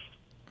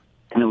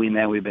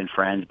we've been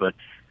friends. But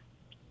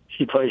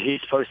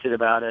he's posted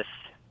about us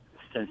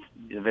since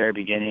the very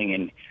beginning,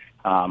 and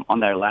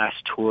on their last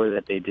tour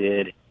that they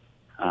did,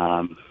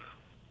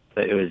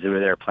 they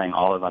were playing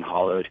Olive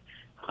Unhallowed.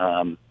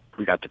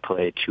 We got to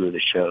play 2 of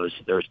the shows.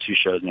 There was 2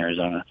 shows in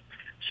Arizona,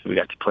 so we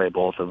got to play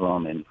both of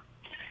them. And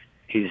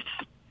he's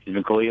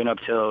been cool even up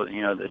till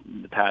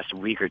the past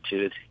week or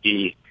 2.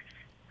 He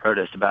heard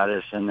us about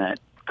us and that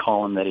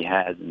column that he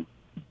has, and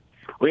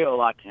we owe a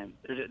lot to him.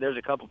 There's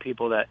a couple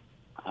people that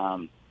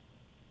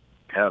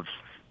have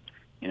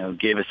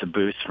gave us a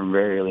boost from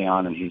very early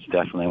on, and he's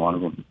definitely one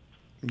of them.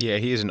 Yeah,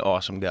 he's an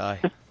awesome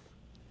guy.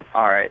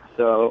 All right,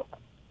 so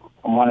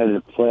I wanted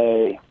to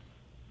play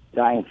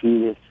Dying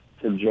Fetus,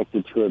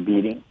 Subjected to a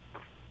Beating.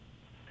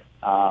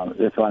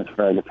 This one's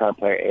for our guitar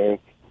player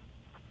Eric.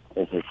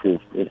 This is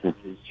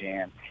his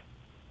jam.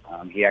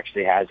 He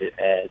actually has it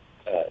as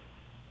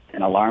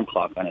an alarm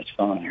clock on his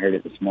phone. I heard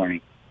it this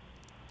morning.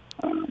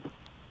 So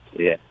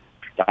yeah,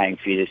 Dying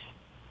Fetus,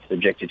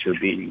 Subjected to a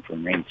Beating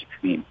from Reign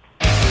Supreme.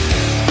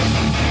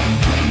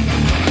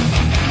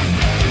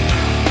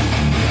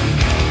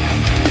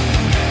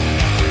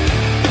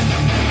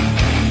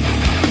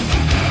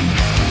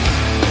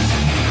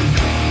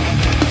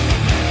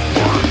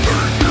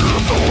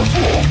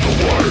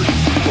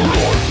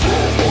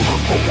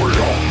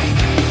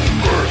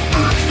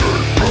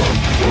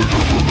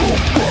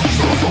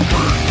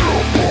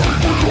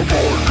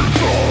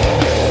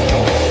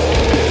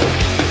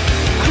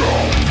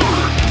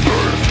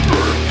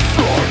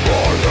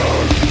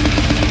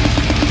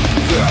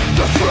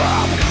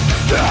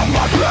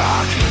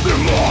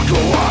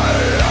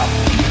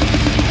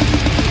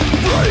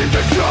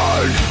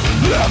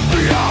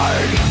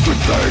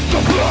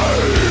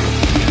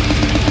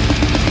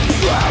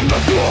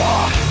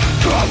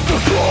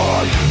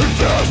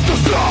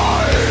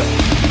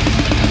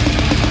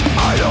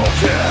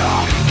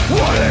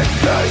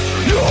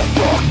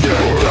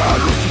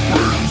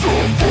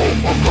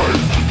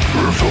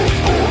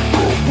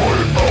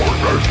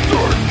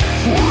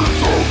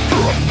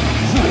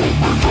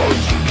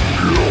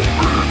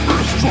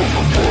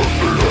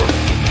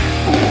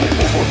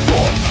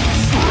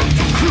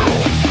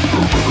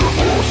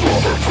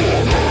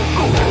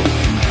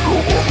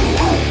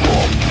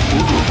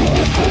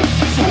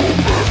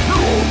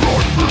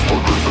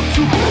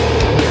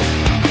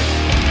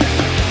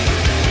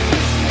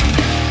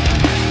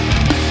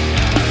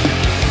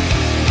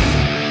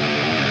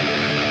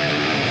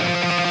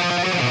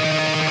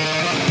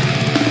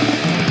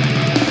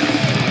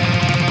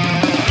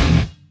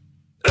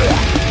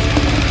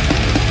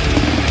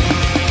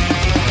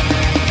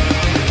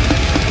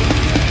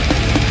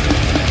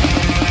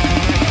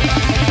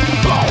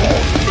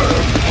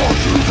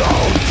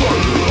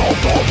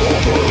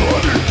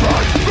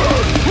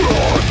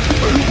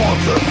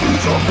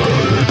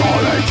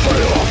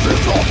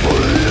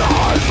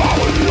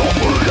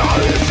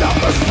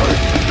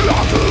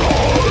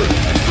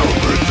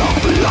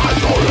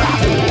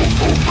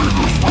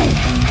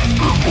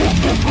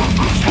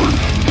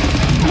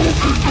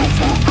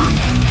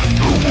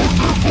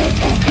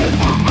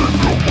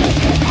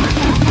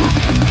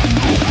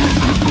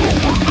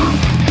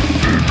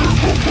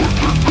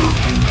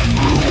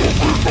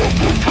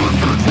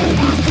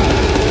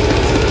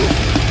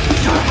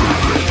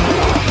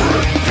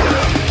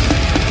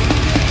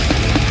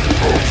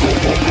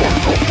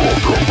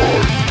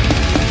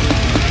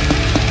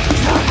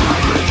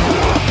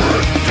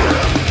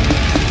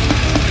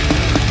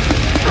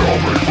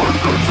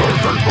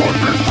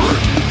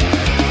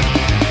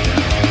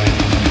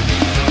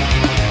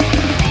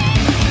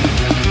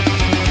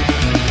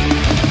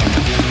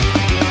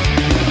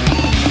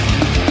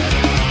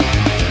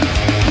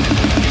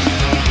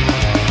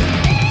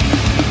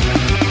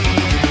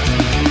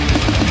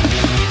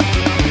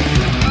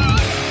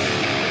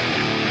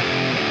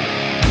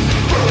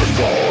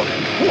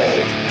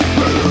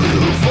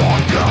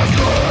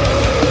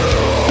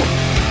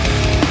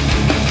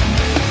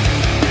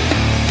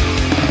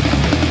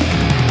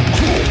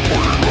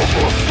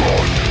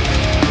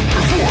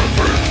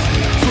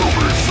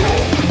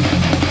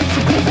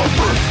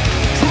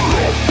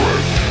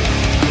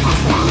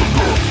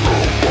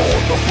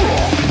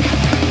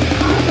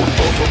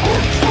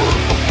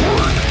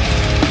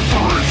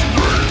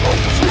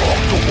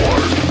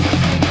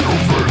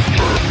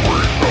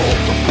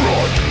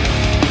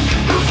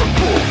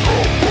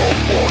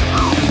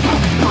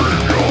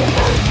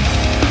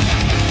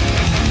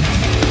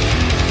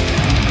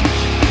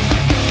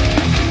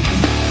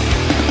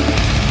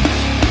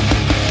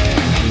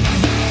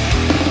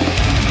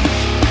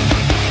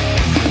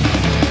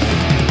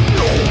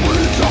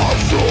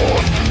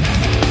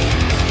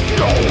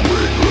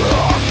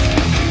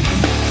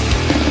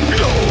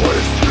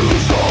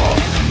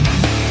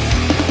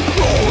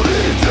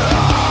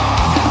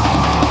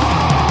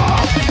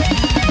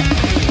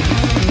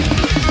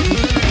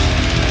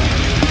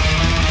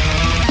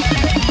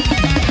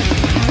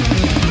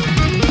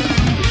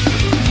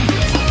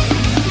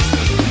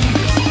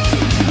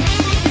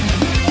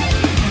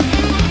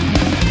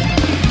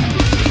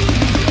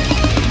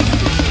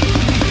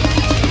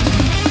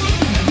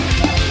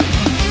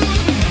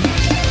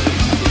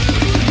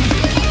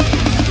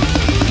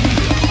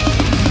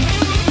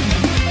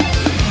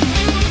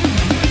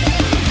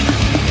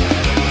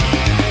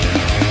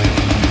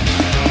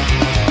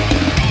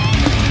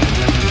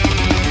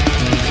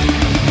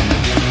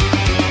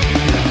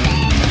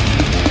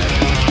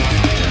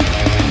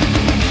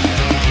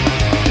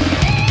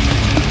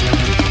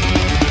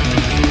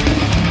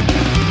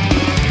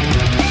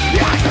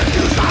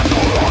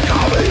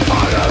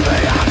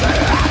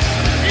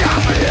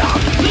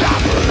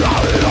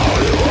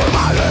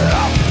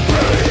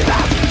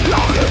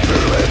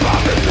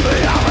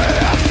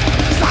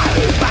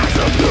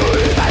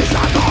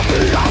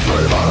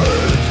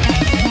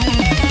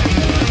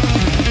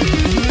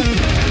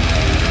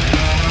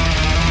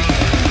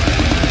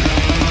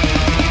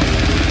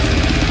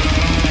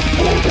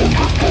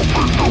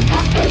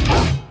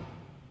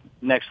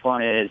 next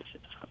one is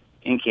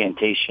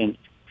Incantation,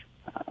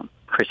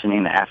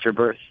 Christening the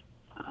Afterbirth,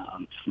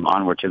 from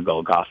Onward to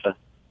Golgotha.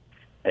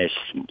 It's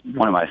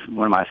one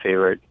of my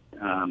favorite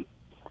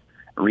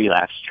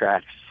Relapse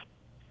tracks.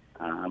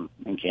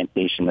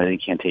 Incantation. The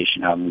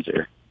Incantation albums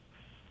are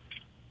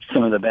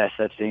some of the best,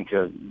 I think,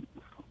 of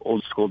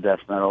old school death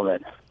metal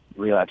that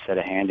Relapse had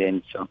a hand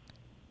in. So,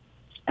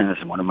 and this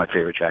is one of my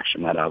favorite tracks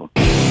from that album.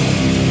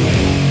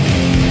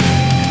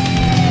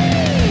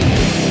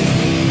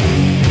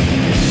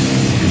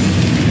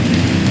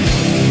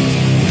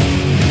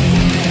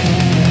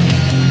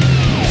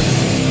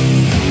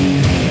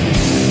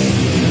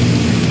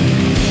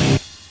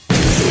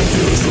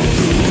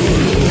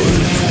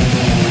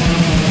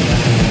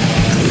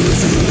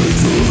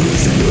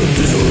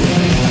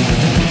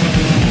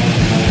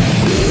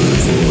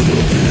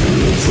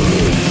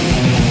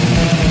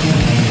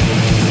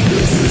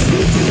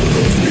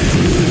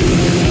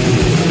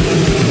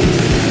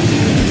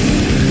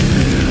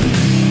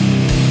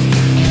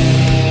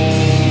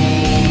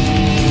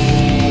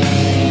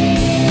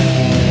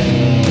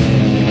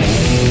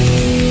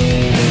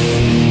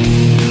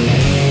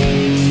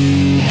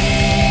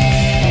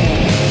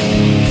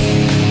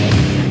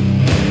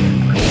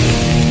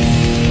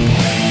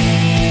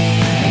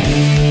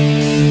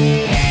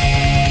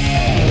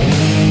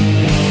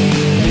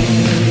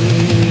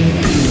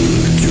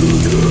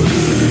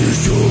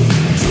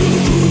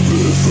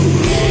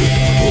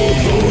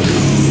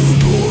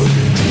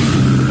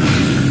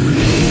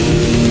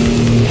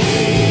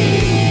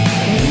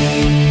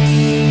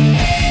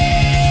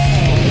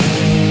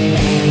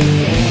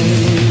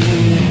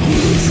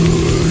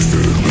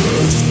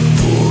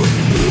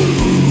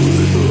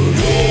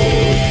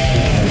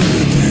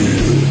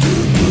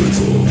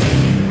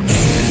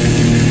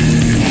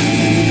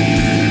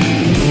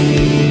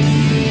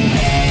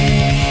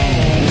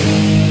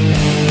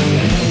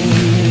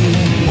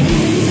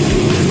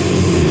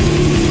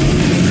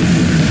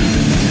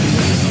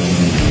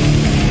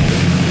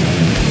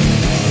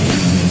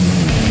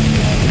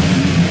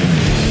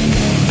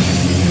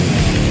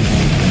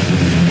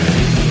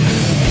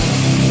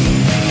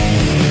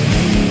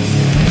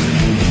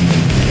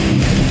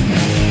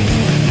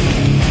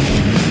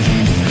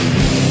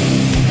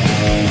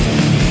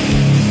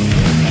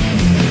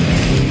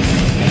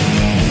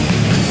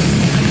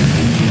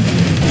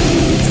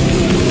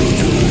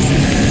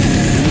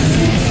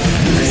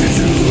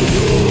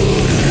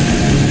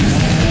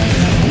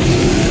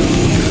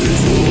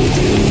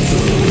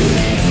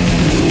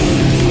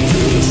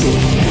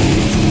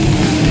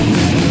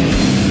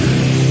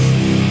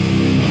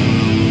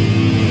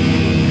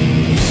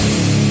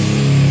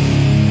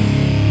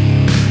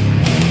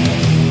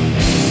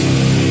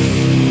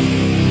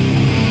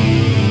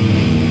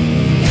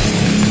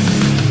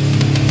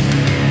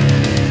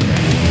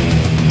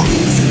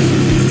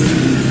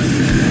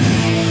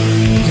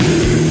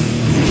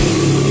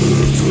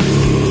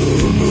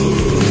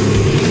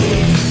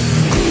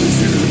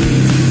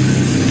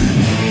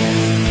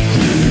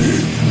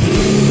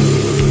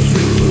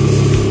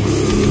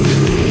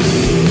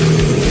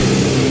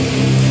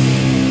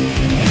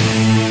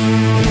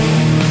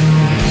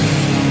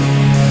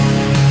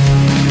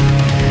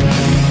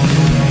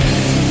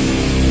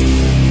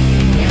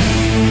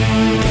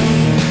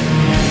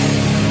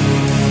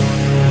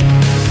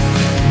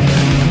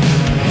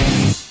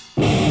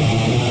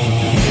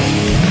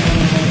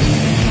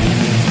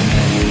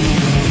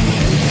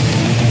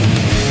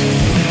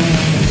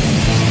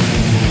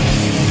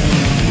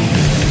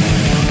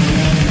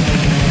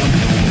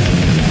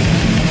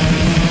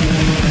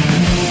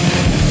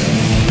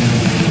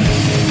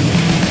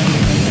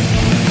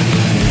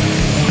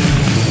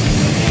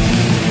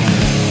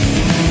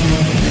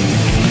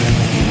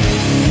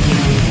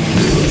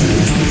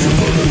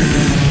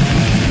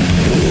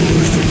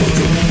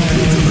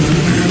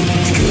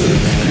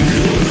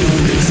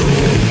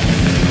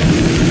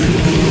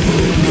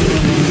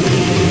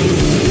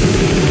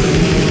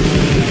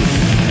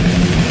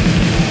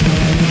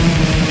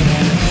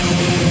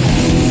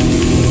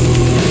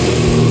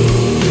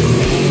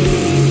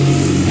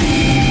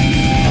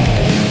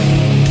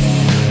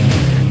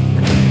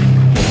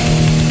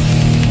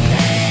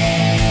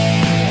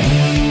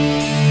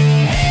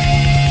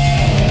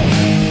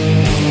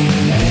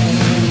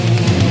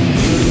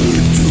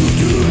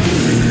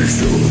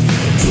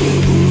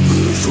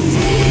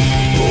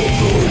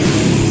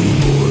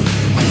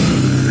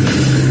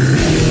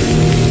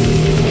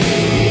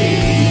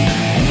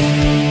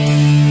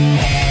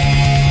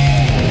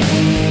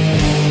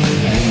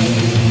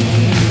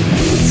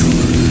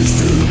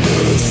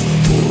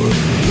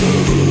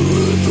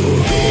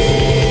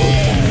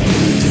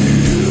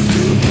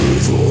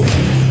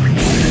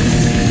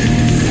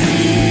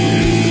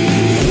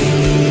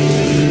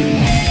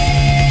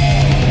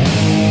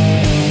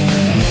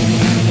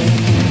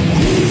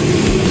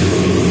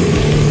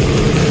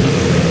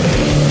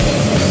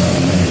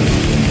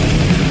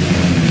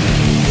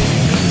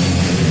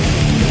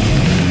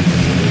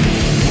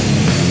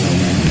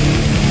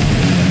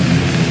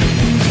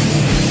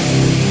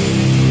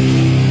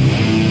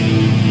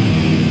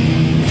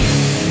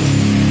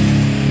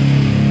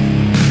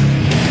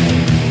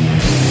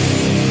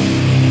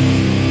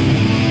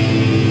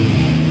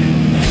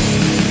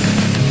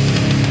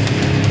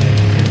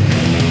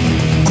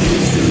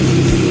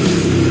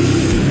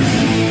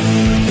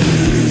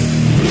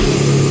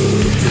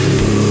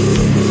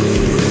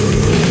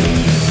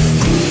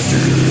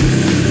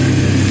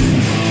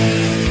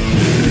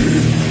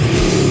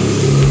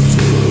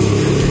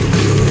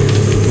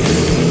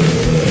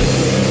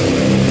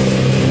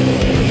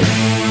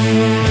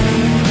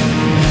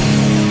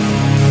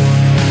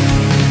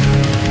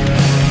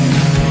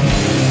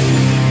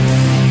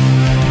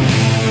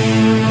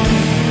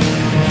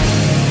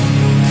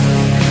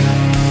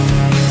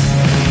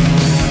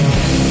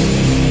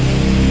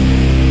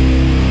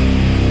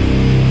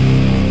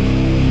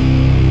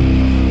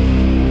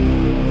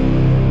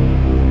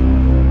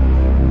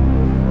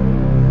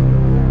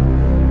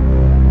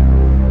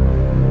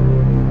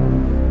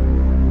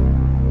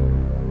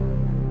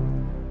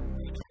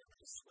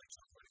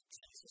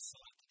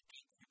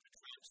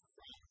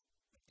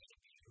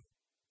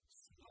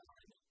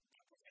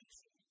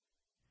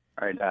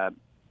 All right,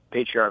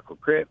 Patriarchal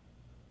Crypt.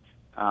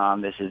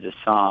 This is a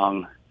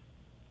song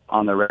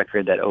on the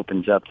record that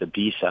opens up the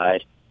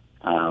B-side.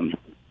 I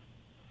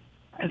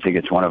think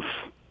it's one of,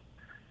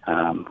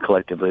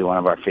 collectively, one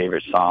of our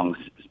favorite songs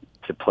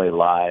to play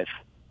live.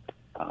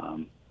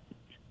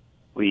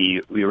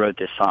 We wrote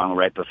this song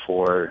right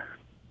before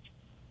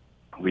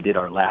we did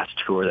our last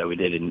tour that we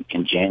did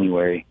in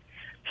January,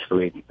 so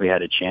we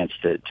had a chance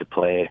to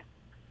play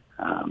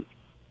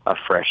a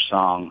fresh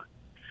song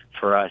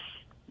for us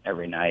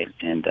every night,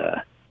 and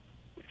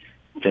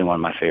it's been one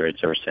of my favorites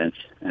ever since.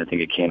 And I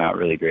think it came out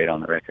really great on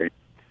the record.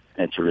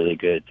 And it's a really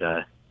good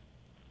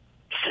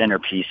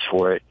centerpiece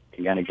for it.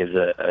 It kind of gives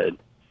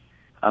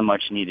a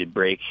much needed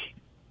break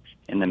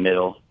in the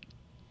middle.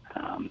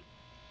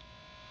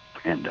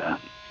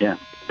 Yeah,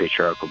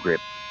 Patriarchal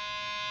Grip.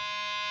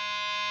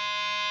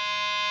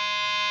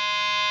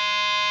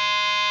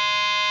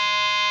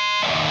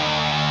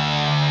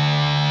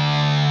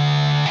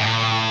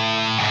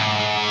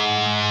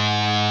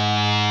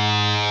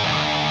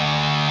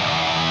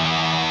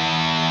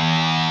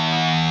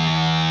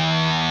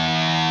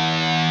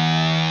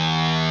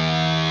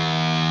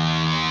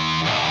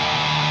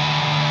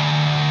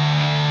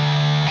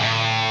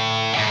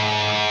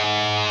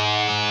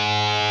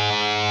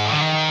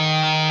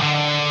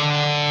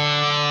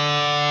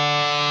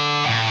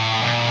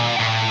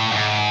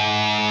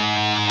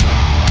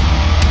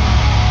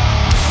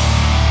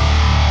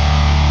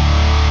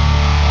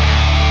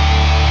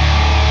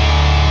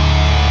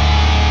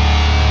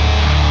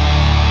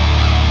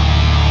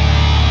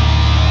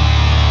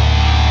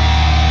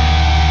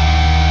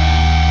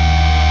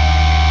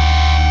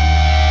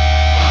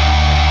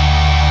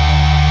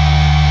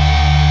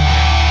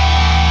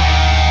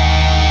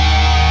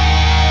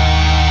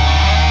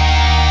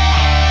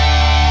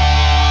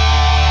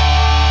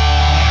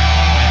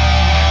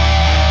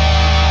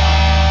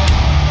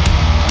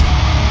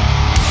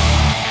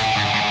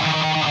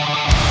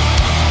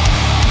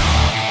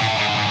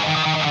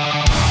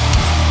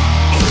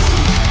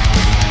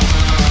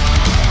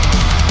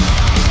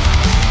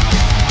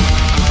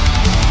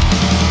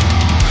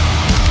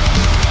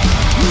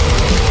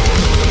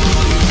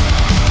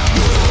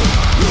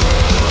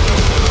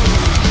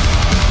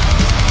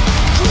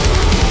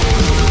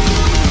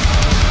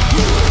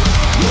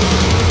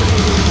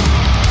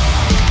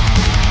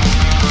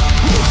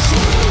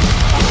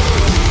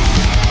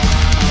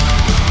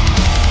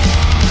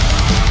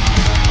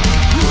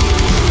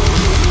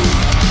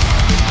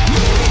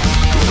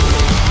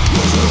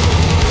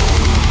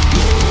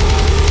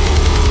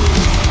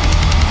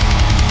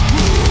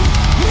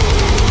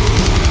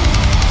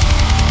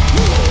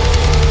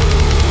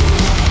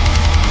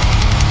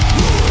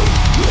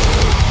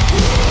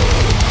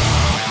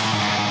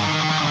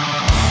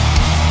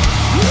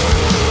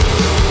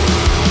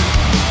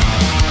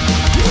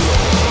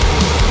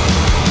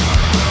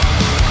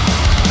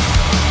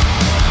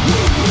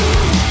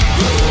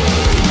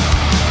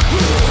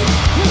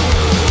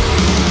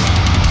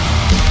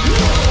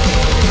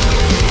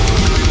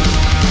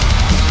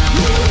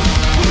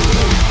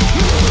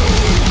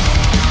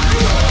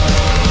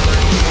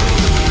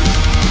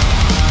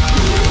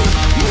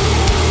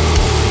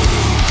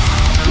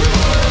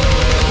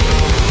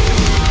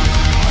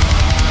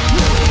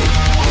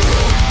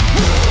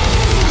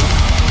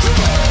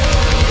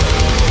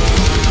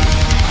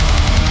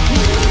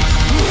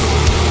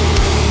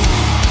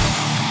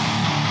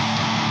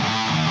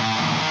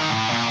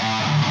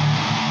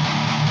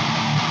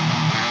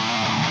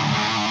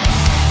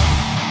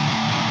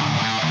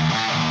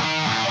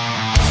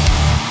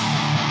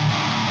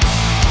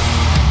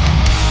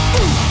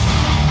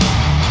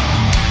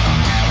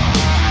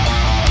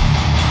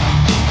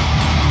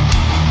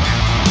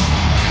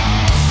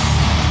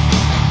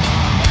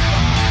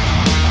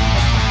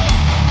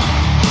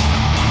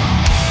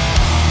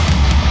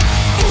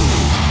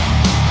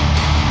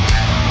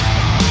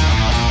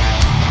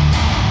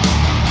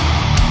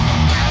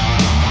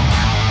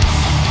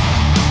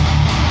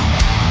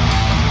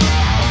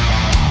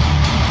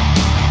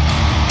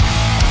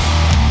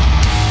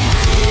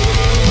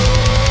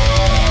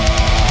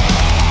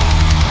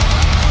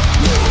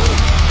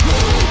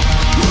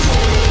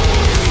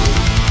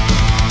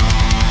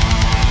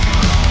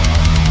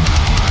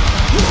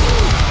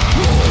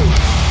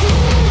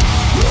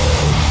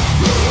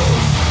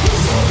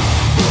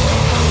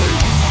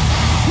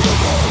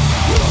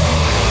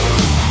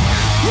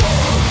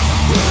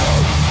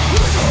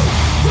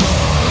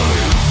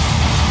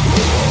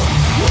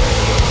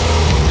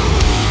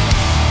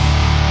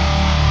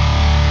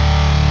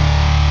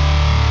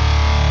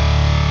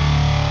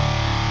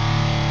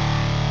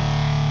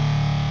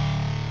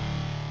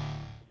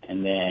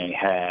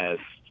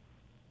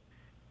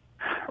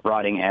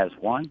 Rotting as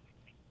One.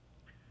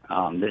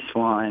 This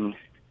one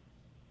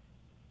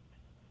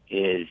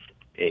is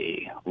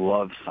a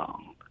love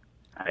song.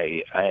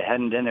 I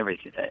hadn't done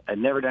everything. I'd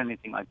never done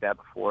anything like that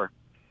before.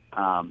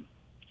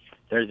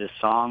 There's a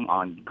song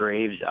on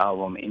Graves'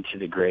 album Into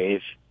the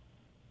Grave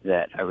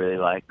that I really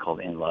like called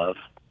In Love,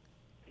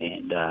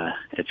 and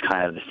it's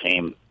kind of the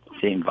same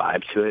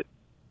vibe to it.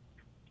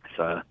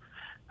 So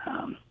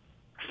I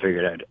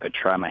figured I'd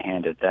try my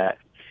hand at that.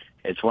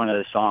 It's one of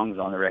the songs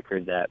on the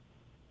record that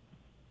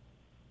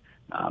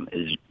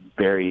is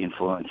very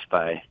influenced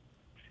by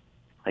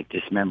like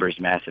Dismember's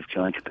massive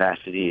killing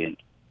capacity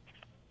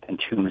and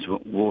Tomb's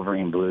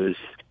Wolverine Blues,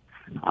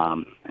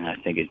 and I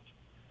think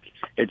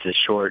it's a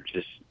short,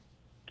 it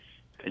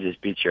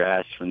just beats your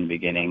ass from the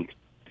beginning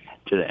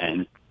to the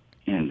end,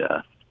 and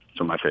it's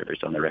one of my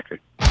favorites on the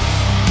record.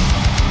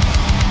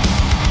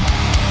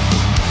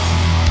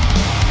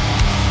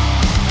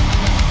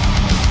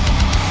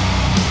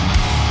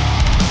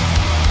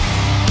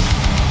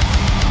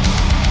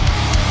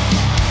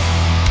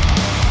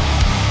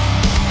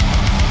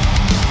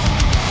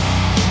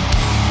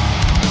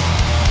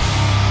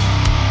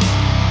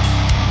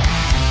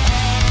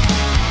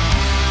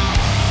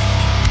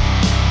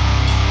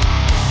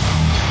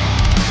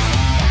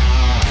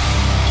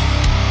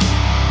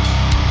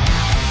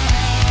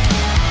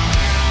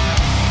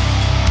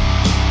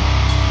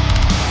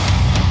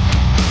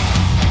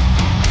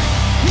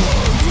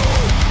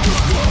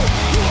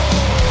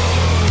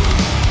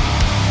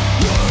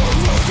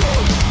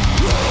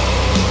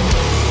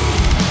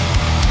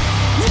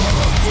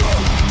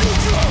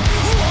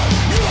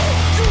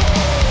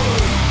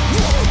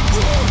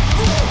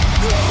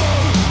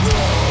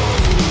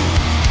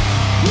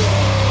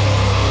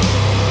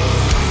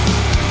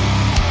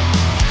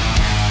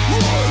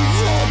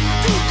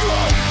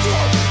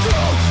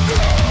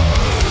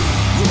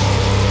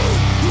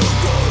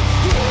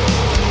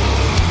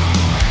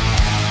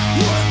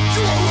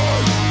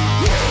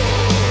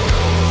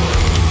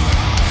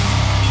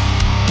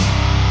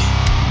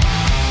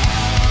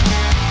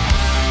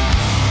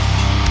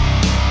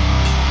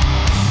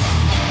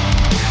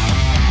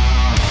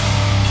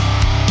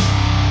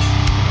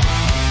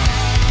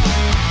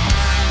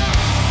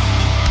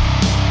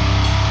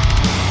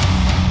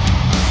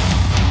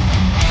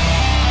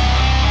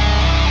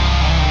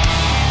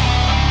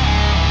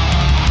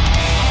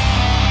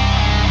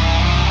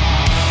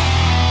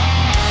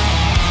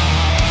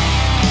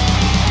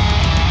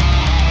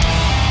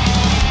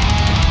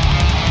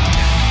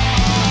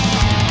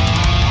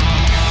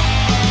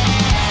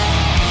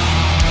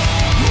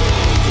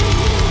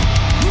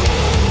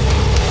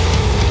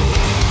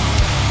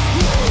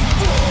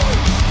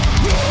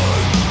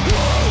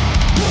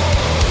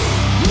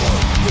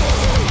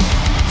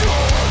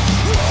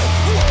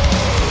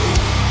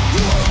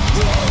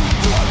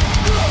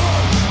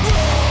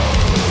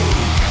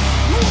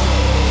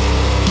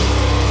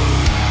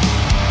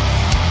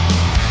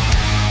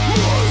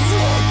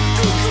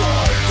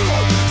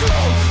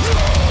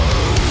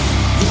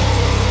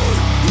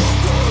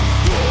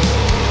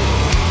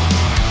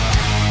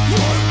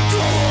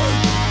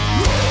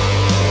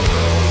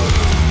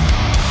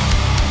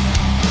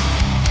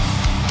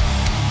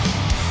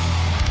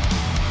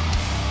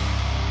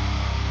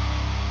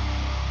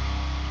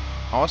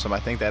 Awesome. I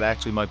think that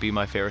actually might be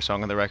my favorite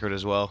song on the record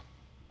as well.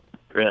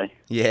 Really?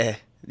 Yeah,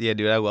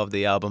 dude. I love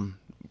the album.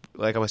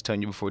 Like I was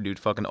telling you before, dude.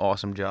 Fucking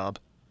awesome job.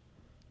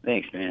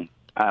 Thanks, man.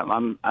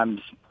 I'm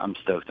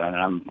stoked on it.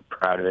 I'm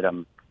proud of it.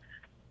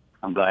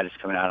 I'm glad it's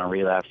coming out on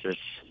Relapse. There's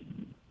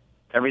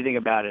everything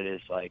about it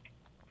is like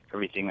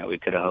everything that we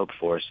could have hoped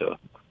for. So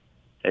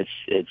it's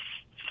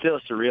still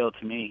surreal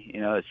to me.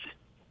 You know, it's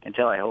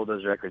until I hold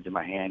those records in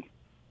my hand,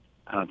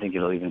 I don't think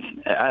it'll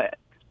even.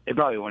 It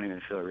probably won't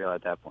even feel real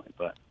at that point.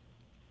 But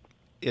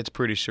it's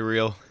pretty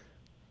surreal.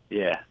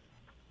 Yeah.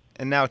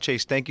 And now,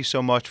 Chase, thank you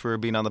so much for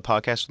being on the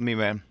podcast with me,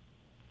 man.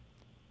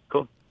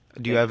 Cool.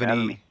 Do you have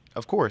any?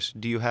 Of course.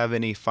 Do you have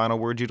any final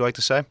words you'd like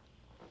to say?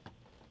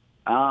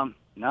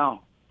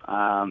 No.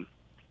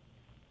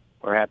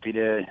 We're happy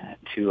to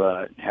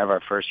have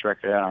our first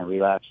record out on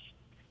Relapse,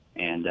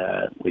 and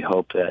we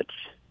hope that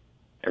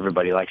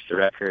everybody likes the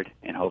record,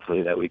 and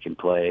hopefully that we can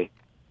play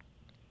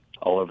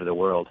all over the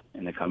world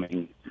in the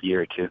coming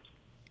year or two.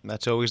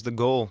 That's always the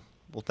goal.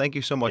 Well, thank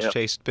you so much,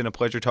 Chase. It's been a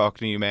pleasure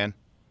talking to you, man.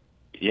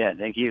 Yeah,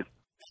 thank you.